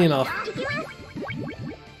harass early enough. 行きます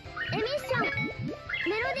エミッションメ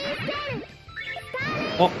ロディーステールスターレイ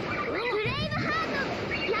Oh, ブレイブハート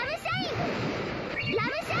ラブシェイラブ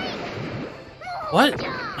シェイ what?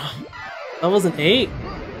 That was an 8?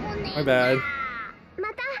 My bad. ま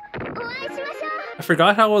たお会いしましょう I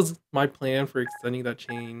forgot how was my plan for extending that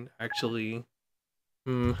chain, actually.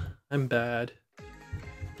 I'm bad.「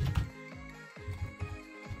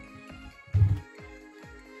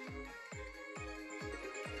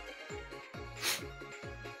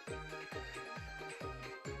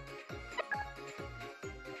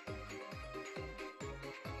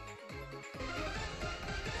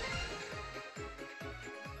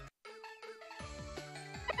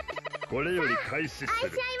愛し合いま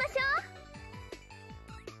しょう」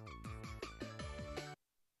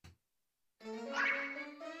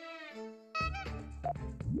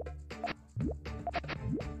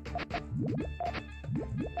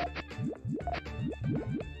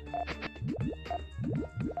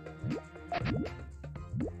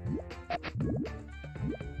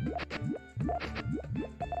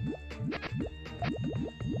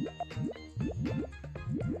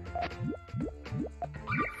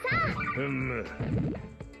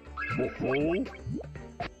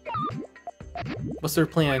What's their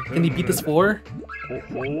plan? Can they beat this 4?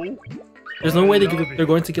 There's no way they're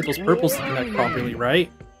going to get those purples to connect properly, right?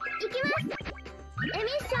 行きますエミ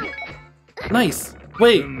ッション Nice!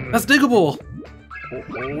 Wait, that's diggable!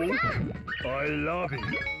 I love it.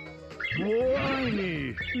 ワイ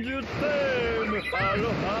に10点アロ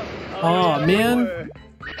ハ Aw, man. エ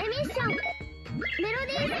ミッションメロ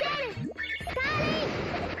ディーステールスターレイ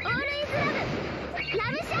オールイズラブ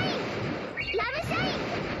ラブシェイラブシェイ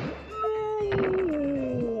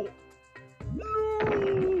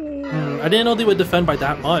I didn't know they would defend by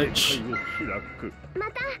that much. 開く ま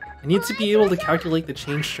た I need to be able to calculate the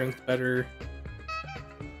chain strength better.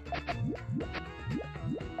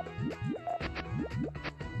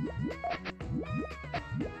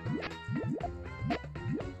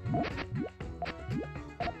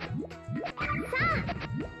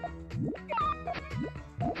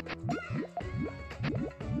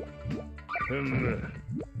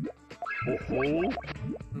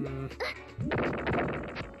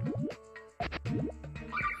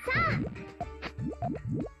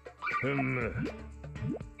 Hmm.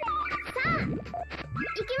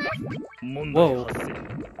 行きます問題 Whoa. 発生 さ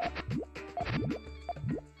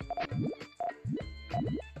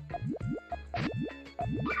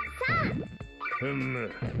ほ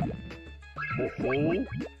ほ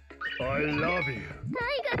I love you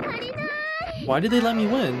愛が足りない。 Why did they let me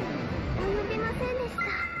win? 及びませんでした。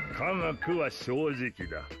科学は正直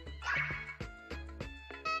だ。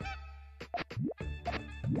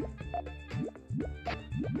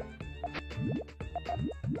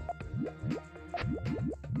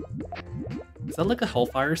 Is that like a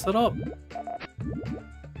Hellfire setup?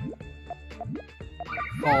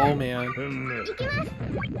 Oh man. 行きます。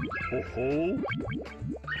ほほ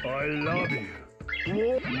I love you お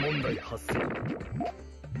問題発生。 さ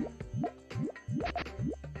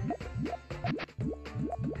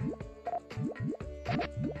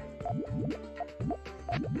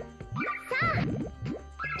あ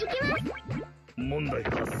行きます。問題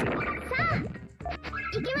発生。 さあ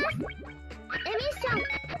行きます。エミッション。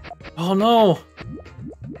 Oh no!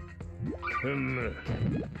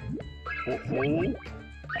 ほほ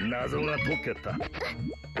謎が解けた。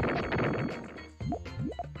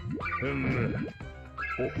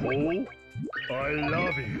ほほ I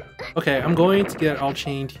love you Okay, I'm going to get all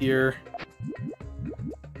chained here. さ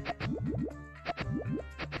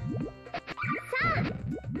あ行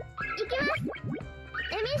きます。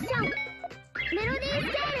エミッション。メロディース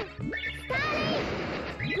ケール。スターレ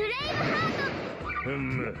イ。ブレイブハー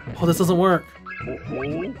ト。 Oh, this doesn't work. ほほ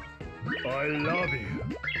I love you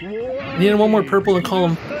I need one more purple in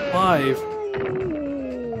column 5.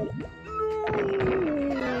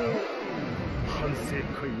 反省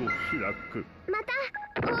会を開く。 また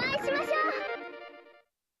お会いしましょう。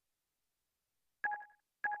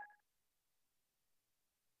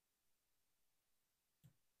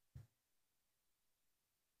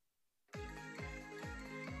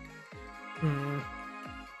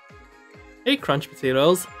 Hey, Crunch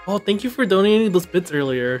Potatoes. Oh, thank you for donating those bits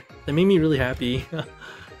earlier. That made me really happy.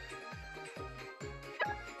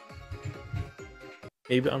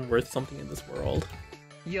 Maybe I'm worth something in this world.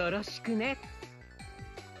 よろしくね。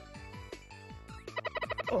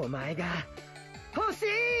お前が欲し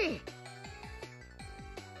い。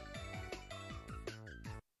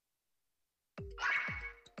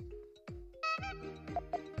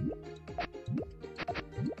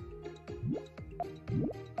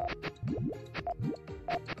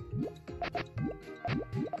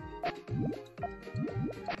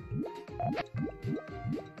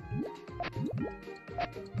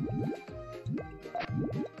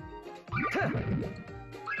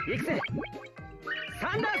 行くぜ。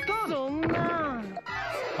サンダーストーム。そんな。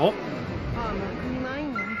 Oh, 甘くない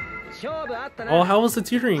ね。勝負あったな。 oh, how was the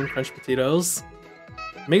tutoring, Crunch Potatoes?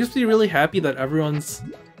 Makes me really happy that everyone's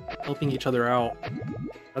helping each other out.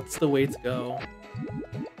 That's the way to go.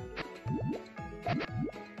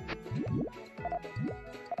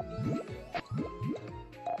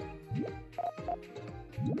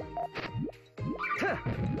 Huh.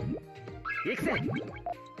 行くぜ。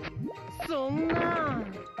そんな。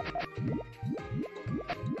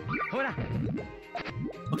ほら。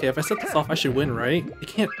 Okay, if I set this off, I should win, right? They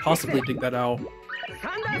can't possibly dig that out.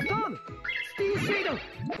 サンダーストーム。スティーシード。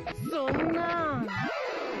そんな。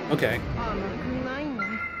 Okay. 甘くないね。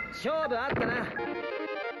勝負あったな。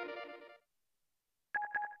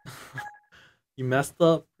 You messed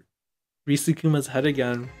up Risukuma's head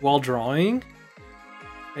again while drawing?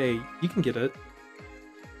 Hey, you can get it.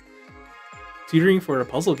 Tutoring for a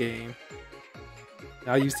puzzle game.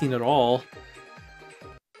 Now you've seen it all.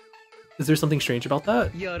 Is there something strange about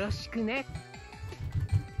that? よろしくね。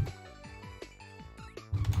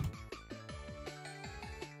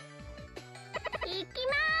 行き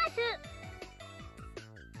ます。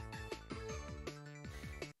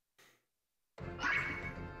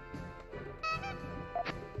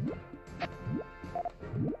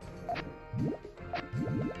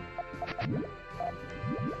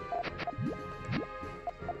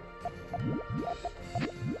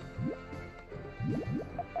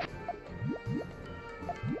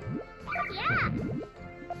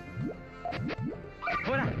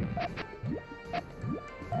 ほら。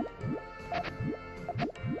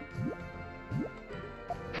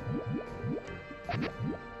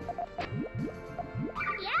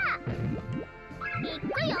 行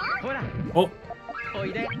くよ。 ほら。 Oh, お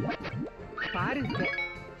いで。パルテ。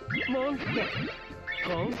モンテ。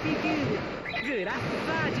コンフィギュール。グラッ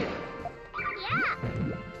サージュ。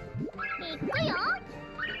行くよ。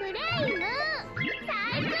フレイム。サ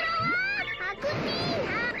イクロワ。アクティーナ。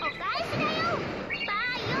お返しだよ。バ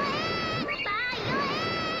イオエン。バイオ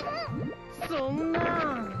エン。 そんな。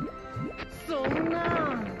そんな。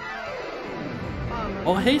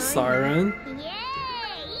 oh hey Siren. イエー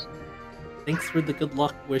イ。 Thanks for the good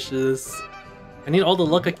luck wishes. I need all the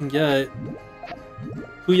luck I can get.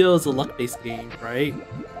 Puyo is a luck-based game, right?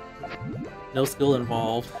 no skill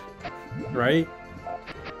involved, right?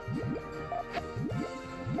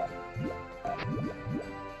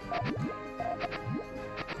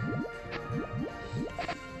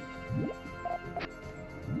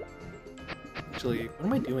 Actually, what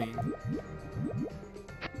am I doing?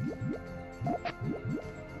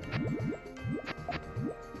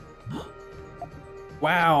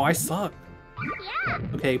 Wow, I suck.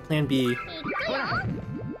 Okay, plan B. ほら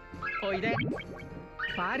おいで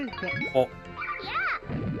パルテ Oh,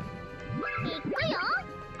 行くよ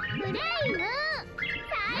フレイム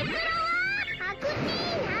サイクロワアクティ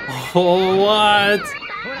ーナ oh, what?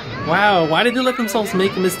 ほら Wow, why did they let themselves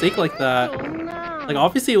make a mistake like that? そんな Like,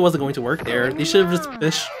 obviously it wasn't going to work there. They should have just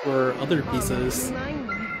fished for other pieces. ない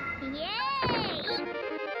のイエーイ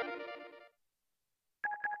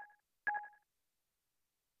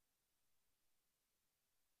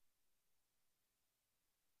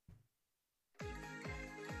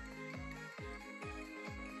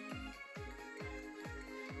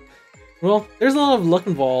Well, there's a lot of luck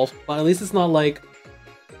involved, but at least it's not like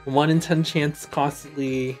 1 in 10 chance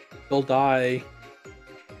constantly they'll die.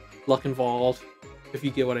 Luck involved, if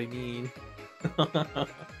you get what I mean.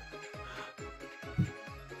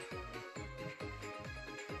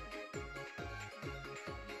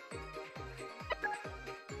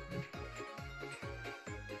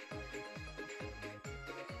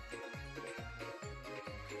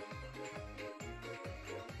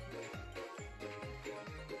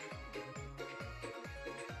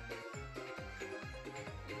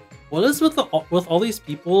 What is with all these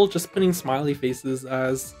people just putting smiley faces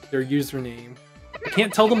as their username? I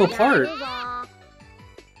can't tell them apart. やるぞ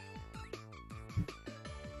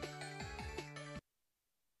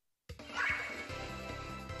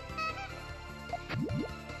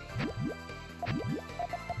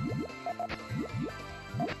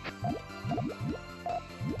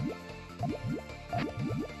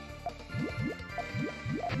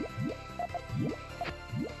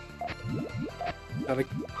Gotta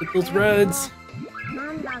get those reds.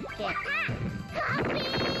 なんだっけ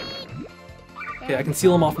Okay, I can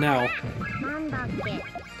seal them off now. なんだっけ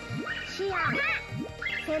シア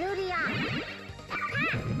セルリア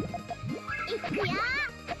行くよ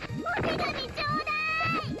お手紙ちょうだ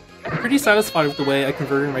い I'm pretty satisfied with the way I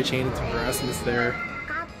converted my chain into grass and it's there.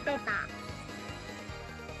 勝ってた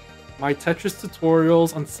My Tetris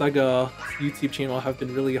tutorials on Sega's YouTube channel have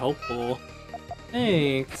been really helpful.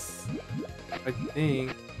 Thanks. I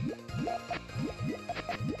think.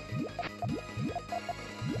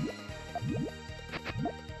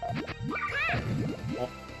 Oh.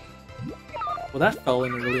 Well, that fell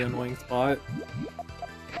in a really annoying spot.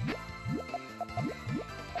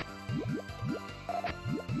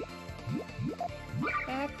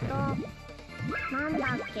 Eto, なん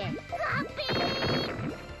だっけハッピー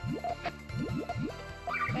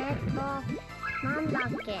なんだっ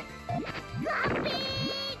けハッピー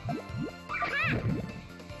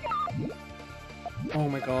Oh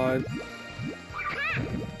my god.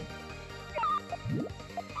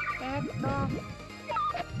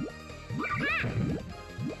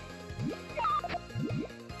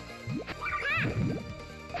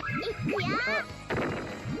 行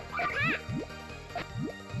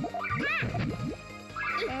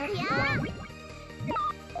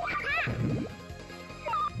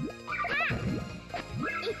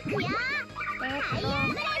くよ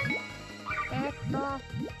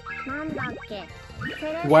なんだっけ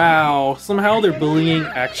Wow, somehow their bullying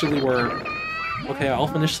actually worked. Okay, I'll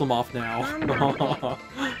finish them off now.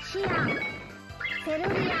 シアンセル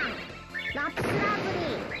リアンラプスラブ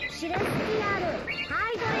リーシレスピアルハ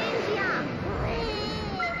イドレンジア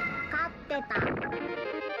勝ってた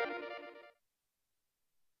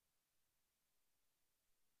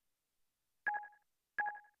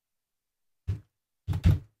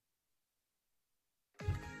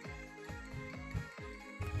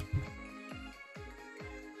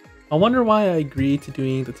I wonder why I agreed to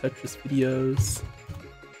doing the Tetris videos.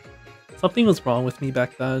 Something was wrong with me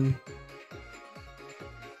back then.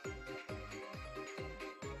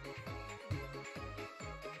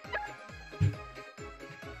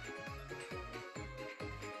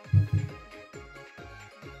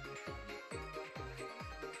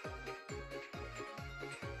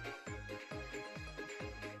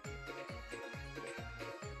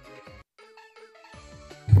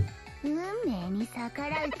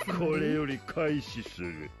 Sakara これより開始す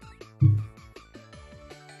る。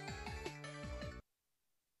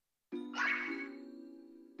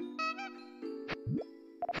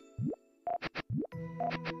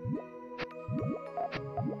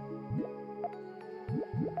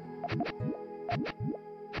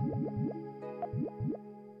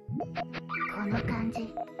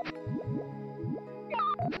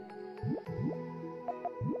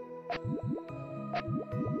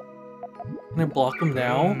Can I block him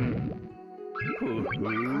now? ふふこ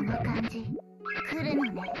の感じ来るの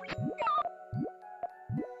ね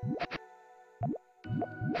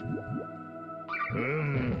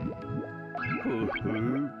ふふこ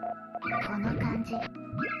の感じ来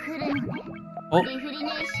るのね Oh, リフリ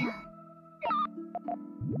ネーション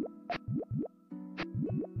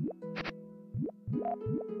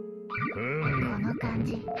この感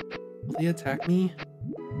じ will they attack me?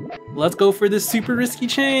 Let's go for this super risky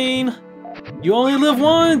chain! You only live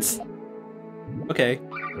once! Okay,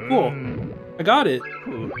 cool. I got it.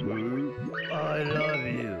 ふふ I love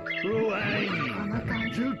you うわいこの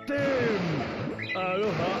感じ10点ア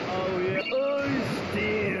ロハ青やオイスティ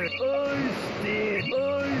ーオイスティー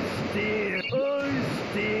オイスティーオイ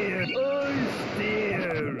スティーオイスティー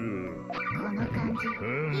この感じ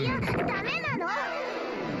いやダメなの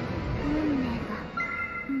運命が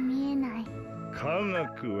見えない科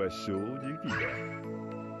学は正直だ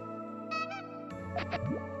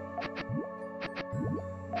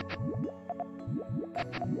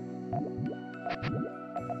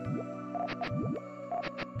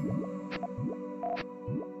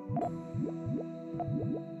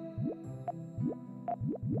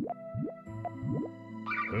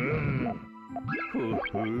ふふ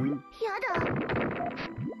やだ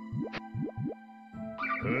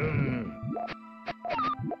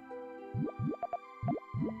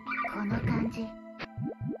この感じ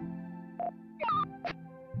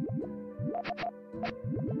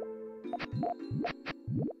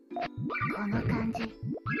この感じ来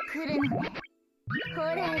るのねほ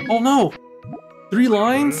ら Oh no! 3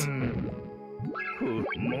 lines?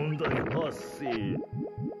 問題発生こ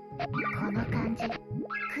の感じ来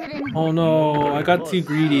るのね Oh no, I got too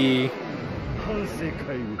greedy. 反省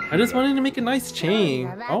会を I just wanted to make a nice chain.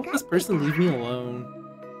 Why won't this person leave me alone?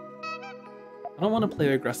 I don't want to play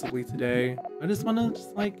aggressively today. I just want to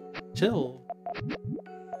like chill.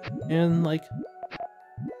 And like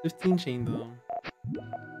 15 chain them.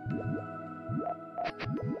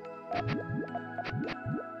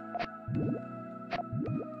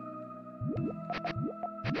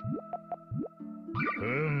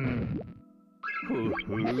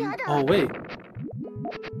 Oh wait.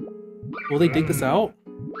 Will they dig this out?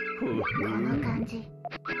 この感じ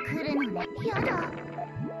来るのねやだ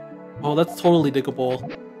Oh, that's totally diggable.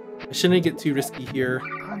 I shouldn't get too risky here. こ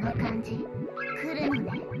の感じ来るの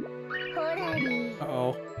ねほらり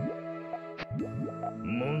Uh-oh.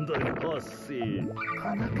 問題発生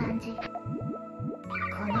この感じこ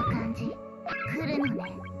の感じ来るのね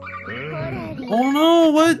ほらり Oh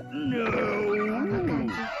no, what? この感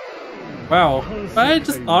じ Wow. If I had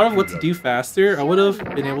just thought of what to do faster, I would have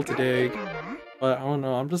been able to dig. But I don't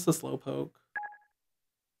know, I'm just a slowpoke.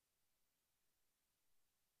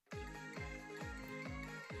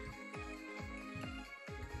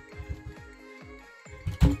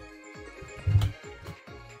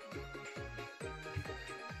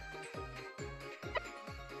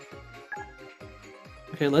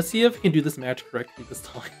 Okay, let's see if we can do this match correctly this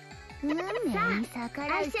time. 運命に逆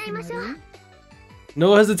らうつもり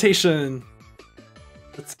No hesitation.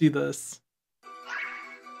 Let's do this.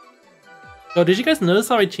 Oh, did you guys notice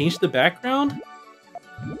how I changed the background?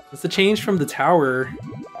 It's a change from the tower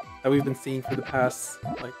that we've been seeing for the past,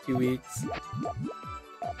 like, 2 weeks.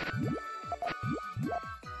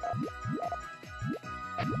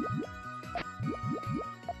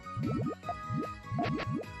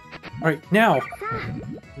 Alright, now!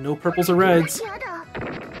 No purples or reds. やだ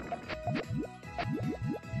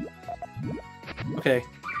Okay,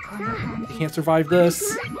 この感 I じ can't survive this.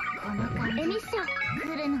 この感じエミッション来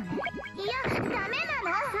るのねいやダメなのさ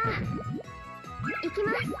あ行き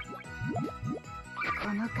ます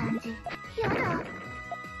この感じやだ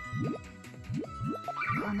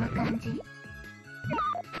この感じ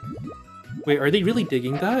Wait, are they really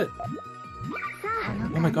digging that? この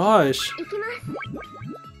Oh my 感じ gosh. 行きます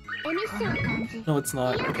エミッションこの感じ No, it's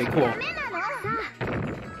not. Okay, ダ cool. メなのさあ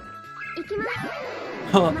行きます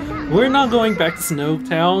We're not going back to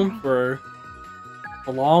Snowtown for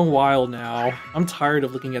a long while now. I'm tired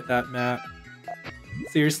of looking at that map.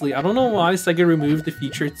 Seriously, I don't know why Sega removed the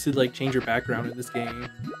feature to like change your background in this game.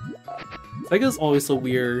 Sega's always so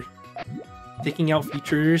weird. Taking out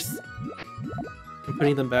features and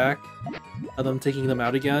putting them back, and then taking them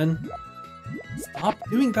out again. Stop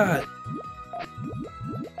doing that!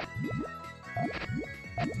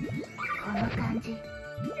 この感じ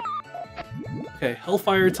Okay,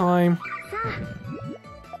 Hellfire time. さあ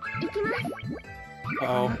行きますこ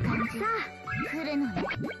Uh-oh. の感じさあ来るのね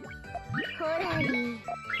ほらりリ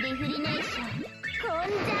フリネーション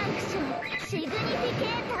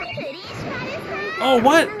Oh,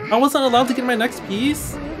 what? I wasn't allowed to get my next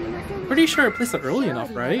piece? Pretty sure I placed it early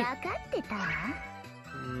enough, right?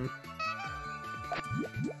 Hmm.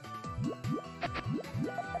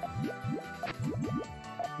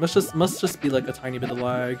 Must just be like a tiny bit of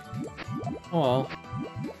lag. Oh well.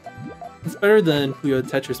 It's better than Puyo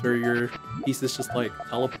Tetris where your pieces just like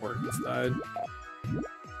teleport instead.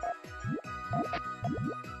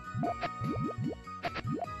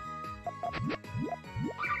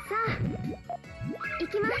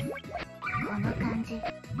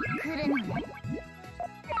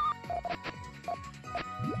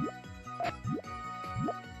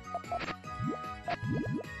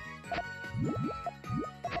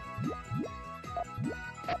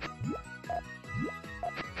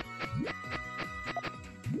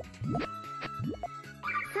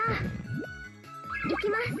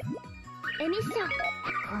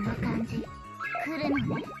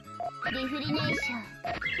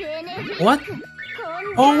 What?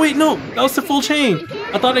 Oh wait, no! That was the full chain!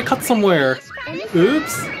 I thought I cut somewhere!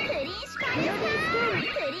 Oops!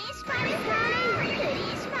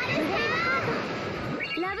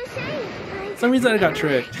 For some reason I got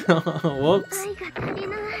tricked. Whoops.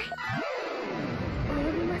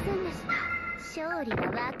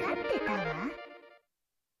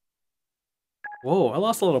 Whoa, I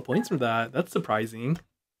lost a lot of points from that. That's surprising.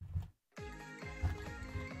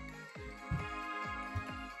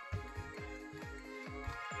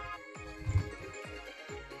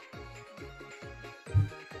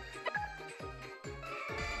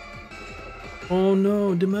 Oh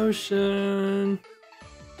no, demotion!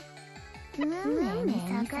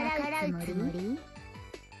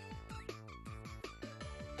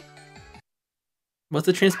 What's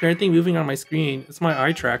the transparent thing moving on my screen? It's my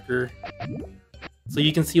eye tracker. So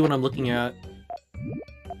you can see what I'm looking at.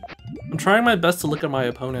 I'm trying my best to look at my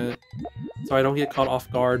opponent, so I don't get caught off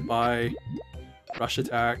guard by rush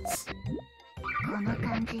attacks.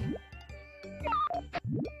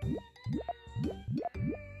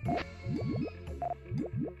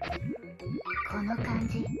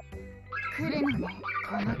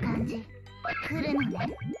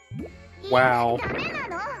 Wow.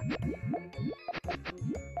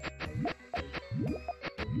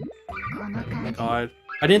 Oh my god.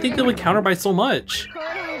 I didn't think they would counter by so much.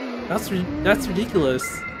 That's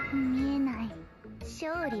ridiculous.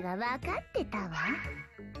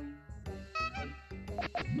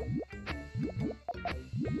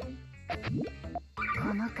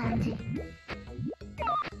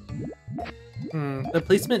 The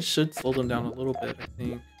placement should slow them down a little bit, I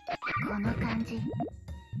think.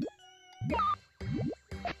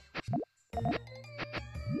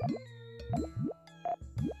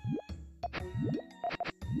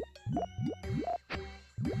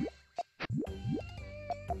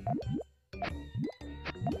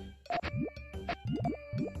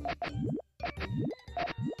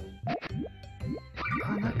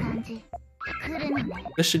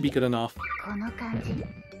 This should be good enough. I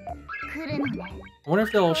wonder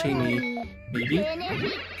if they'll all chain me. Maybe?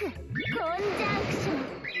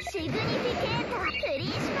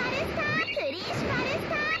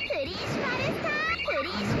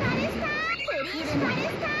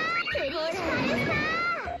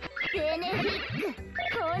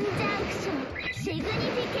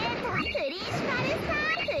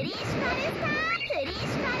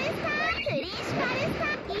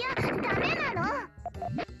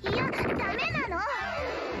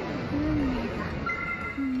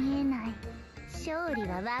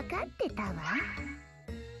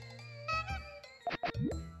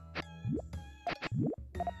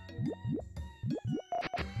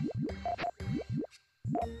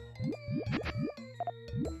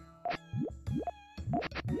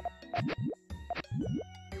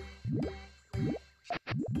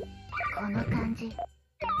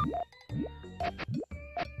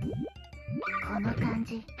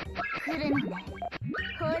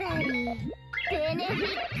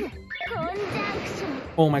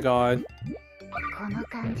 Oh my god.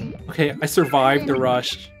 Okay, I survived the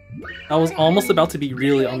rush. I was almost about to be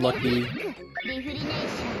really unlucky.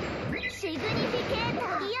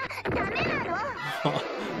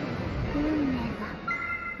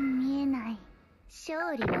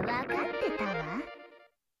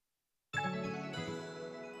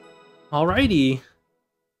 Alrighty.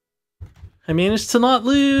 I managed to not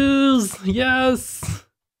lose! Yes!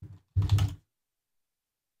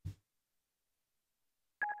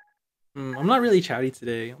 I'm not really chatty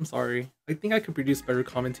today. I'm sorry. I think I could produce better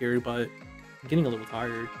commentary, but I'm getting a little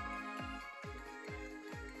tired.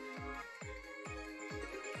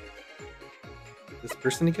 This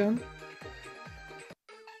person again?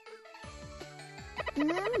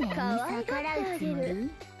 逆らうつもり？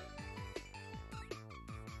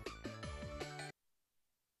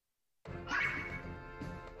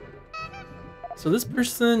 So this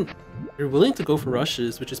person, they're willing to go for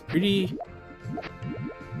rushes, which is pretty...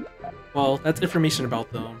 Well, that's information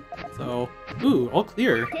about them. So, ooh, all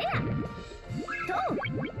clear. 手やと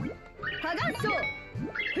破顔章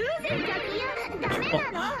風船客いやダメ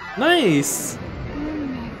なの Nice! 運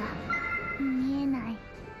命が見えない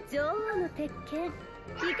女王の鉄拳い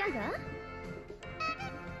かが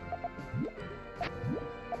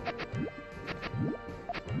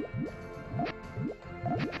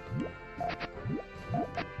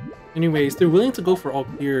Anyways, they're willing to go for all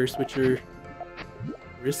clears, which are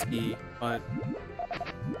risky, but...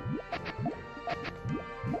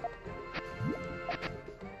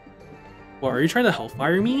 What, are you trying to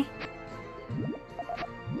hellfire me?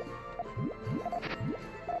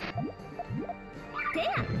 手や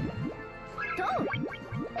と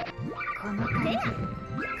この手や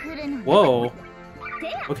来るの Whoa. 手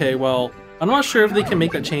や Okay, well, I'm not sure if they can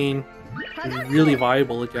make that chain 破顔章 really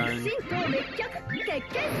viable again. 神道滅却鉄拳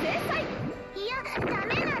制裁いやダ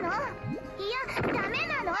メなのいやダメ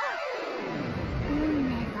なの運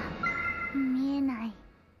命が見えない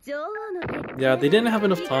女王の鉄拳 Yeah, they didn't have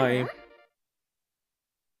enough time.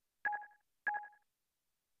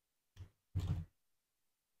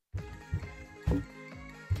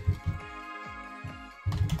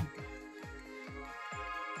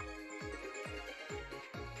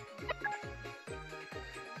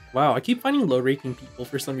 Wow, I keep finding low ranking people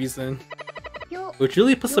for some reason. Which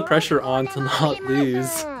really puts the pressure on to not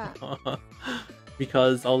lose.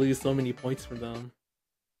 Because I'll lose so many points from them.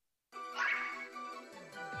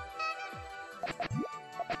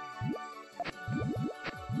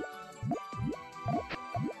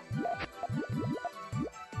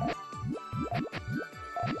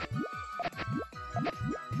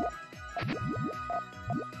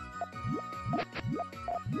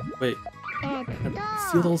 Wait, can I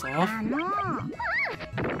seal those off?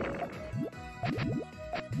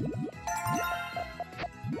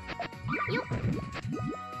 よっ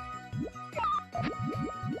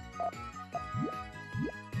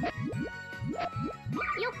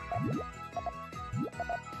よっ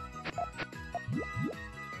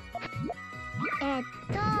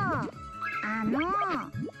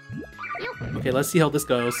Okay, let's see how this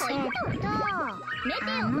goes. ポイントメテ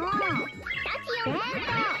オタチオ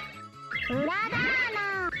裏ダーナ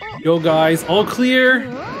Yo guys, all clear!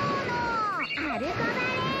 おアルコ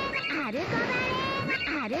バレンアルコバレ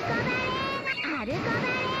ンアルコバレンアルコバレン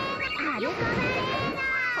アルコバレン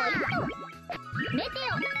ポイントメテオ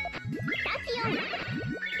タチオン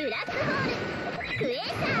ブラックホールクエーサー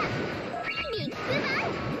ビッグバン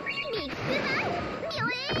ビッグバン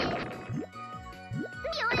ミ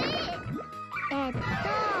ョエーミョエー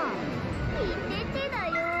見ててだ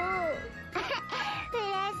よ嬉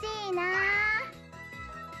しいな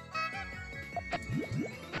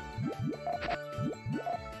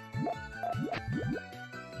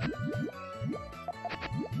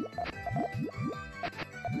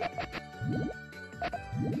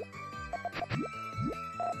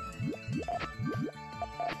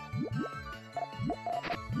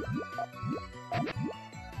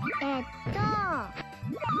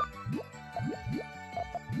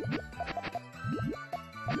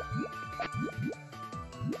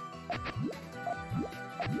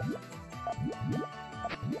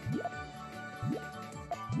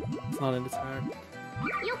It's not an attack.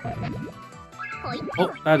 よっポイント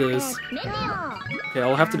Oh, that is. メテオ Okay,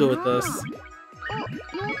 I'll have to go with this.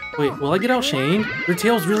 Wait, will I get out Shane? Your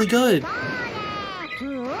tail's really good!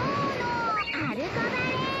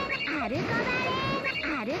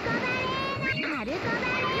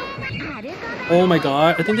 Oh my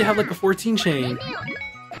god, I think they have like a 14 chain.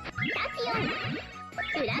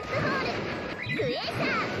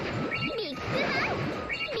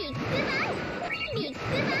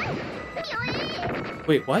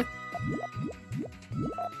 Wait, what?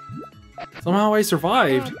 Somehow I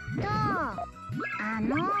survived.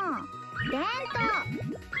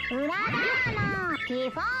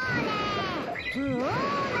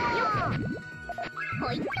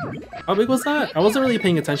 How big was that? I wasn't really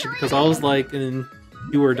paying attention because I was like in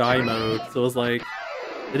do or die mode, so it was like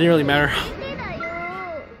it didn't really matter.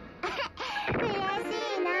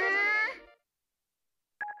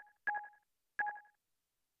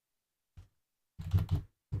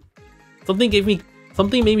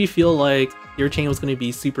 Something made me feel like your chain was going to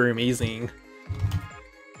be super amazing.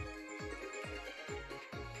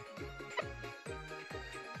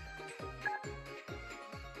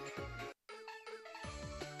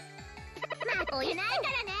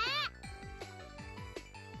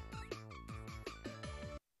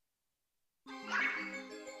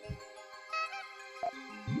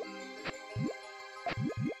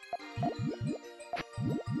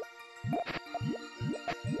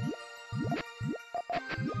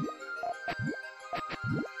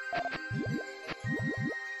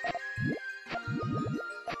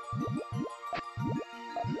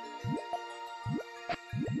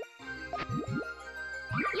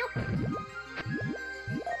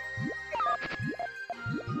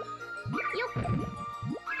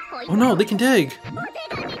 Oh no, they can dig!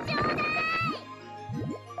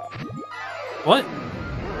 What?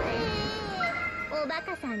 おバ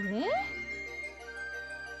カさんね。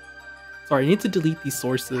 Sorry, I need to delete these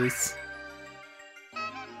sources.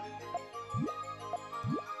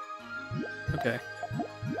 Okay.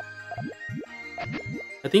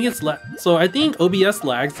 I think it's so I think OBS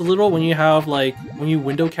lags a little when you have like when you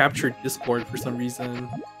window capture Discord for some reason.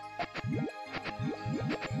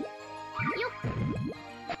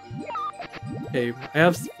 Okay, I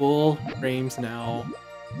have full frames now.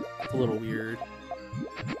 It's a little weird.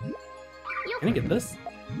 Can I get this?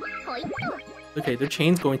 Okay, their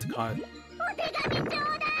chain's going to cut.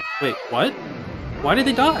 Wait, what? Why did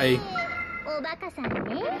they die? おバカさん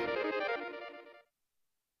ね。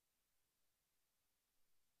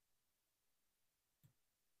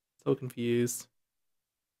 So confused.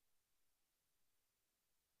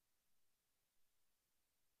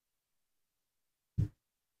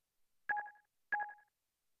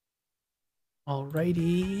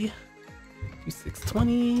 Alrighty.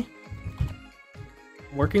 2620.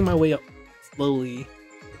 I'm working my way up slowly.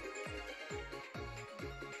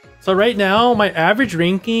 So right now, my average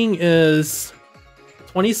ranking is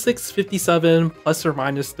 2657 plus or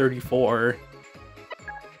minus 34.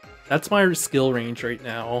 That's my skill range right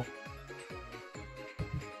now.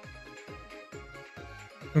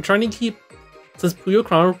 I'm trying to keep, since Puyo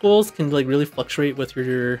Chronicles can like really fluctuate with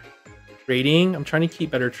your rating, I'm trying to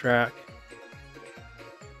keep better track.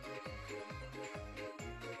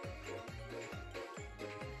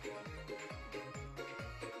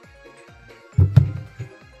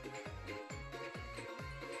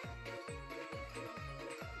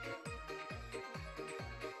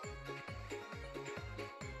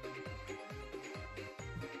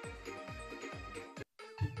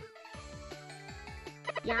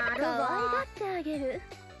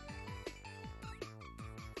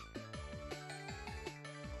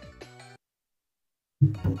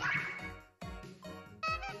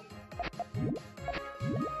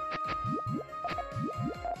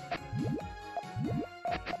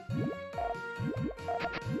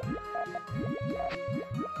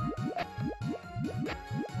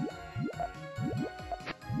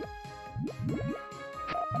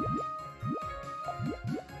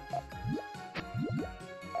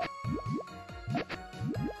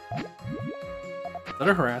 Is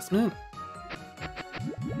that a harassment?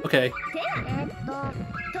 Okay.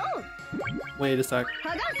 Wait a sec.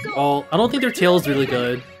 Oh, I don't think their tail is really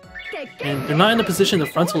good. And they're not in a position to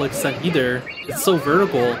frontal extend either. It's so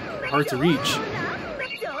vertical, hard to reach.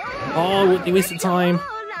 Oh, they wasted time.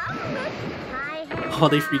 Oh,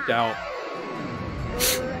 they freaked out.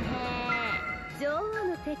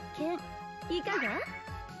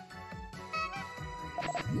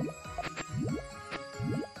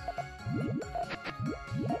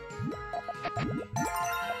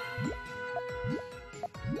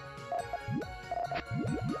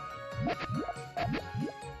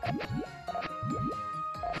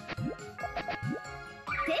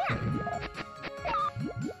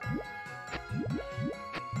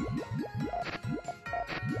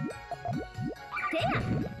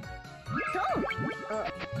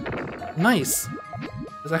 Nice!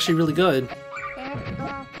 That's actually really good.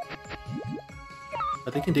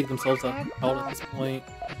 But they can dig themselves out at this point.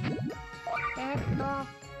 I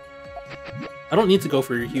don't need to go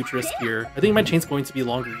for a huge risk here. I think my chain's going to be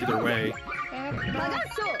longer either way.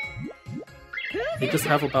 They just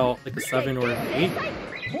have about like a 7 or an 8.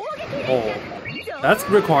 Oh, that's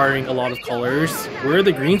requiring a lot of colors. Where are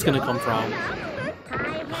the greens gonna come from?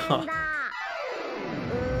 Huh.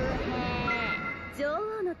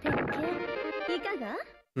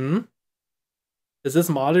 Hmm? Is this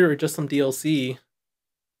modded or just some DLC?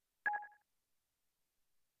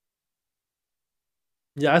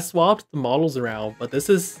 Yeah, I swapped the models around, but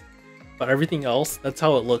everything else, that's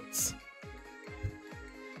how it looks.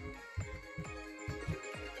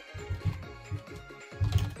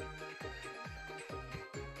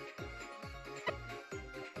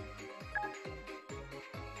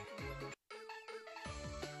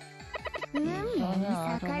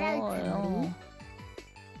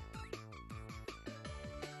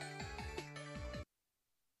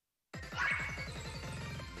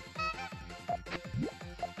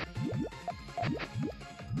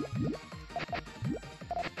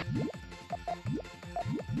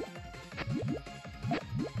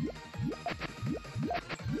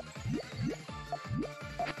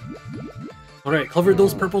 Alright, cover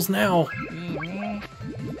those purples now!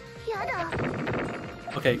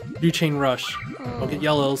 Okay, do chain rush. Don't get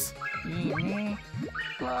yellows.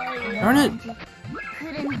 Darn it!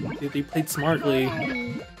 They played smartly.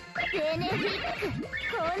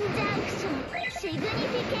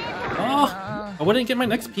 I wouldn't get my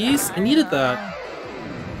next piece. I needed that.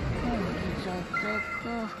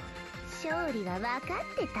 勝利は分かっ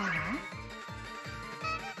てたわ。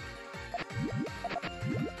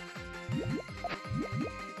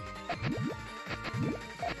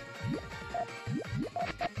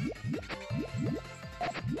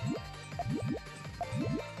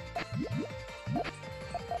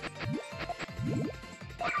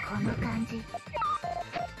この感じ。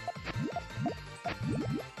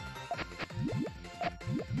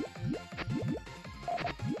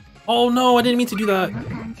Oh no, I didn't mean to do that. この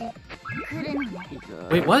感じ。来るのね。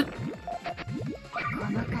 Wait, what? こ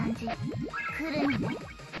の感じ。来るのね。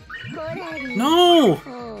ほらり。 No!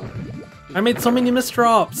 ほう I made so many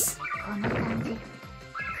misdrops. この感じ。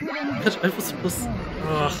来るのね。 I was supposed to...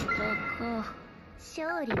 Ugh.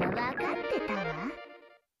 勝利は分かってたわ。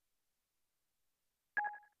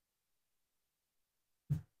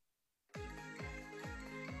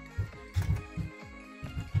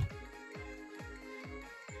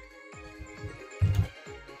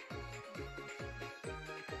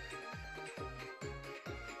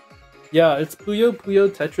Yeah, it's Puyo Puyo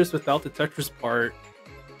Tetris without the Tetris part.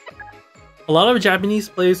 A lot of Japanese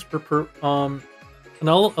players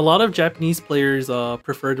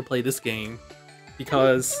prefer to play this game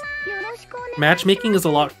because よろしくお願い。 matchmaking is a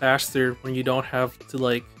lot faster when you don't have to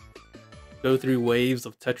like go through waves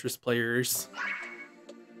of Tetris players.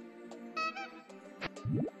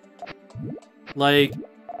 Like,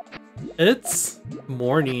 it's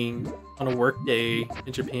morning on a work day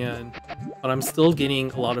in Japan, but I'm still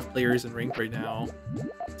getting a lot of players in ranked right now.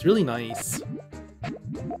 It's really nice.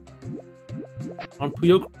 On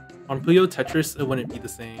Puyo Tetris, it wouldn't be the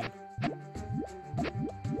same.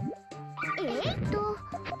 は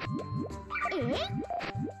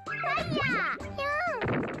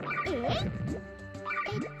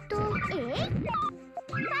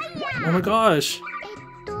いやOh my gosh! え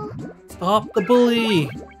っと Stop the bully! や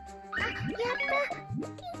った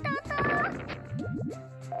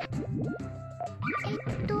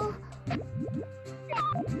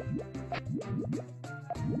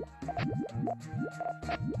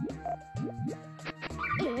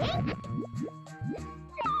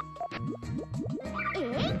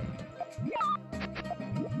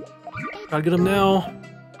Gotta get him now.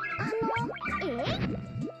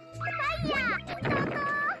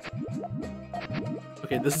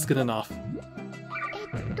 Okay, this is good enough.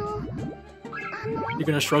 You're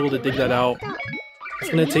gonna struggle to dig that out. It's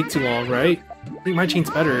gonna take too long, right? I think my chain's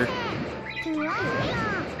better.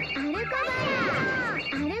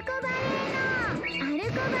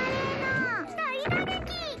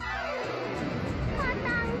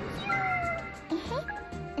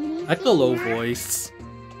 Echo low voice.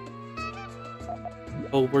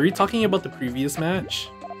 Oh, were you talking about the previous match?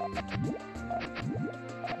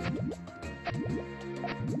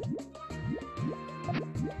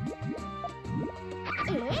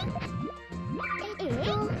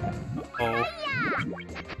 Oh.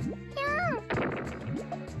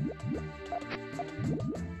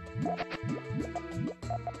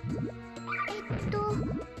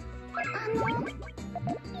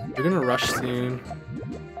 You're gonna rush soon.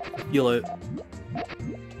 Feel it.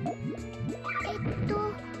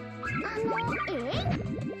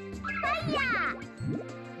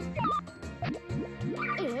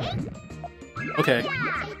 Okay.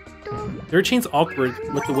 Their chain's awkward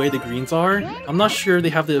with the way the greens are. I'm not sure they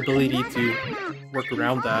have the ability to work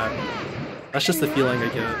around that. That's just the feeling I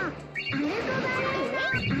get.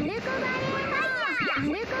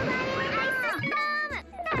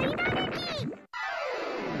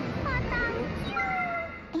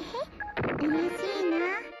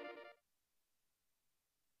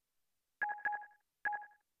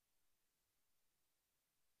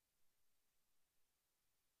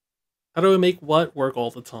 How do I make what work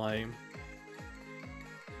all the time?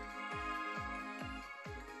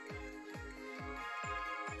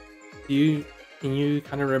 Can you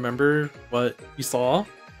kind of remember what you saw?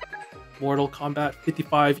 Mortal Kombat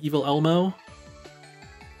 55 Evil Elmo?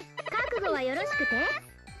 覚悟はよろしく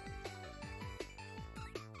て。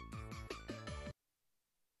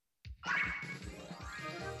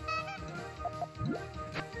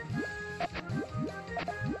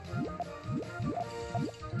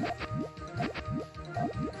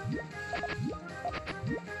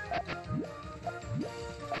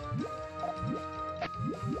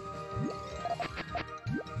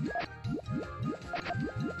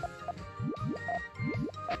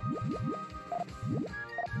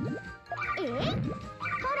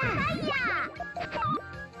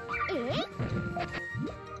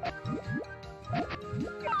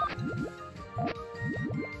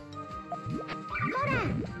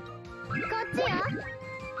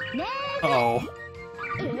Ow.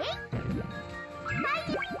 えいはい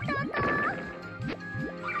とと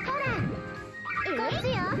ほらこっち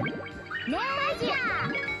よねえじゃア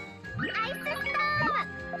イスス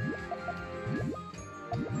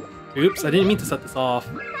トー Oops, I didn't mean to set this off.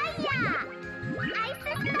 ファイヤーアイススト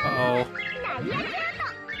ー Uh-oh. ナイアキュ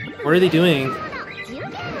ート What are they doing? ジュゲムフ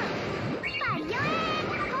ァイヨエ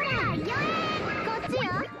ほらファイヨエこっちよ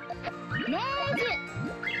ネージュ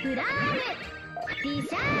フラームリシ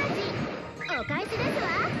ャージお返しですわ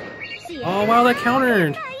Oh wow, that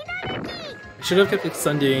countered! I should have kept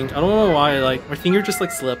extending. I don't know why, like, my finger just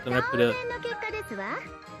like slipped and I put it... の結果ですわ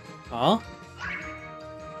Huh?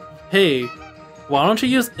 Hey, why don't you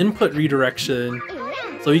use input redirection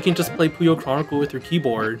so you can just play Puyo Chronicle with your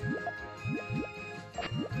keyboard?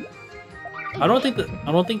 I don't think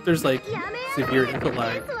there's like severe input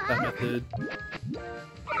lag with that method. ほ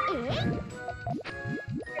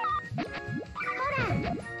ら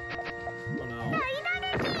Oh no.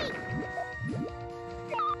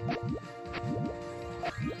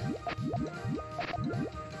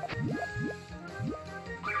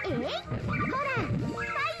 えいほらファ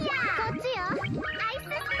イヤーこっちよアイス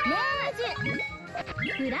ネージ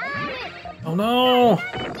ュフラー Oh no!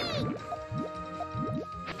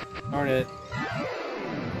 Darn it.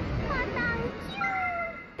 パタンキュー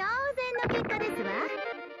当然の結果ですわ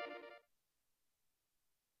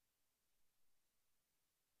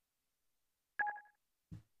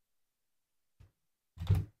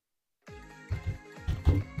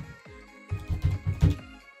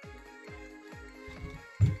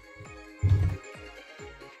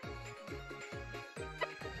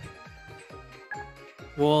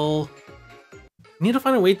Well, we need to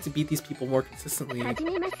find a way to beat these people more consistently. 始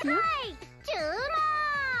めますよ注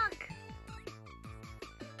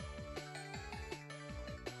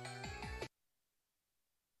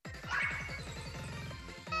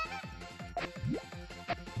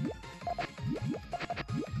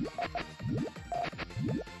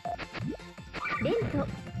目 レント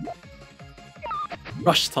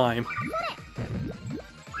Rush time.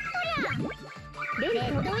 レ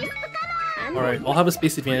ントウィスプカモン Alright, I'll have a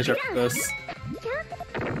space advantage after this.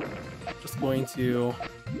 Just going to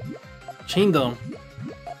chain them.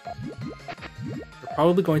 They're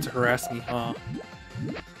probably going to harass me, huh?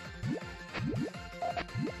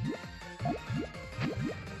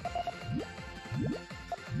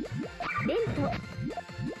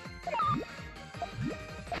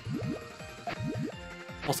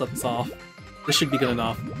 I'll set this off. This should be good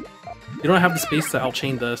enough. You don't have the space to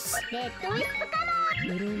outchain this. レッドウィスプカ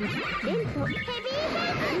モンレントヘビーヘッドア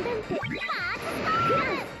ンダンテパーツクラン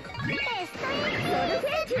テストインソルフェ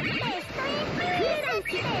ージュテストインクラン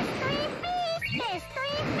テストインピーステストイ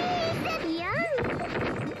ンピースヤン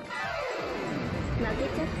負け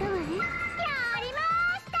ちゃったわねやりま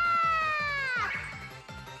した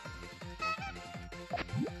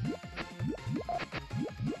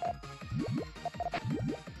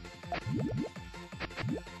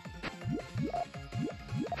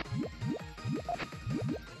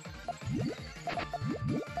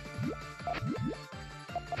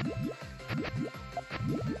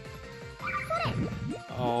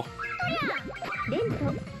Oh. レントア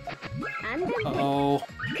ンダンテ Uh-oh. ク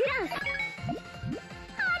ランス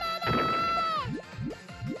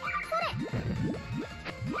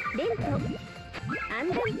レントアン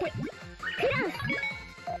ダンテクランス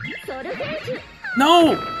ソルフェージュ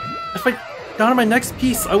No! If I got on my next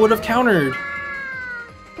piece, I would have countered.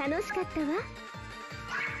 楽しかったわ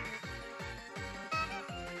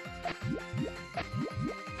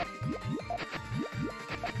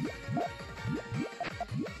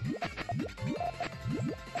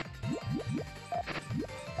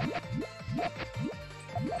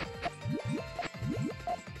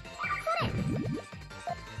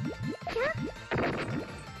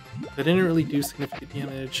That didn't really do significant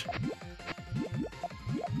damage.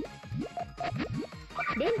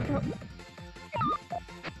 レント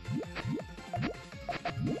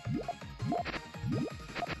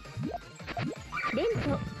レント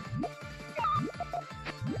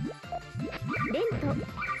レント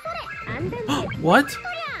アンダンテ What?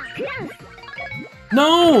 クランス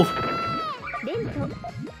No! レント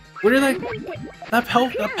Where did ア I... ンダンテ That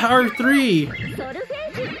help, that power 3! ソルフェ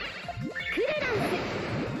ージュクレラン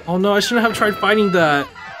ス Oh no, I shouldn't have tried fighting that.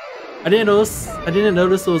 I didn't notice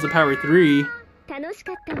it was a power 3. 楽し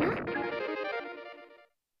かったわ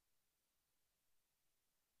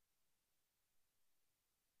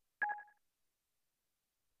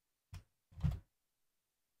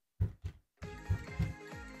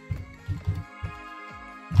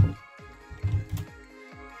Oh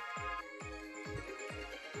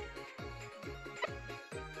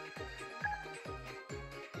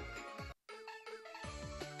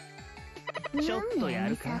ちょっとや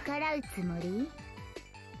るか。逆らうつもり？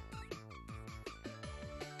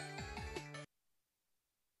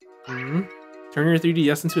 Turn your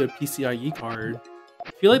 3DS into a PCIe card.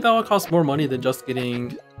 I feel like that would cost more money than just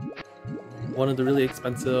getting one of the really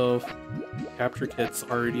expensive capture kits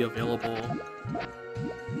already available.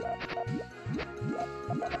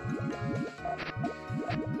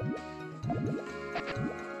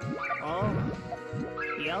 Oh,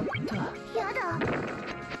 やった。やだ。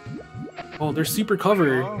 Oh, they're super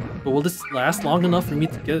covered. But will this last long enough for me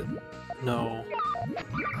to get... No.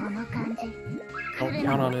 この感じ。 Don't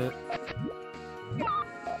count on it.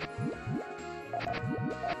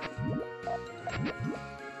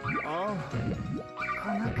 Oh,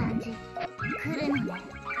 この感じ。来るのね。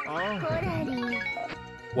 oh, ホラリー。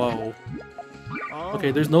 Whoa. oh.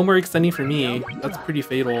 Okay, there's no more extending for me. That's pretty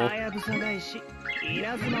fatal. はやぶさ返し、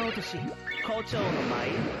稲妻落とし、胡蝶の舞。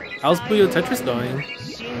 How's Puyo Tetris going?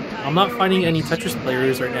 I'm not finding any Tetris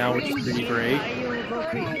players right now, which is pretty great. ホ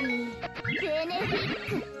ラリー。ベネフィッ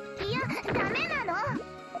ク。いや、ダメなの。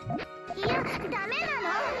いや、ダメな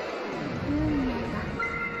の。運命が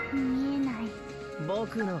見えない。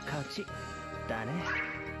僕の勝ちだね。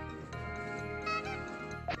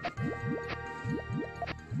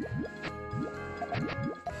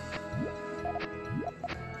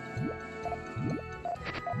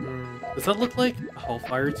Does that look like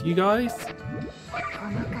Hellfire to you guys? こ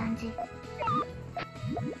の感じ。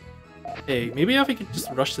 Hey, maybe if I could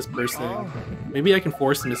just rush this person. Maybe I can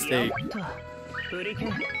force a や mistake. ったプリケ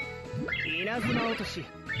ン稲妻落とし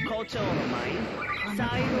胡蝶の舞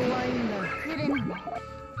サイドワインダー来るのね。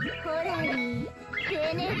ホラリー。ベ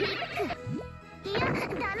ネフィック。いや、ダ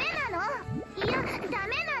メなの。いや、ダ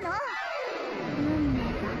メなの。運命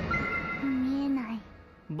が見えない。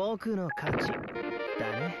僕の勝ちだ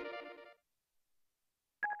ね。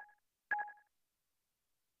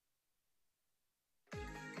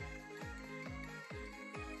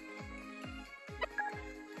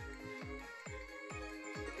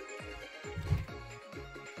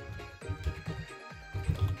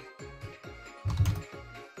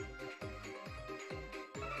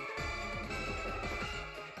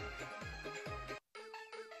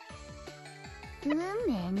運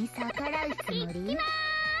命に逆らうつもり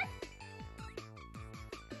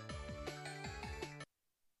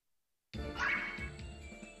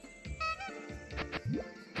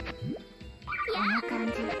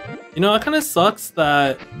？You know, it kind of sucks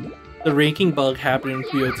that the ranking bug happened in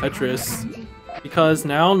Puyo Tetris, because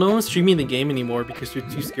now no one's streaming the game anymore because you're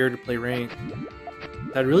too scared to play ranked.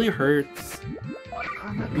 That really hurts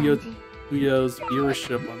Puyo's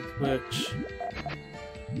viewership on Twitch.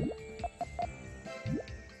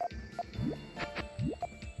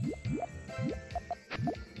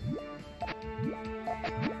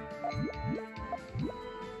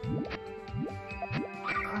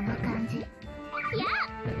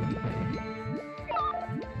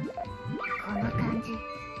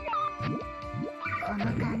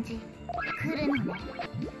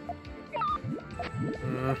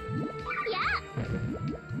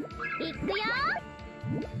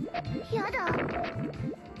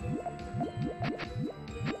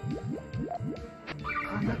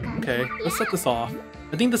 Okay, let's set this off.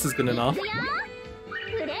 I think this is good enough.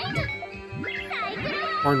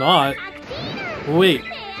 Or not. Wait,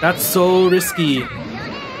 that's so risky.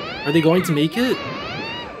 Are they going to make it?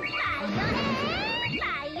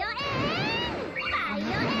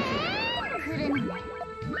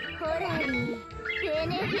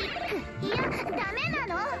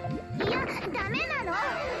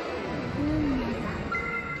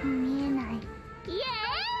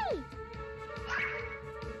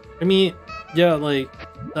 I mean, yeah, like,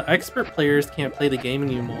 the expert players can't play the game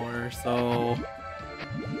anymore, so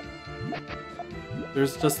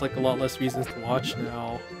there's just like a lot less reasons to watch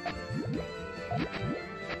now.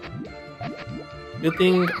 Good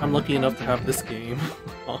thing I'm lucky enough to have this game.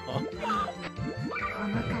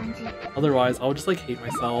 Otherwise, I would just like hate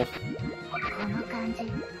myself.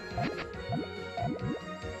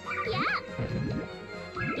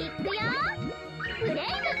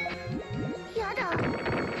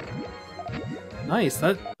 Nice,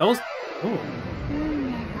 that was... Oh.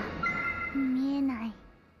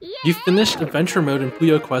 You finished adventure mode in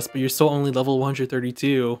Puyo Quest, but you're still only level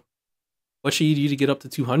 132. What should you do to get up to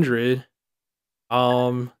 200?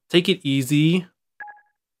 Take it easy.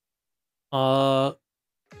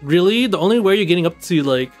 Really? The only way you're getting up to,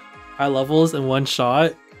 like, high levels in one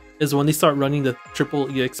shot is when they start running the triple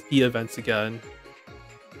EXP events again.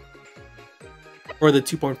 Or the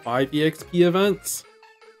 2.5 EXP events.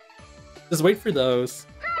 Just wait for those.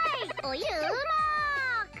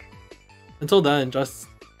 Until then, just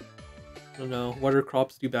don't know, water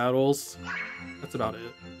crops do battles. That's about it.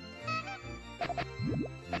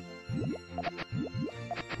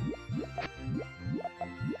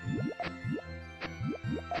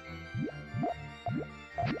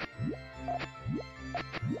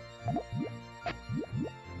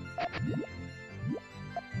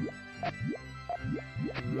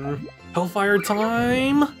 Hellfire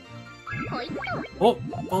time! Oh,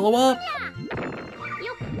 follow up!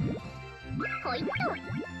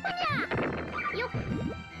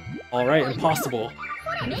 Alright, impossible.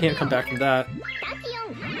 You can't come back from that.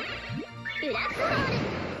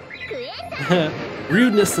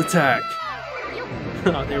 Rudeness attack!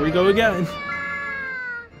 There we go again.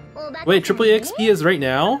 Wait, triple XP is right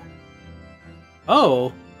now?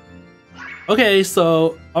 Oh. Okay,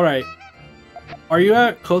 so, alright. Are you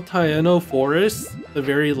at Kotaeno Forest? The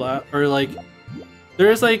very last, or like,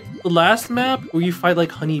 there's like the last map where you fight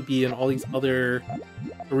like Honeybee and all these other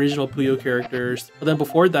original Puyo characters. But then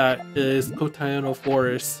before that is Kotaeno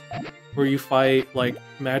Forest, where you fight like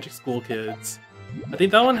magic school kids. I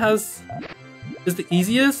think that one is the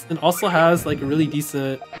easiest and also has like a really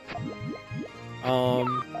decent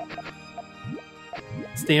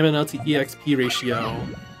stamina to EXP ratio.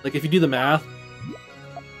 Like if you do the math,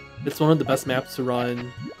 it's one of the best maps to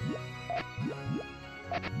run.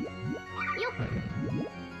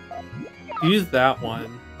 Use that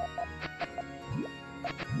one.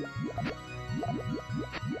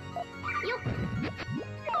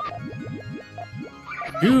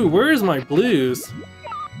 Dude, where is my blues?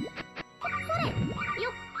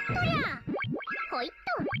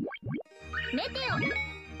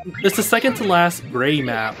 It's the second to last gray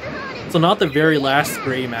map. So not the very last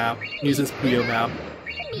gray map, uses Puyo map.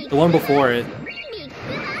 The one before it.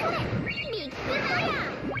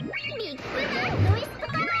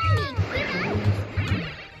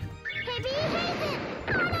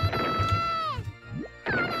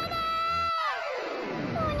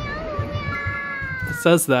 It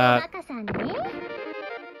says that.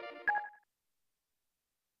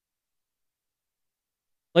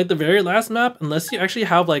 Like the very last map, unless you actually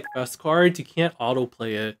have like best cards, you can't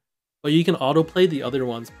autoplay it. But you can autoplay the other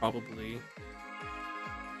ones probably.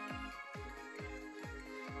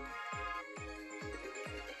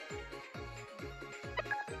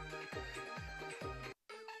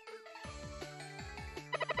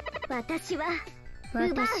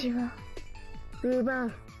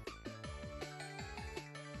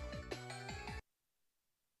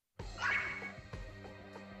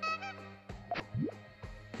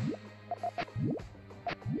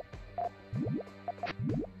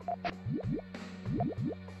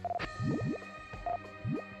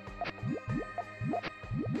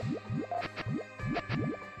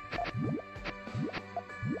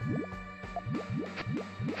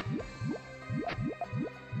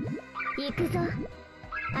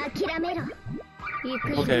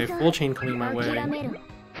 Okay, full chain coming my way.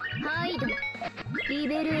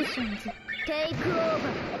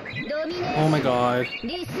 Oh my god.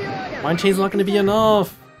 Mind chain's not gonna be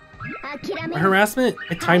enough! My harassment?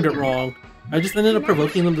 I timed it wrong. I just ended up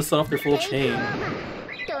provoking them to set off their full chain,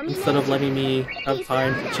 instead of letting me have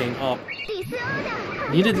time to chain up.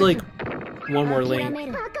 Needed like one more link.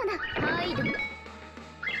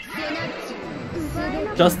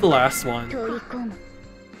 Just the last one.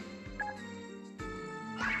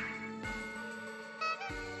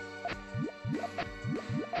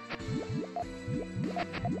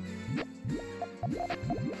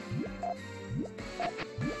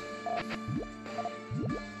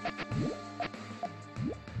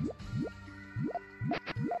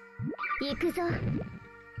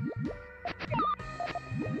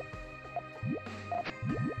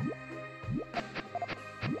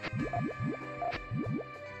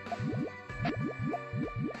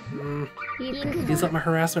 Please let my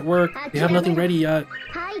harassment work. They have nothing ready yet.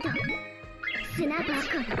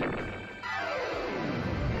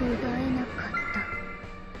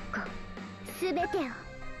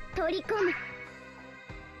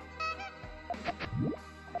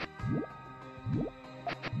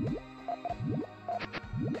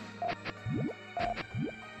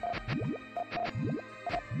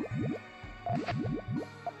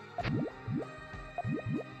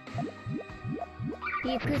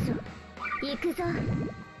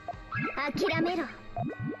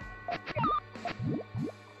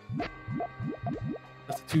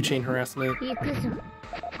 That's a 2-chain harassment.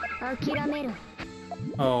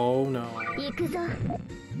 Oh no.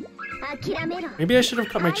 Maybe I should have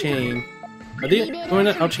cut my chain. Are they going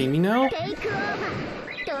to out-chain me now?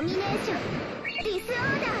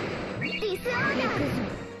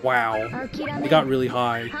 Wow. They got really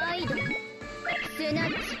high.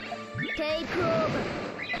 テイクオーバ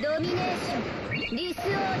ードミネーションディスオ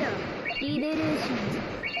ーダーリベレーショ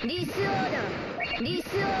ンディスオーダーディス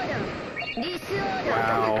オーダーディスオーダ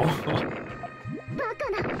ー Wow. バカ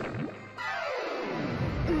な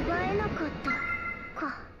奪えなかった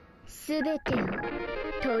か全てを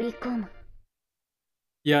取り込む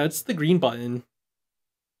Yeah, it's the green button.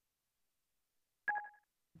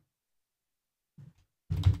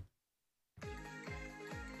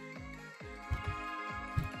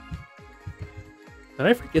 Did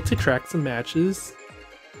I forget to track some matches?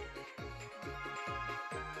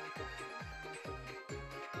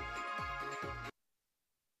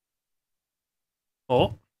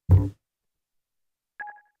 Oh.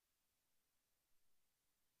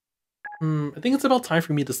 I think it's about time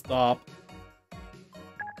for me to stop.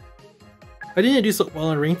 I didn't do so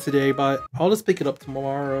well in rank today, but I'll just pick it up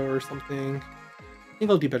tomorrow or something. I think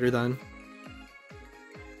I'll do better then.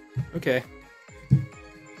 Okay.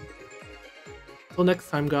 Till next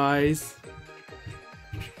time, guys.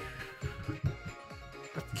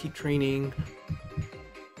 Have to keep training.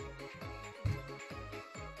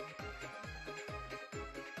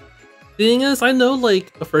 Thing is, I know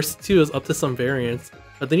like the first two is up to some variance,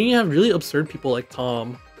 but then you have really absurd people like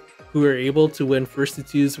Tom, who are able to win first to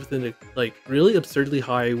twos within a like really absurdly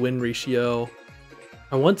high win ratio.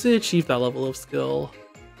 I want to achieve that level of skill.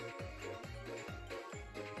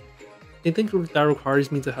 I think that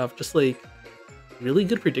requires me to have just like really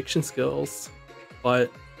good prediction skills,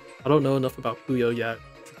 but I don't know enough about Puyo yet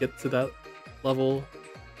to get to that level.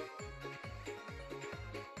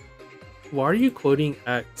 Why are you quoting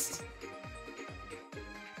X?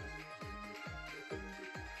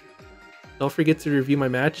 Don't forget to review my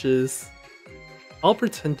matches. I'll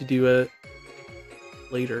pretend to do it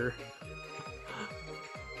later.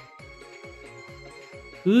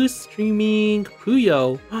 Who's streaming?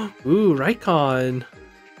 Puyo! Ooh, Raikon!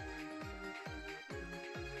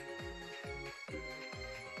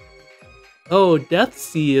 Oh,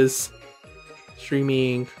 Deathsea is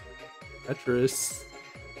streaming Tetris.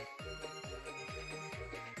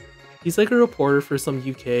 He's like a reporter for some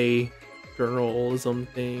UK journalism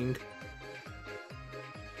thing.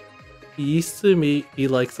 He used to be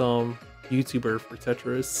like some YouTuber for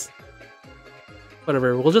Tetris.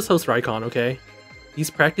 Whatever, we'll just host Raikon, okay? He's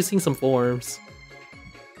practicing some forms.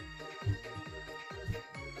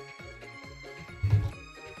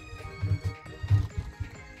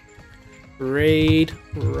 Raid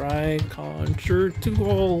Raikon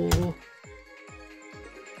Virtual.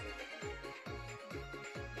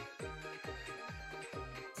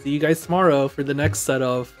 See you guys tomorrow for the next set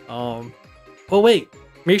of oh wait,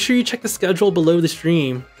 make sure you check the schedule below the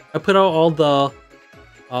stream. I put out all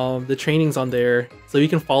the trainings on there, so you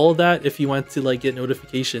can follow that if you want to like get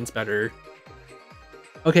notifications better.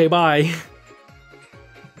 Okay, bye.